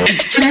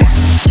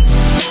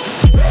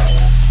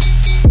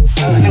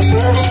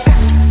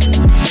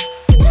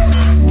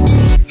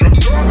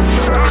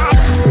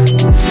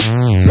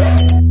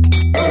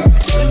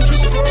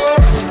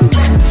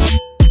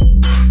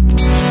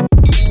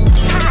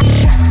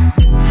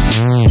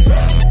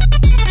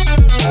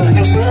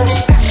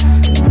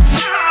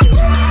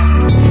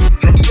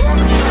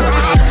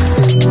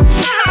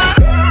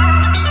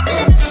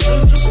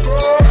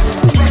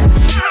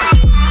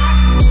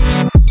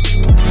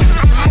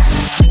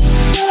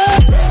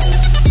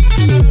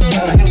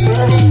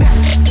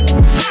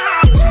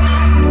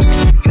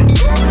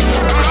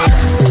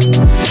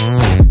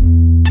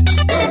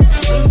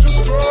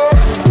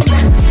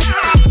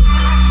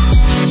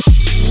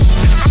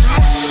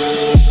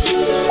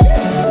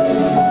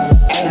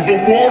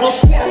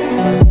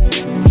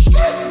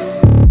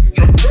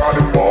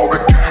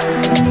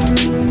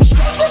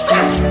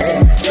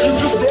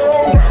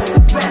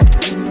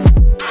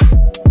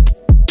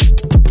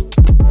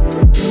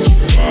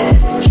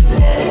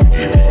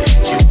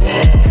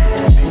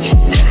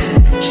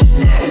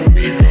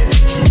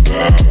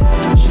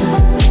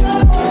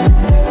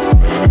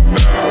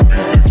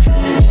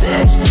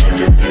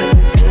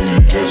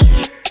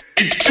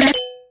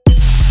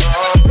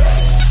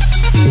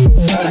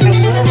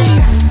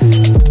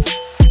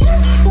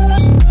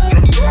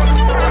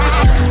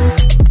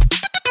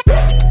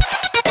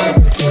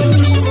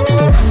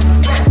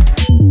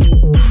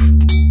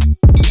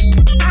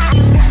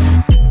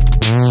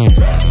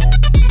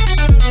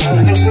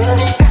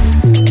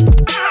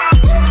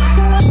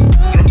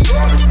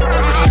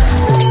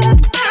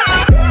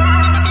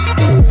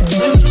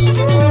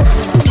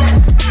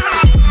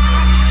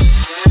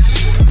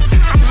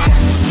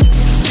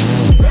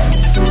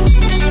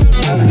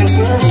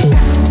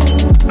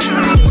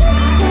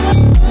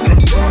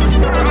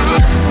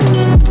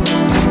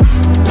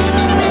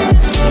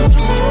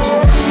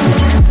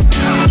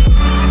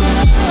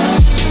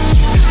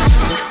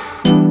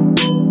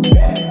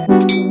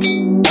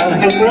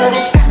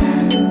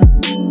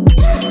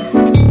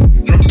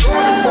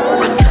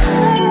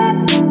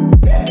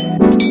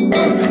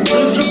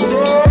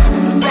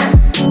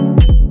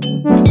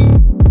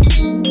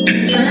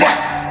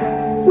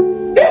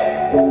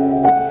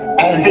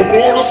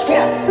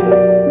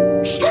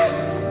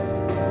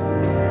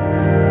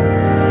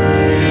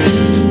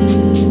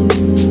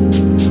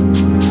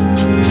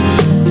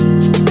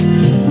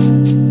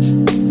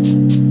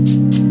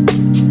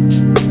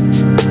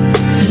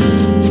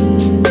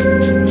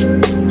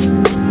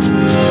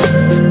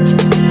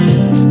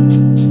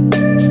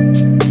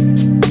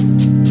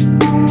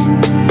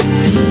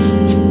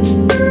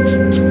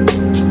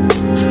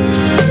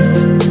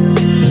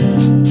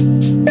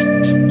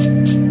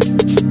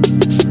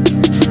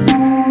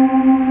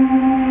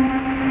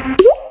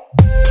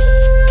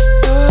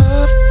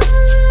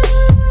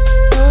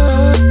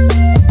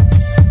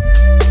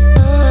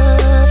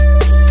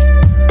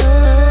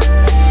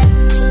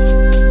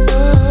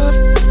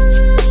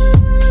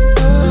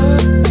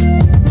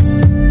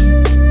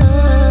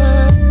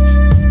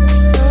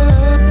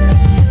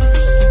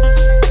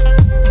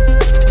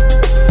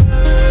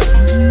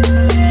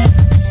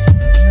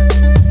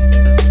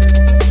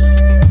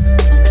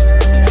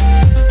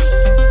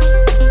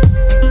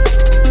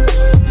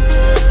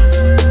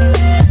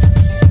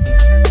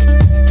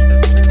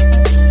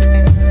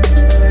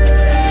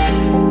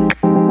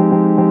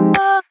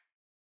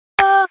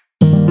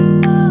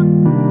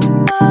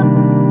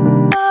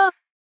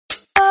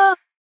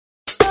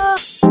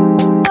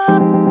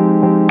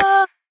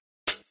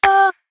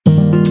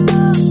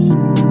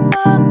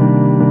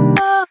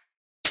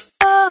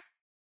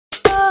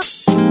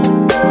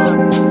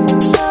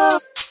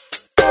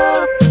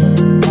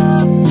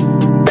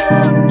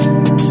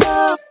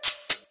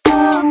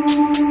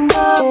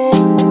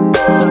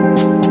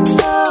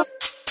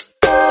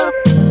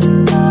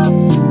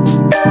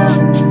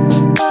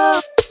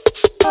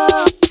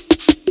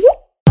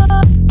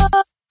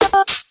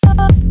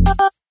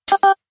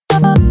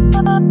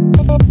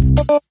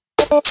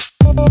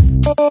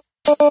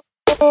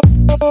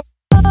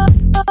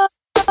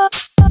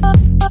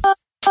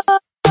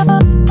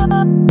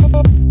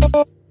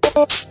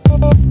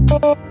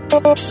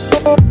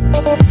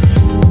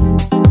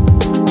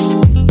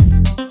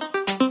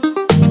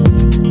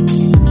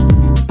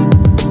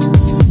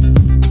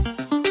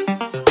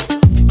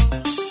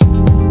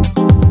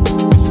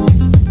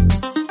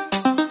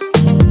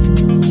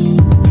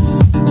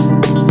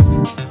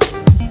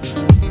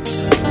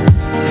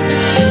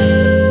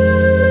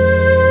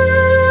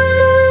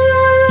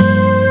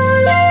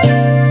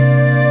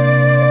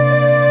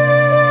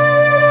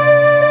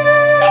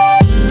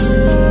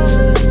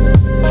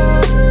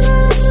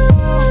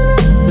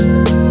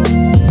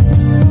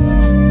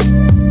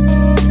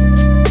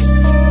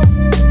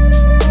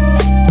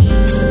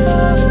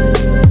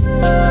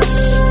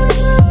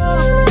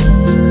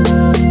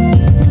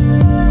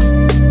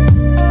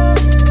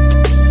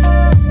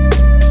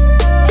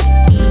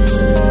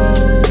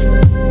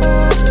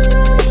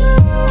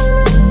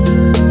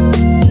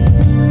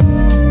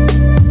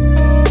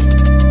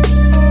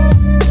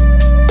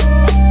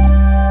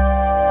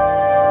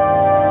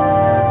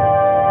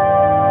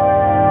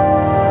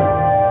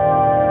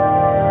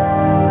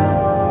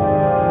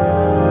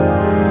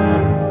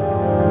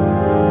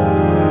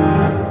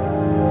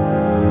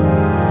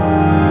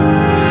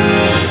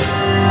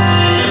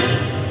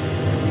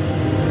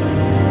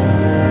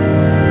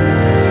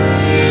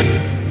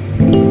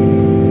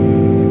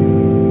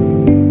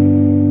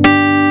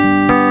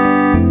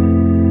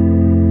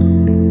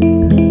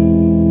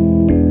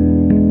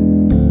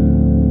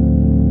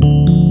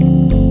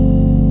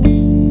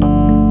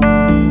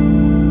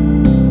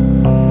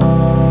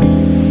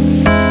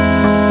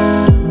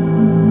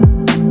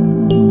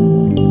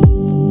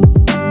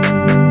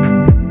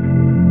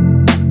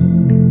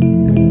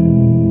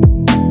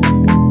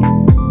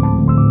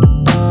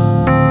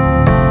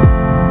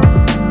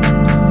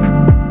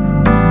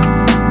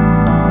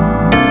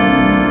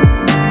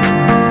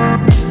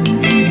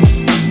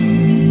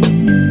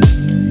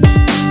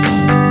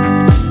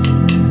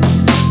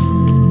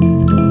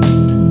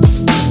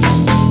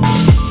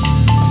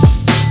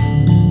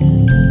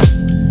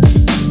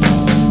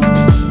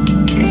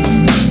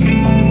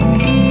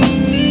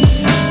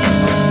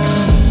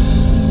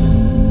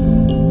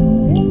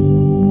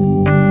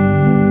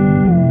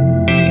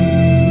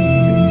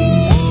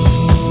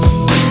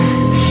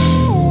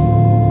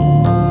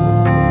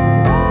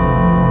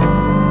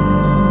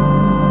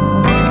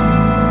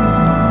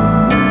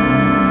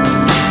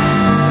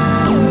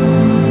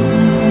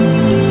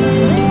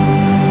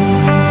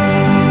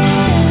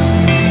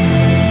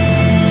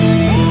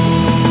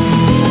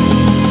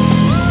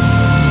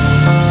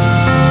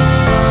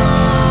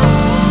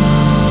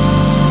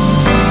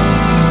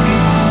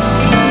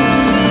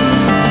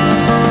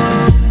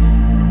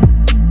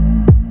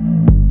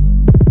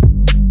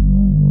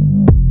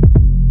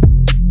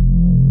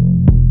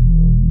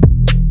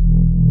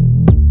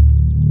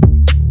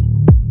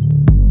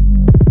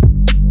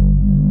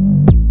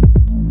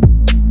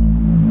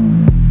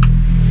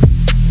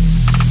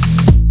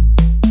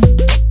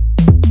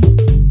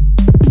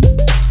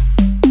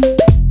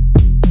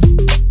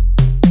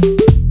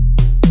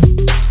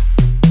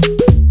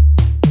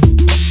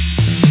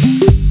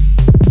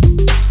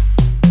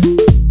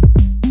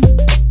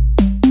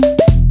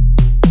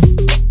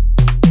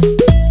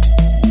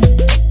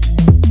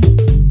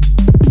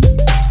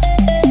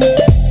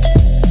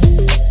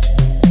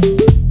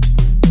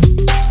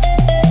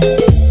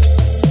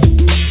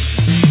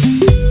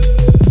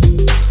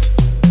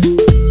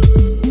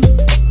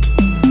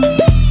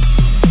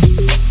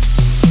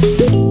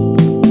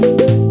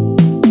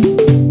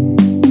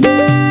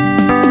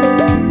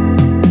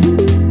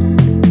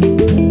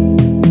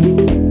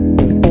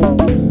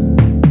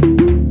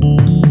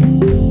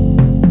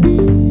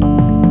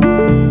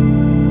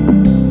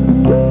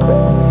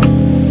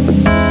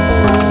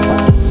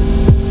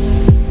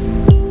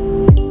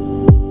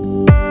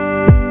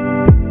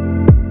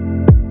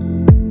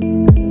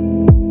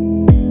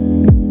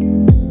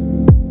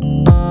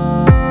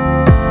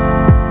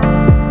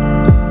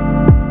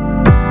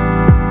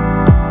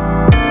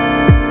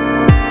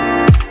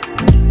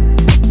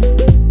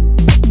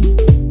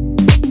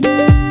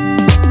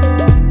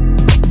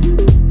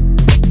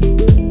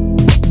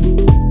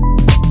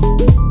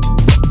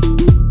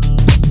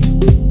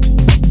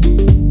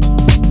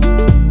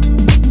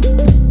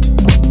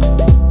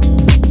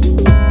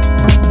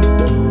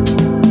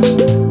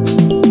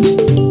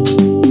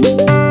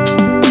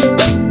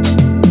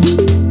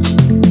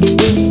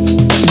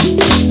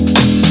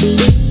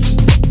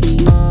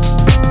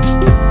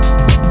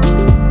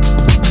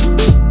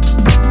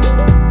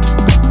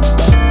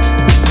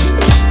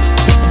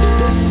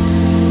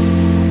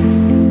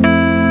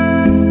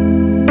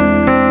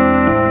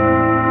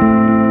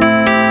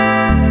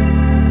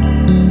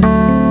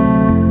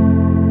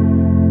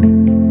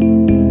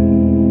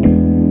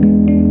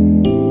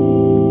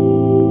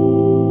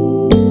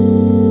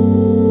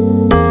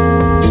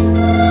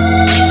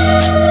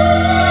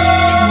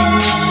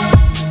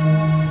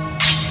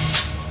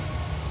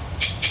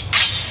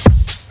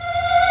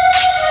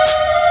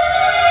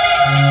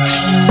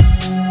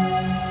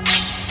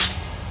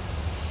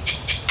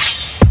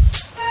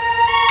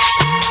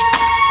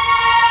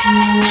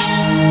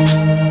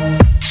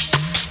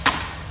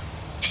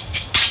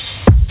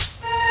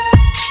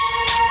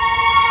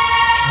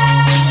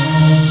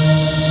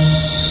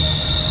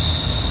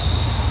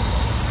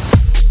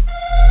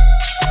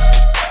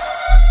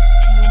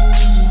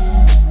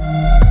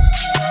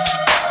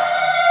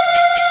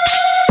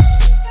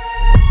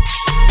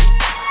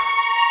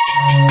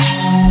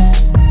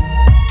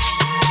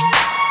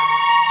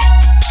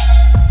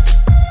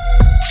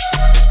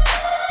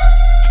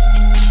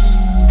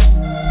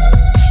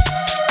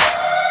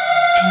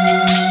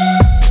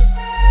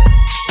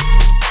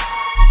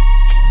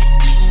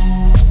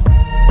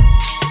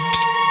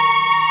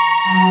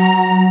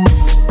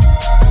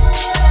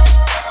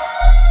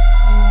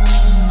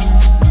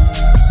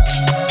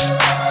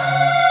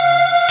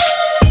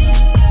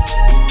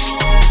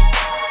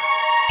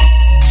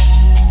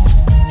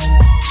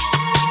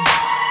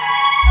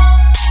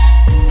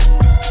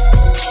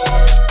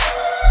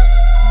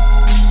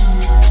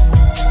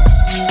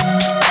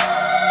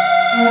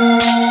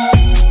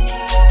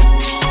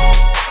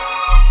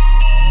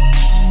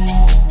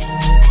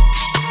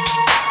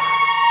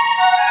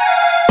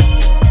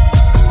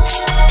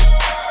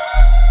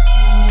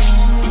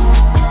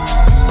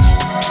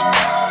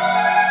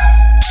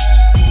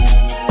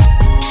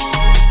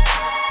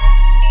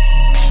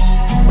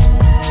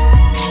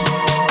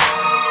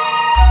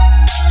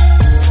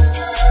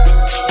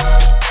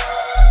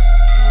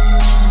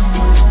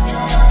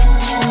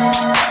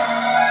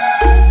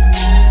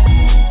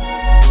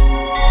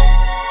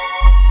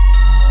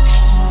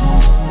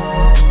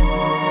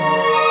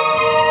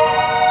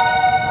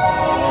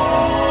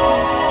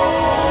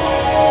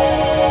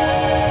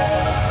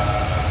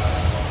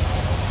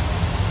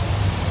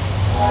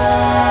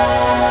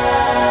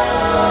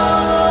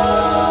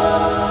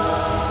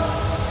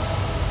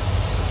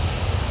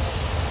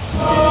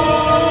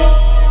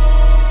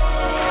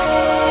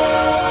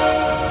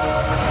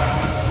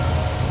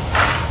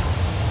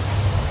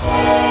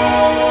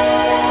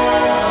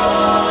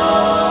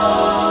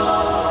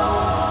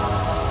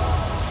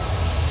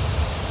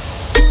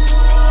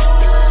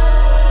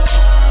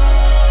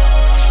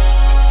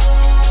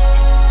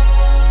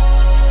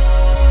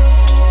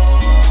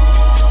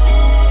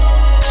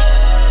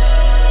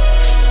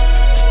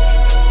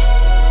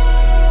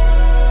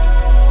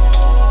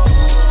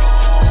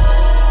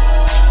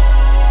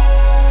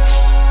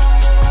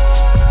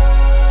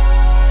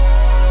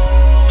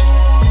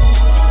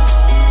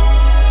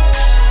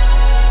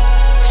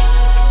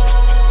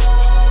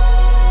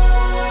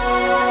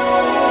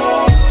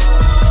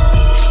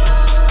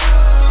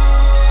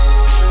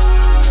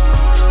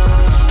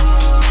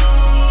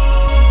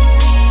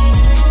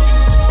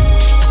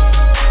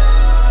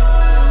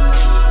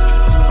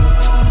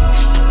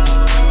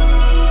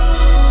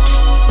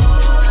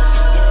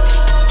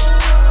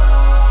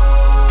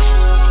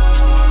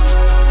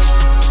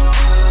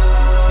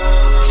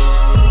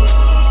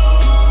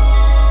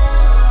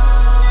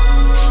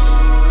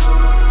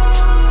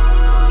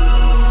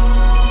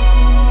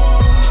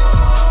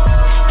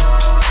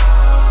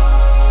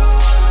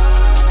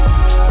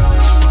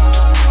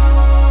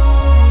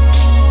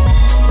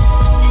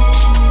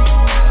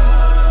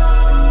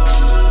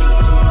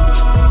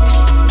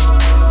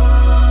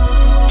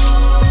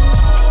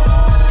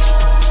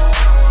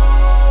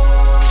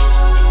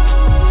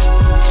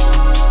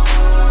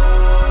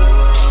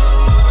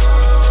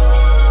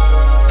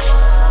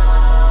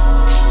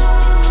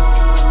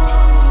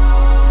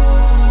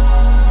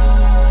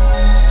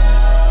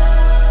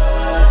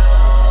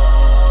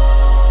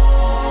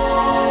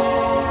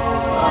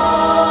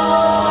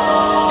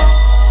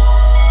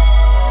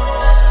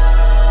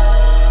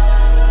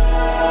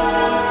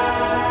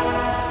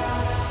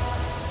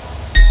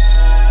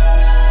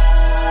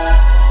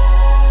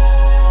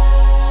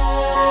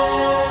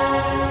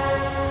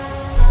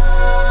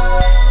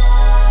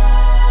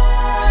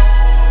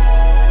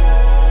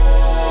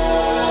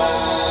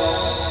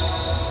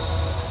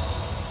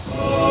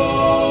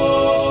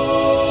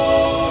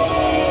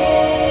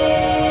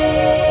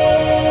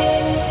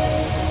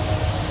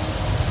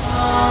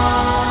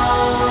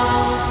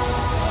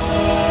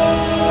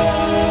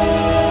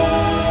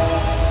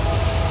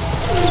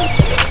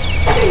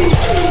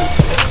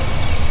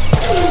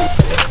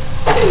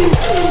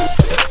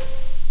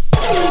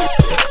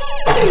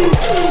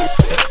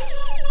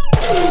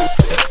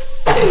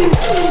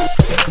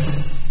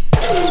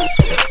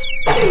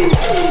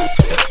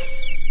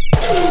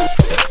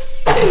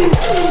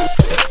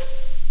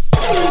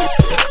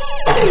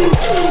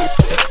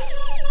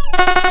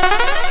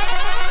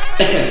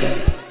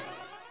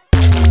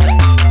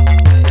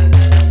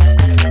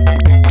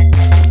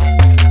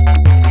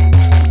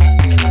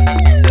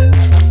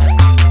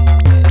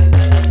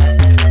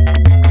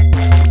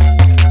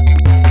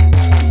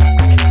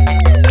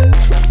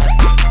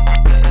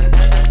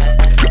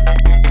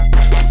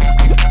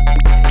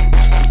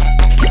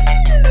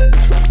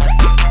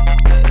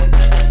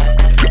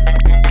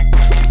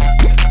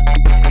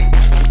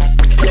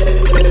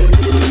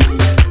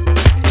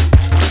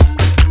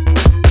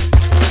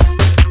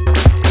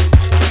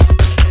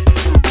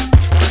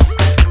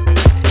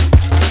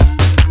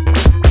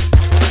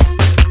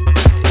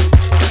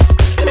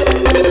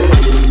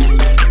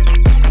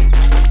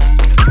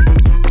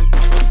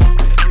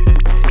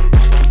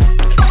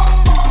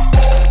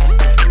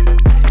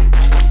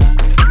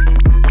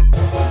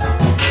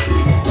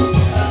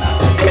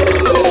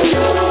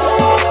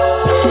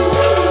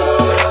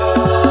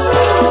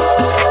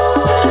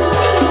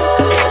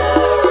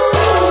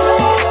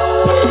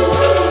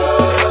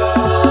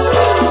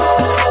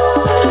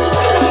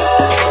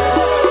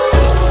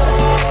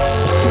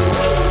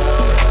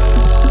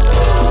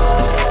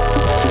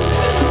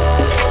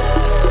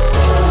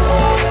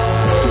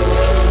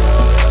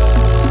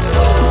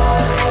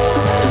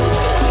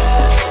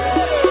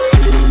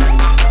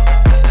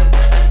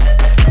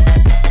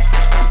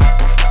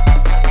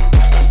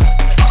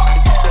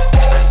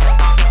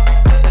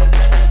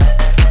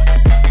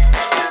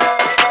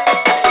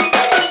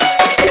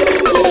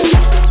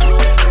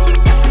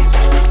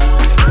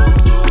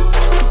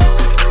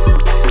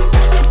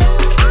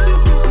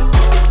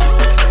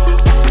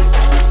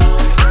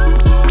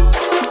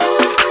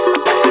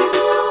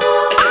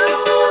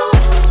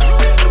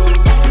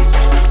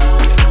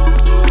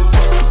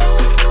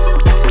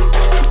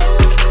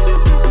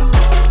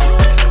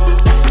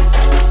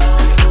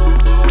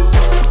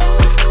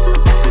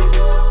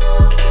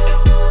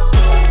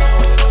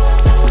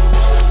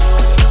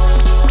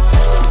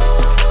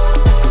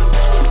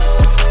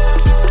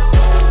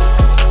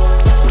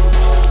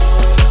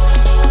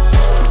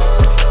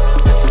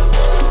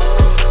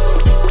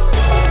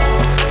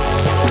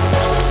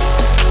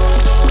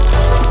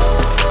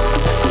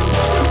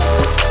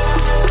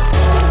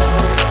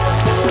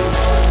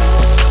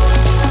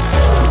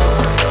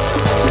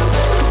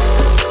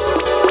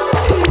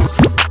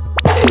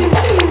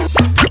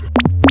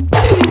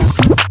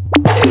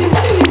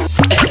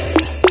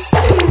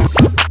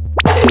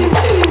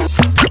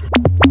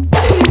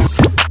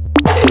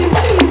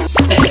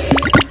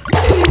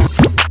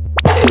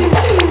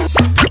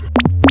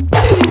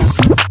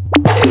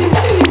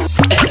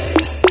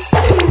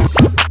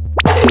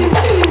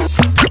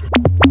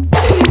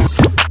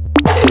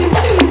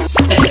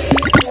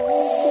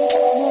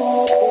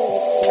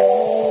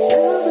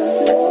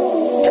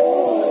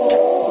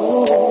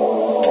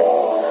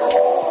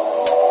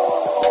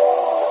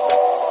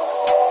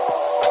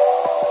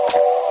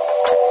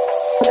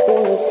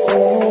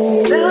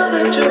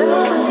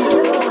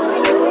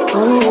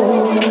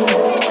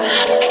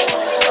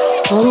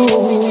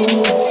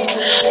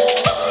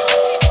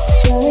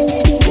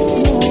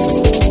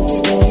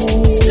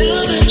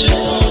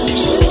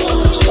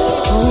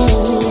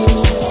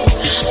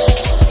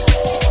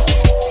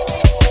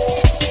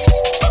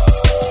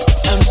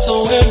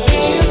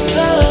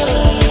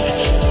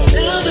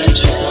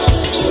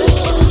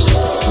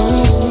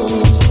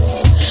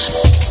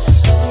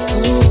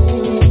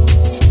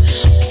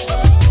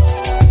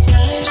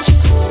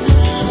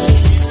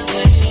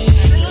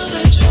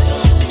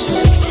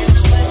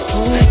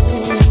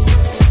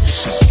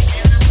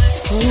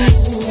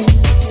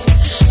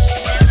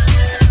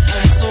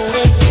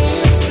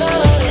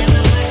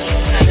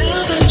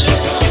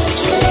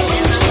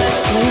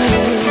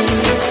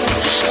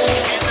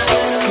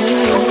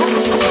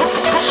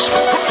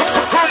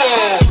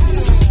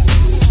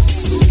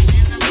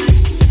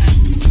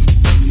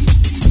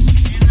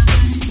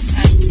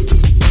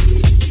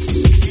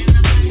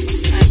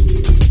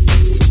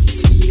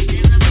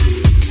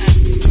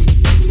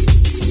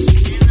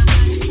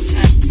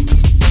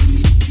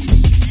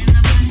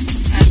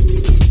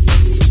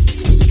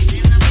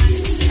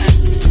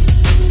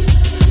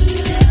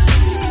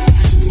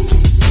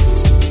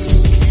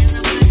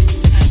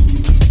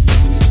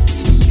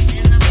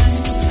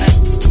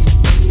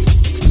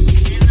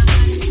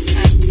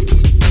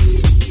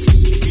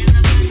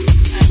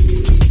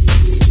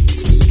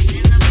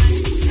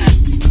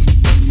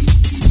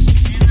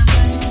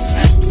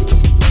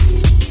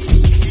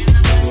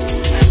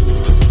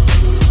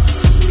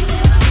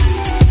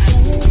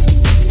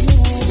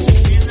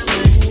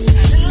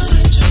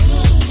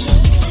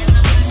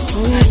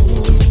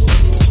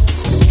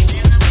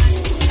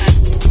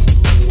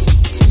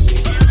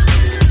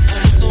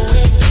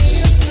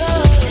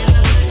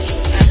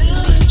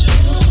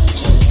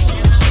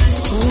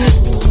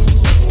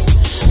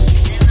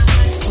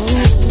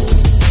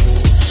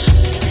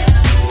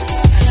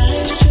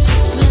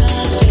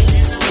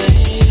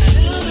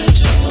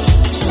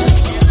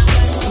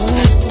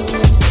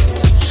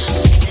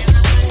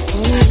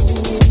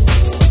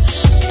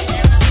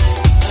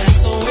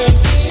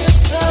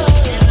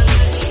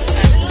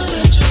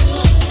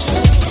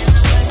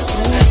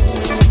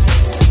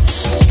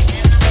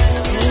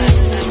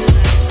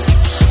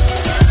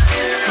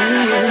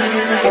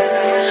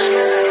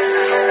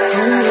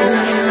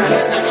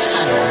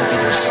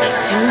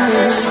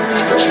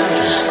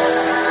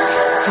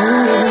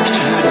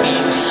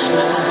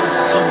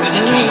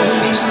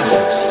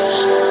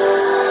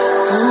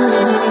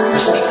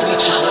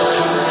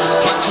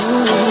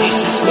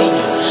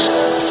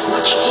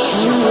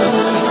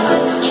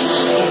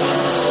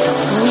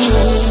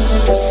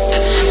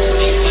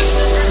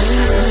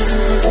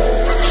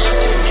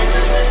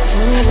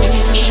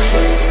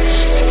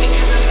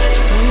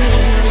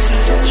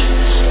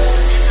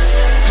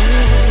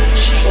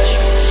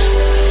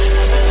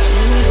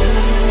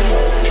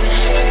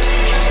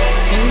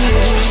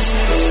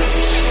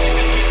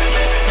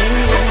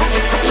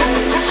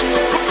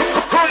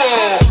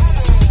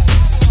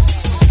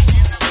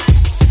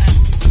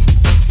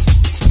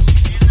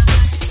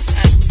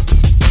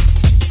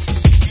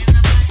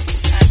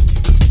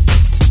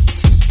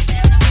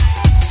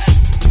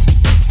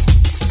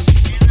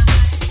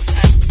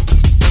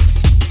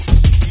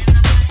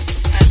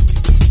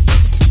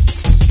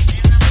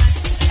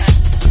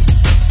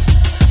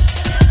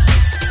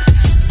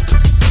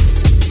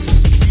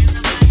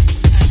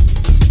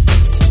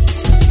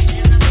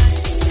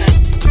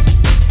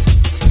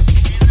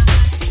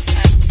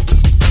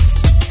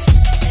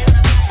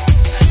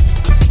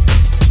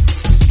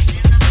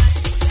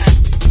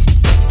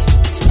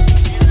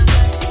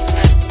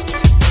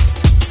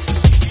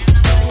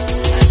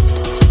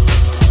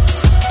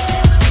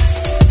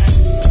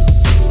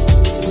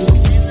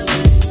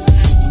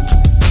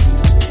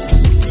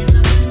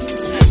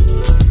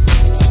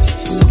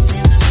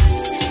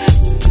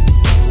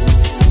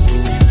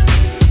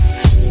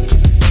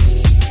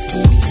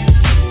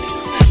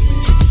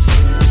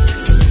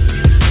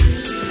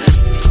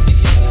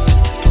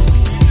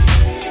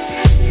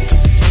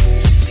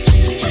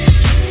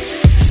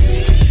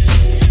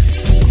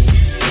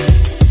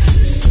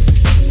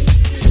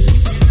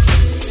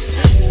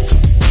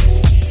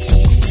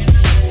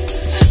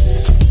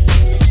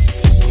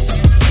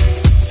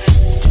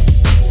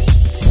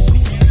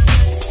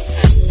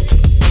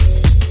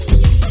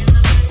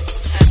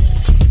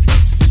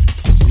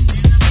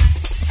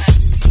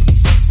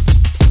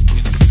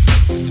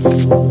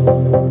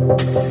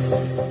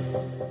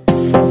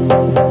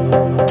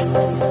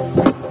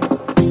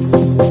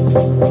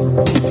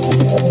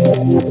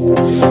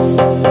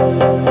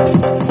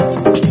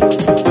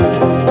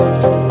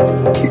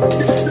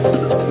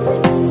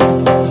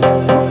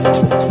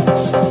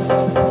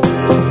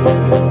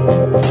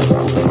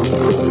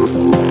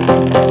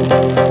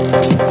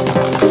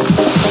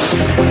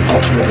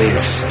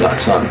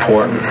It's not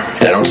important.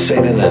 And I don't say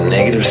that in a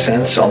negative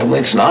sense.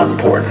 Ultimately, it's not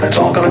important. It's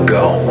all gonna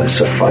go. It's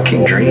a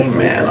fucking dream,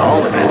 man.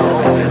 All of it.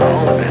 All of it.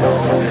 All of it.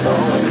 All of it.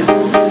 All of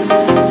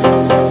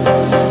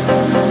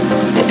it.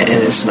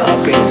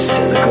 not being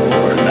cynical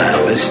or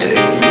nihilistic. You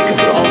can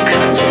put all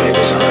kinds of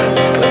labels on it,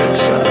 but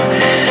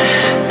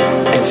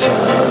it's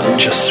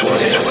just what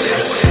it is.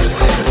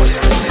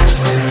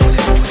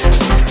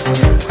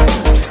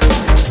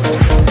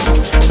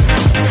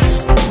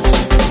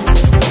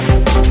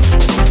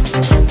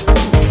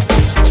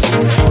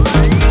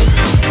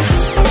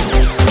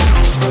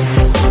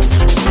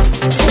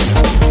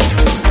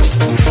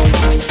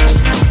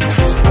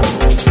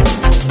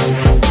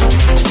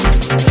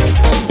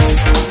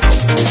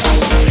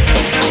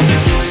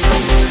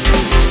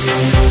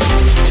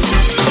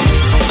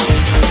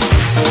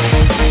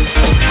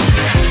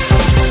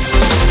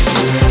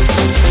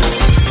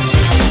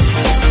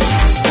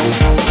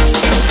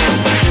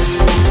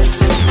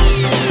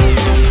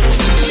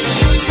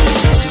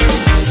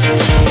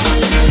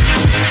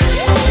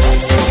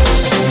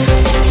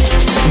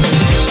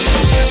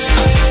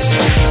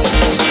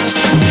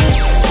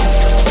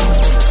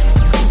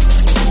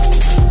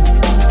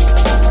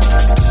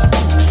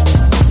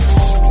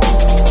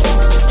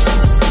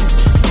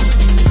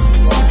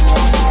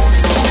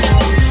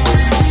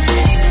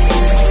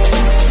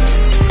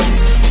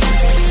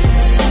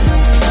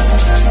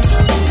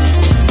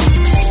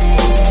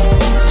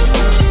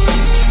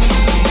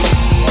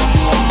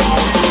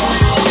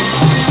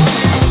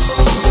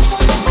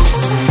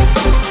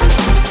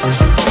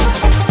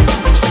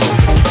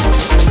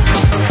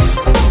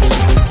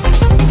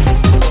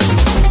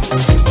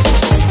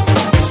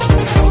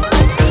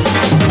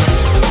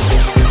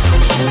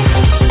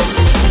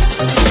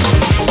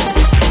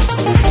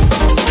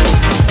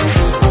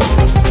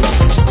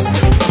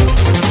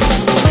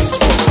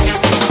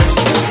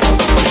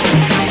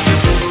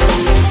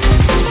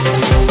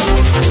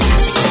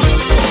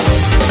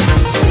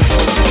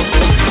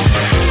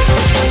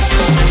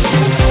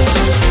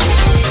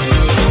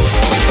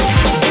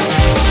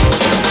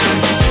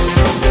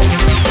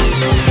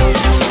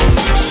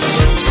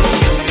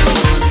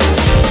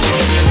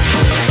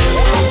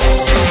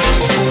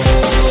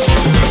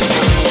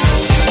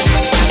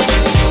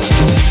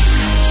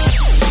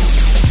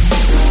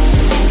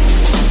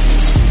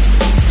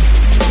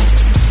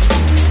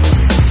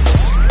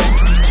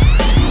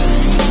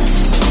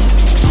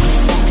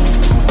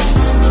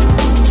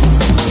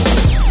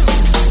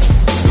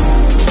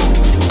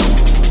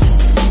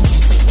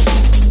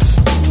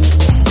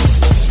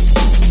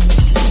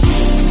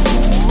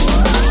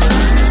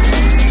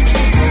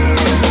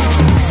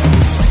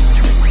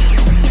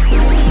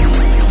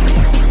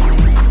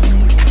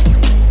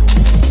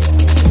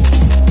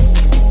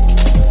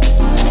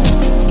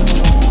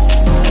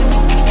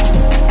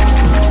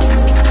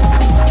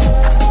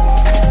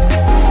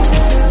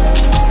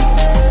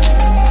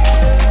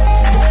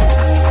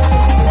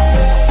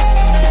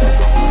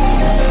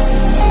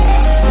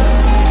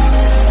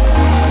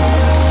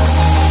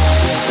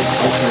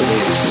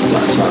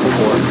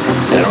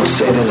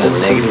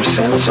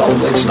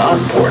 Ultimately, it's not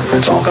important.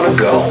 It's all gonna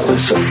go.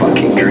 It's a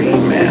fucking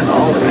dream, man.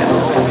 All of it.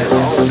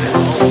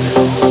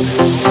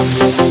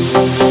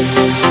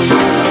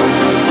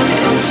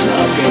 And it's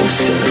not being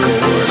cynical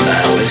or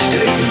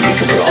nihilistic. You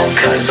can put all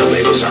kinds of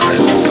labels on it,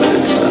 but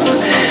it's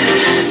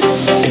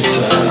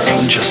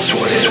just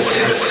what it is.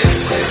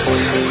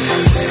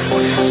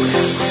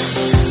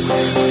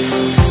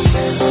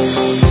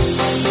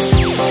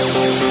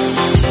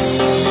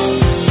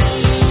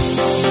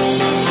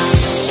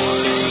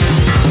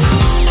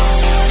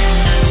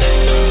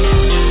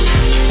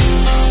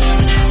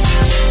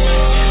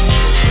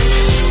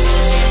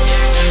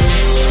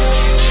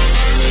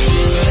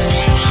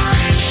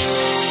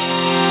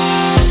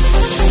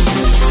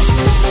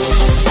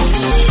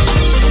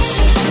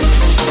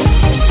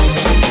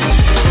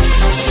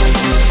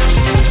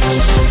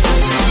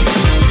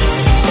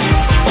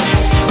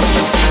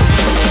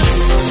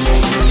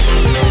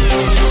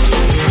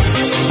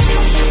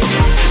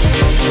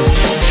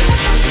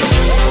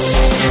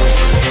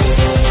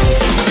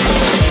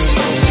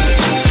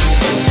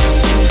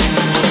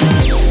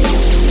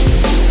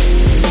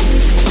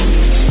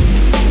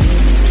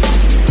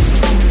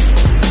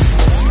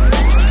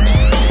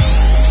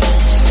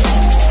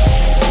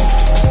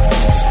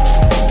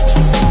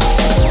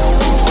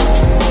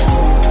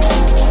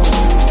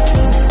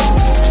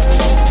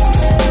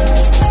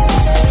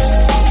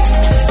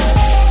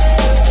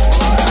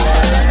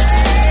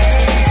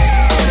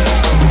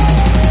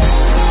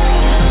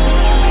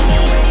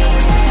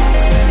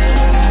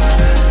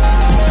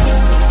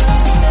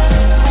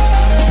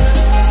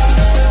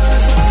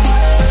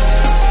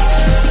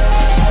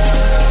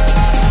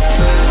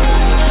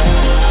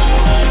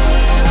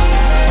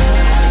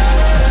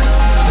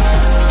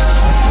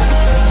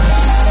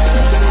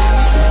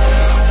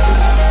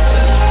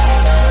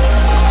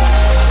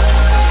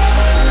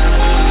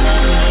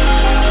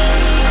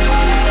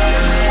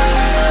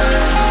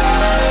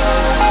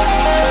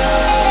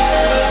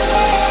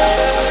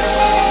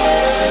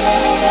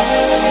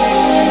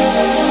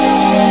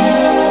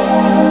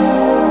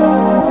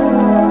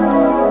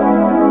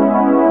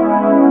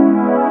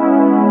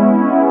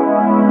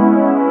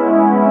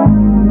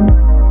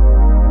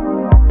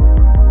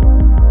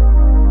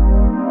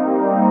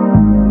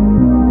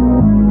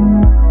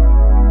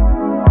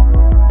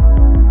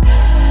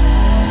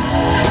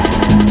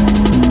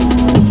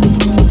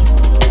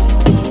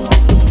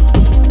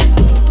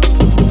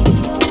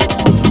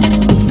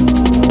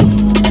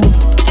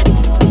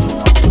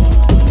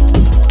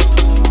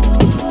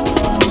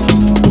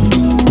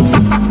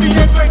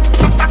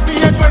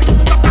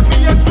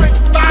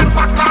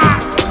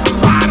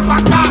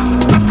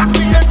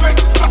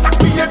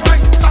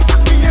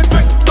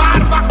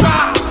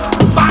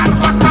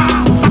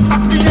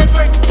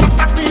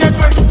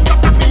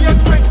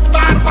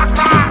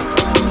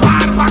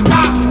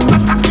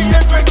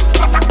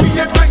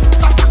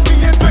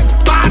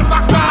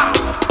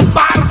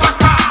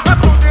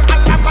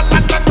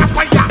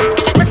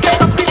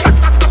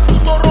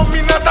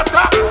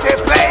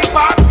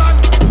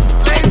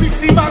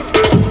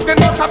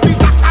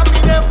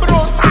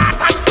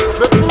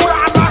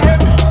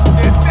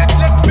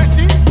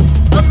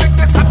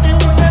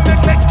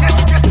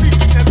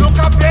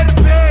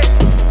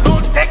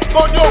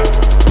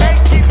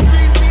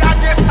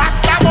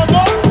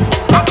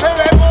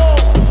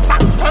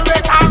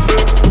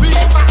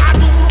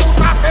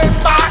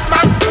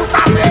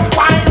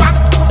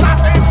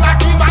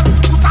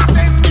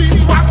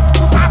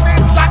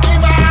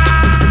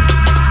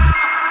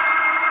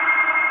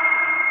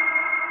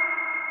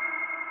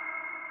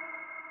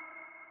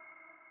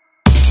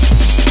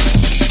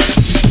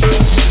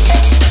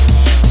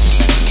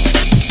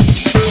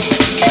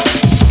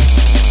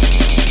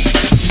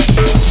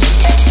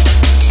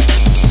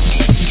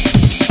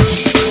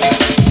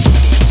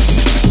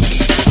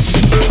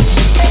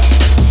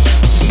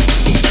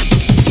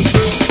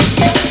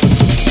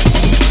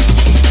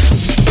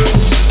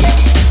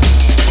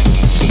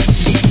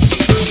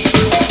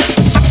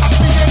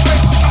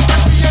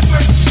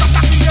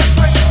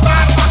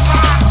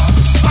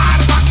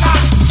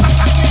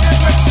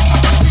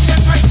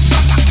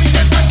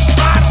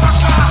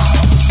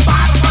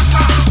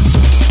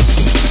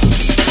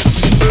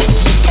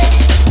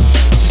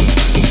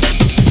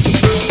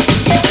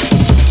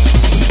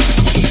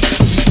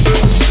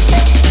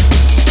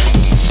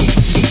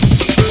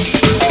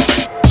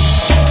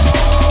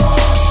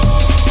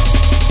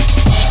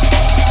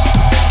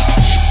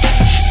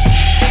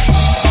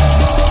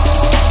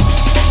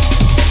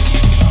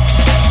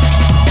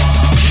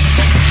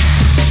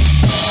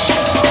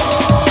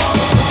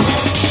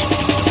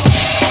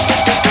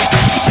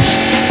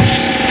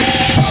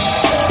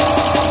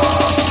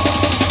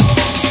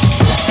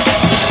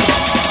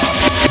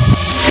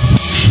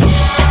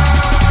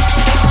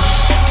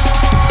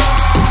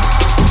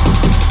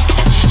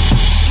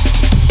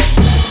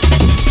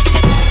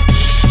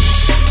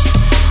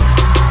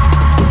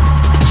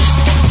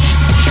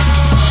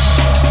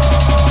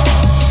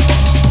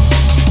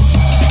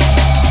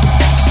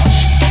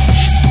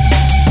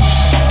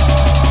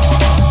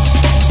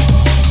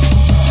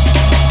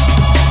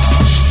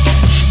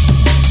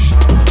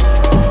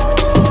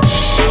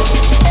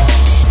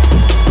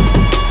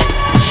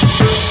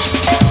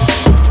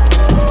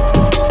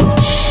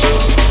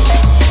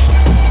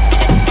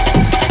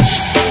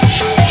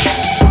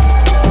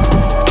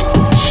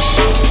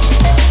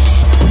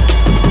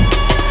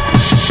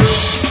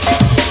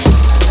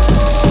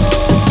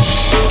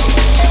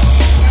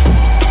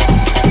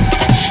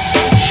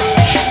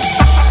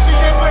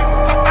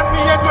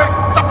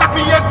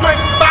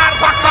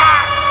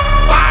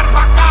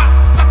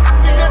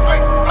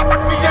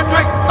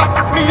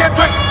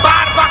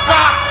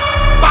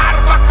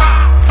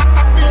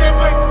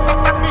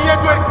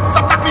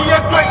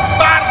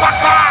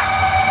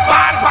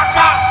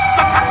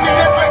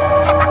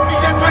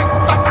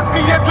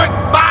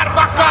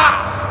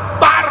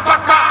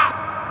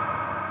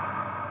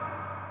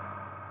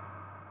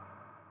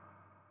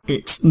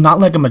 not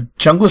like I'm a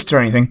junglist or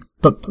anything,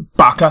 but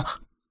baka.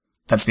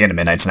 That's the end of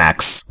Midnight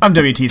Snacks. I'm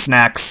WT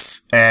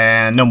Snacks,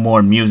 and no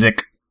more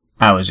music.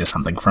 I was just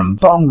something from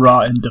Bong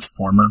Ra and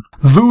Deformer.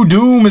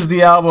 Voodoo is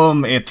the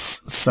album. It's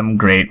some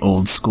great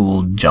old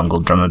school jungle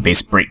drum and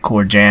bass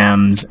breakcore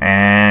jams,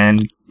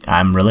 and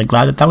I'm really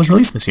glad that was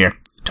released this year.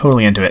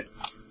 Totally into it.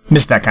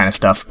 Missed that kind of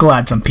stuff.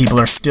 Glad some people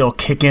are still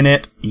kicking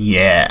it.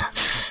 Yeah.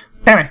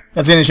 Anyway,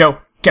 that's the end of the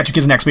show. Catch you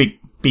kids next week.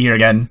 Be here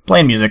again.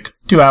 Playing music.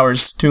 2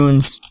 hours.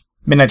 Tunes.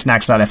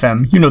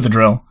 MidnightSnacks.fm. You know the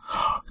drill.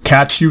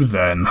 Catch you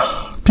then.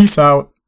 Peace out.